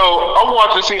 So I'm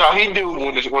watching to see how he do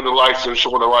when the lights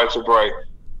are bright.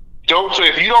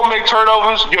 If you don't make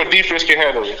turnovers, your defense can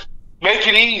handle it. Make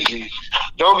it easy.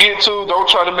 Don't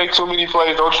try to make too many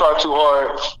plays. Don't try too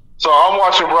hard. So I'm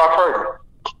watching Brock Purdy.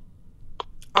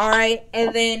 All right.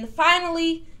 And then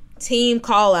finally, team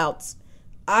call-outs.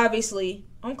 Obviously,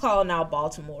 I'm calling out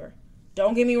Baltimore.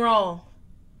 Don't get me wrong.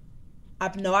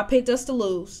 I know I picked us to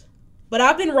lose. But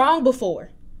I've been wrong before.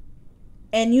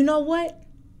 And you know what?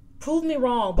 Prove me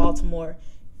wrong, Baltimore.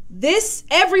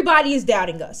 Everybody is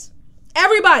doubting us.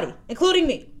 Everybody, including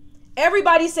me.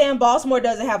 Everybody's saying Baltimore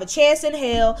doesn't have a chance in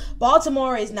hell.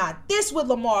 Baltimore is not this with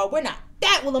Lamar. We're not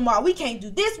that with Lamar. We can't do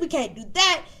this. We can't do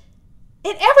that.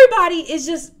 And everybody is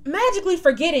just magically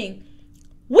forgetting.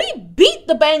 We beat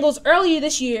the Bengals earlier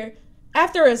this year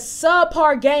after a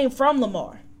subpar game from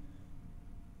Lamar.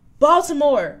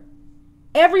 Baltimore.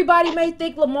 Everybody may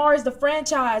think Lamar is the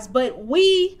franchise, but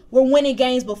we were winning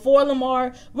games before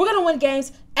Lamar. We're going to win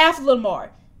games after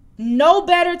Lamar. No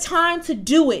better time to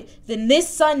do it than this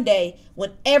Sunday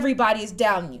when everybody is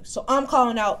doubting you. So I'm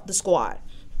calling out the squad.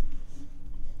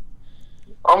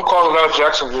 I'm calling out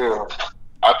Jacksonville.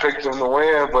 I picked them to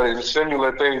win, but in a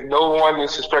similar thing, no one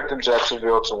is expecting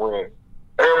Jacksonville to win.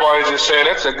 Everybody's just saying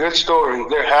that's a good story.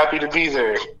 They're happy to be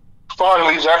there.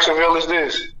 Finally, Jacksonville is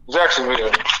this.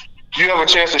 Jacksonville. You have a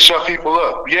chance to shut people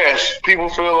up. Yes, people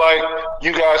feel like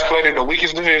you guys played in the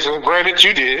weakest division. Granted,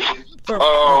 you did.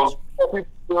 Some people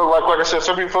feel like I said,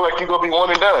 some people feel like you're going to be one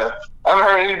and done. I haven't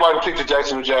heard anybody pick the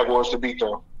Jacksonville Jaguars to beat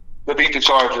them, to beat the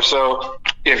Chargers. So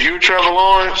if you're Trevor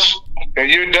Lawrence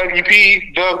and you're Doug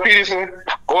Peterson,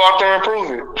 go out there and prove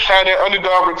it. Have that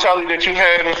underdog mentality that you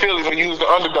had in Philly when you was the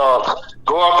underdog.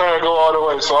 Go out there and go all the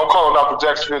way. So I'm calling out the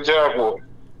Jacksonville Jaguars.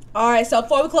 All right, so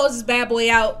before we close this bad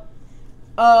boy out,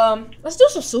 let's do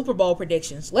some Super Bowl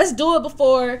predictions. Let's do it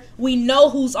before we know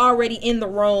who's already in the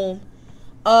room.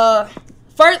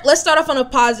 First, let's start off on a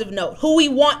positive note. Who we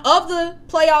want of the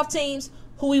playoff teams,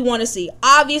 who we want to see.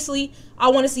 Obviously, I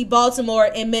want to see Baltimore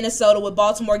and Minnesota, with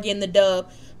Baltimore getting the dub.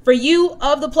 For you,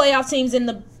 of the playoff teams in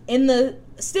the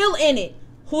still in it,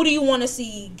 who do you want to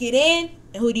see get in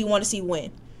and who do you want to see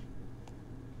win?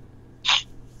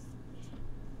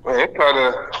 Man, who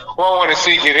I want to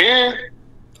see get in?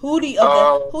 Who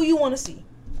you want to see?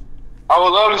 I would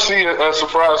love to see a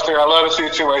surprise thing. I love to see a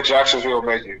team like Jacksonville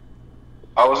make it.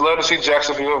 I would love to see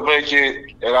Jacksonville make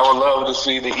it, and I would love to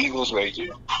see the Eagles make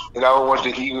it. And I would want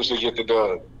the Eagles to get the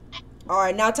dub. All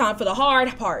right, now time for the hard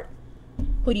part.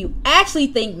 Who do you actually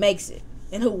think makes it,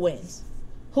 and who wins?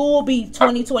 Who will be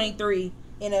 2023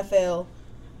 NFL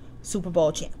Super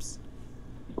Bowl champs?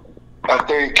 I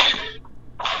think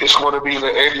it's going to be the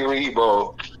Andy Reid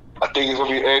Bowl. I think it's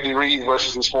going to be Andy Reid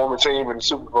versus his former team in the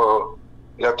Super Bowl.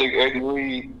 And I think Andy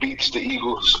Reid beats the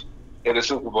Eagles in the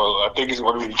Super Bowl. I think it's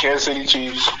going to be the Kansas City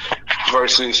Chiefs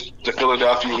versus the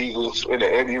Philadelphia Eagles in the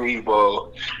Andy Reid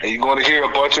Bowl. And you're going to hear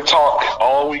a bunch of talk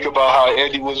all week about how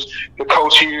Andy was the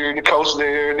coach here, the coach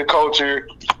there, the coach here.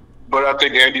 But I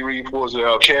think Andy Reid pulls it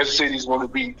out. Kansas City's going to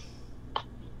beat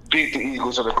the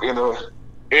Eagles in a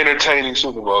entertaining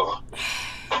Super Bowl.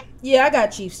 Yeah, I got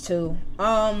Chiefs too.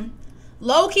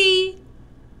 Low-key,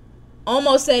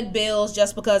 almost said Bills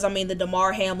just because, the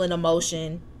DeMar Hamlin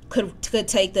emotion could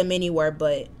take them anywhere,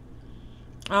 but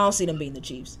I don't see them beating the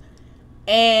Chiefs.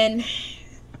 And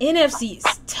NFC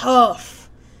is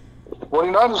tough.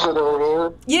 49ers are there,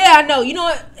 man. Yeah, I know. You know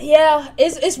what? Yeah,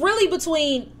 it's really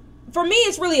between, for me,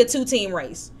 it's really a two-team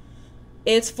race.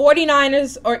 It's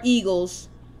 49ers or Eagles,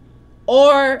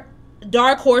 or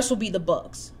dark horse will be the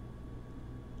Bucks.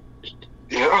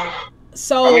 Yeah.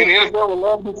 So the NFL would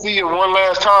love to see it one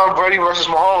last time, Brady versus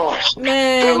Mahomes.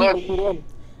 Man,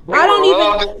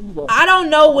 I don't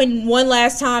know when one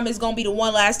last time is gonna be the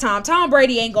one last time. Tom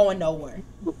Brady ain't going nowhere.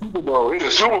 Super Bowl. It's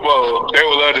a Super Bowl. They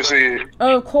would love to see it.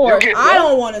 Of course, I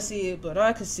don't want to see it, but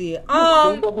I could see it.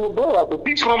 The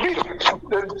Chiefs gonna beat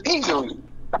them easily.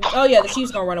 Oh yeah, the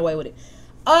Chiefs gonna run away with it.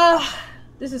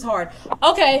 This is hard.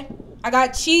 Okay, I got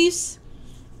Chiefs,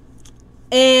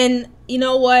 and you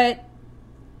know what?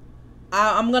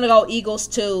 I'm going to go Eagles,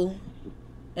 too.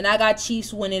 And I got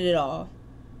Chiefs winning it all.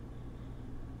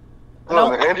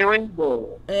 Andy Reid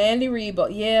Bowl. Andy Reid Bowl,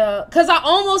 yeah. Because I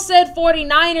almost said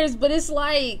 49ers, but it's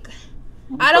like,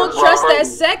 I don't trust that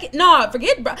second. No,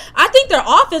 forget. I think their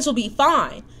offense will be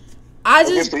fine.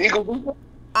 Against the Eagles?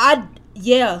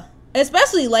 Yeah.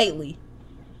 Especially lately.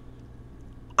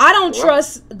 I don't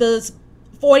trust the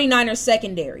 49ers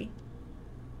secondary.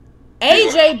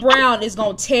 A.J. Brown is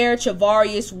going to tear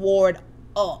Charvarius Ward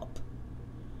up.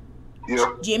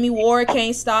 Yeah. Jimmy Ward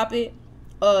can't stop it.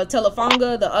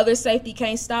 Telefunga, the other safety,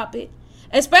 can't stop it.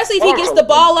 Especially if he gets the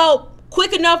ball out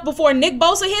quick enough before Nick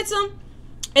Bosa hits him.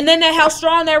 And then how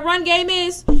strong that run game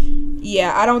is.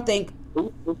 Yeah, I don't think.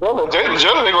 Jalen ain't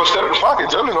going to step in the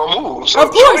pocket. Jalen going to move. So of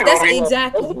course, that's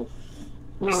exactly.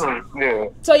 Yeah.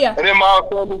 So, yeah. And then Miles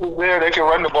Sanders is there. They can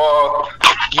run the ball.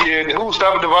 Yeah, who's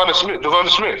stopping Devonta Smith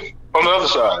on the other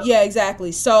side? Yeah,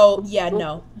 exactly. So, yeah,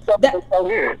 no.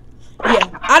 Yeah,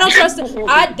 I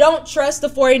don't trust the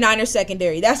 49ers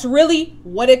secondary. That's really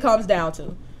what it comes down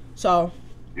to. So,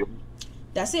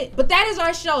 that's it. But that is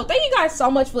our show. Thank you guys so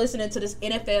much for listening to this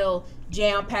NFL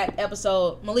jam-packed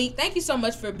episode. Malik, thank you so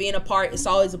much for being a part. It's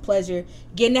always a pleasure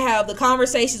getting to have the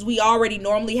conversations we already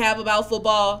normally have about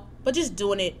football, but just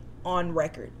doing it on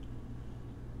record.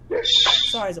 Yes.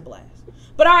 It's always a blast.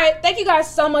 But all right, thank you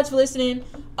guys so much for listening.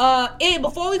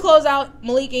 Before we close out,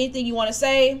 Malik, anything you want to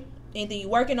say? Anything you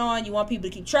working on? You want people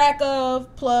to keep track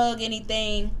of? Plug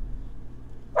anything?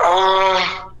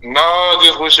 No,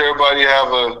 just wish everybody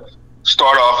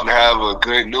start off and have a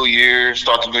good new year.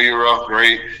 Start the new year off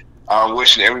great. I'm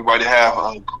wishing everybody have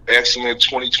an excellent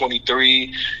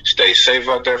 2023. Stay safe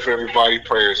out there for everybody.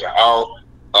 Prayers are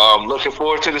out. Looking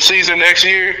forward to the season next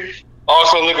year.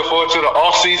 Also looking forward to the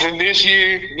off season this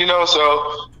year.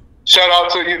 So shout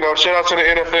out to the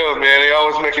NFL, man. They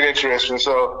always make it interesting.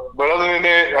 So, but other than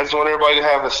that, I just want everybody to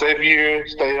have a safe year,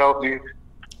 stay healthy,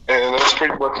 and that's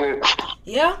pretty much it.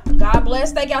 Yeah. God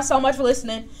bless. Thank y'all so much for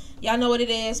listening. Y'all know what it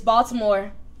is.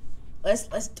 Baltimore. Let's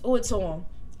do it to them.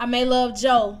 I may love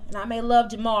Joe and I may love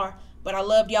Jamar, but I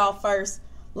love y'all first.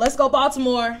 Let's go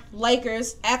Baltimore.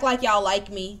 Lakers. Act like y'all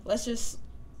like me. Let's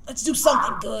do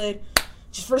something good.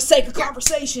 Just for the sake of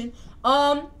conversation.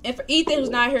 And for Ethan, who's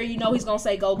not here, he's going to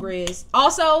say go Grizz.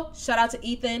 Also, shout out to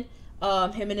Ethan.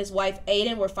 Him and his wife,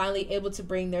 Aiden, were finally able to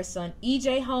bring their son,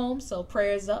 EJ, home. So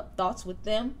prayers up. Thoughts with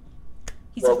them.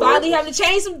 He's finally having to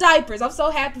change some diapers. I'm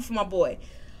so happy for my boy.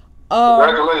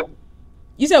 Congratulations.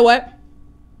 You said what?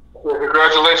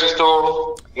 Congratulations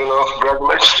to him.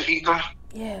 Congratulations to Ethan.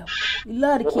 Yeah. We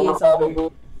love the kids over here.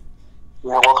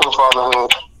 Yeah, welcome to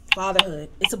fatherhood. Fatherhood.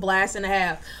 It's a blast and a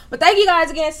half. But thank you guys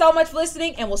again so much for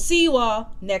listening, and we'll see you all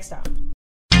next time.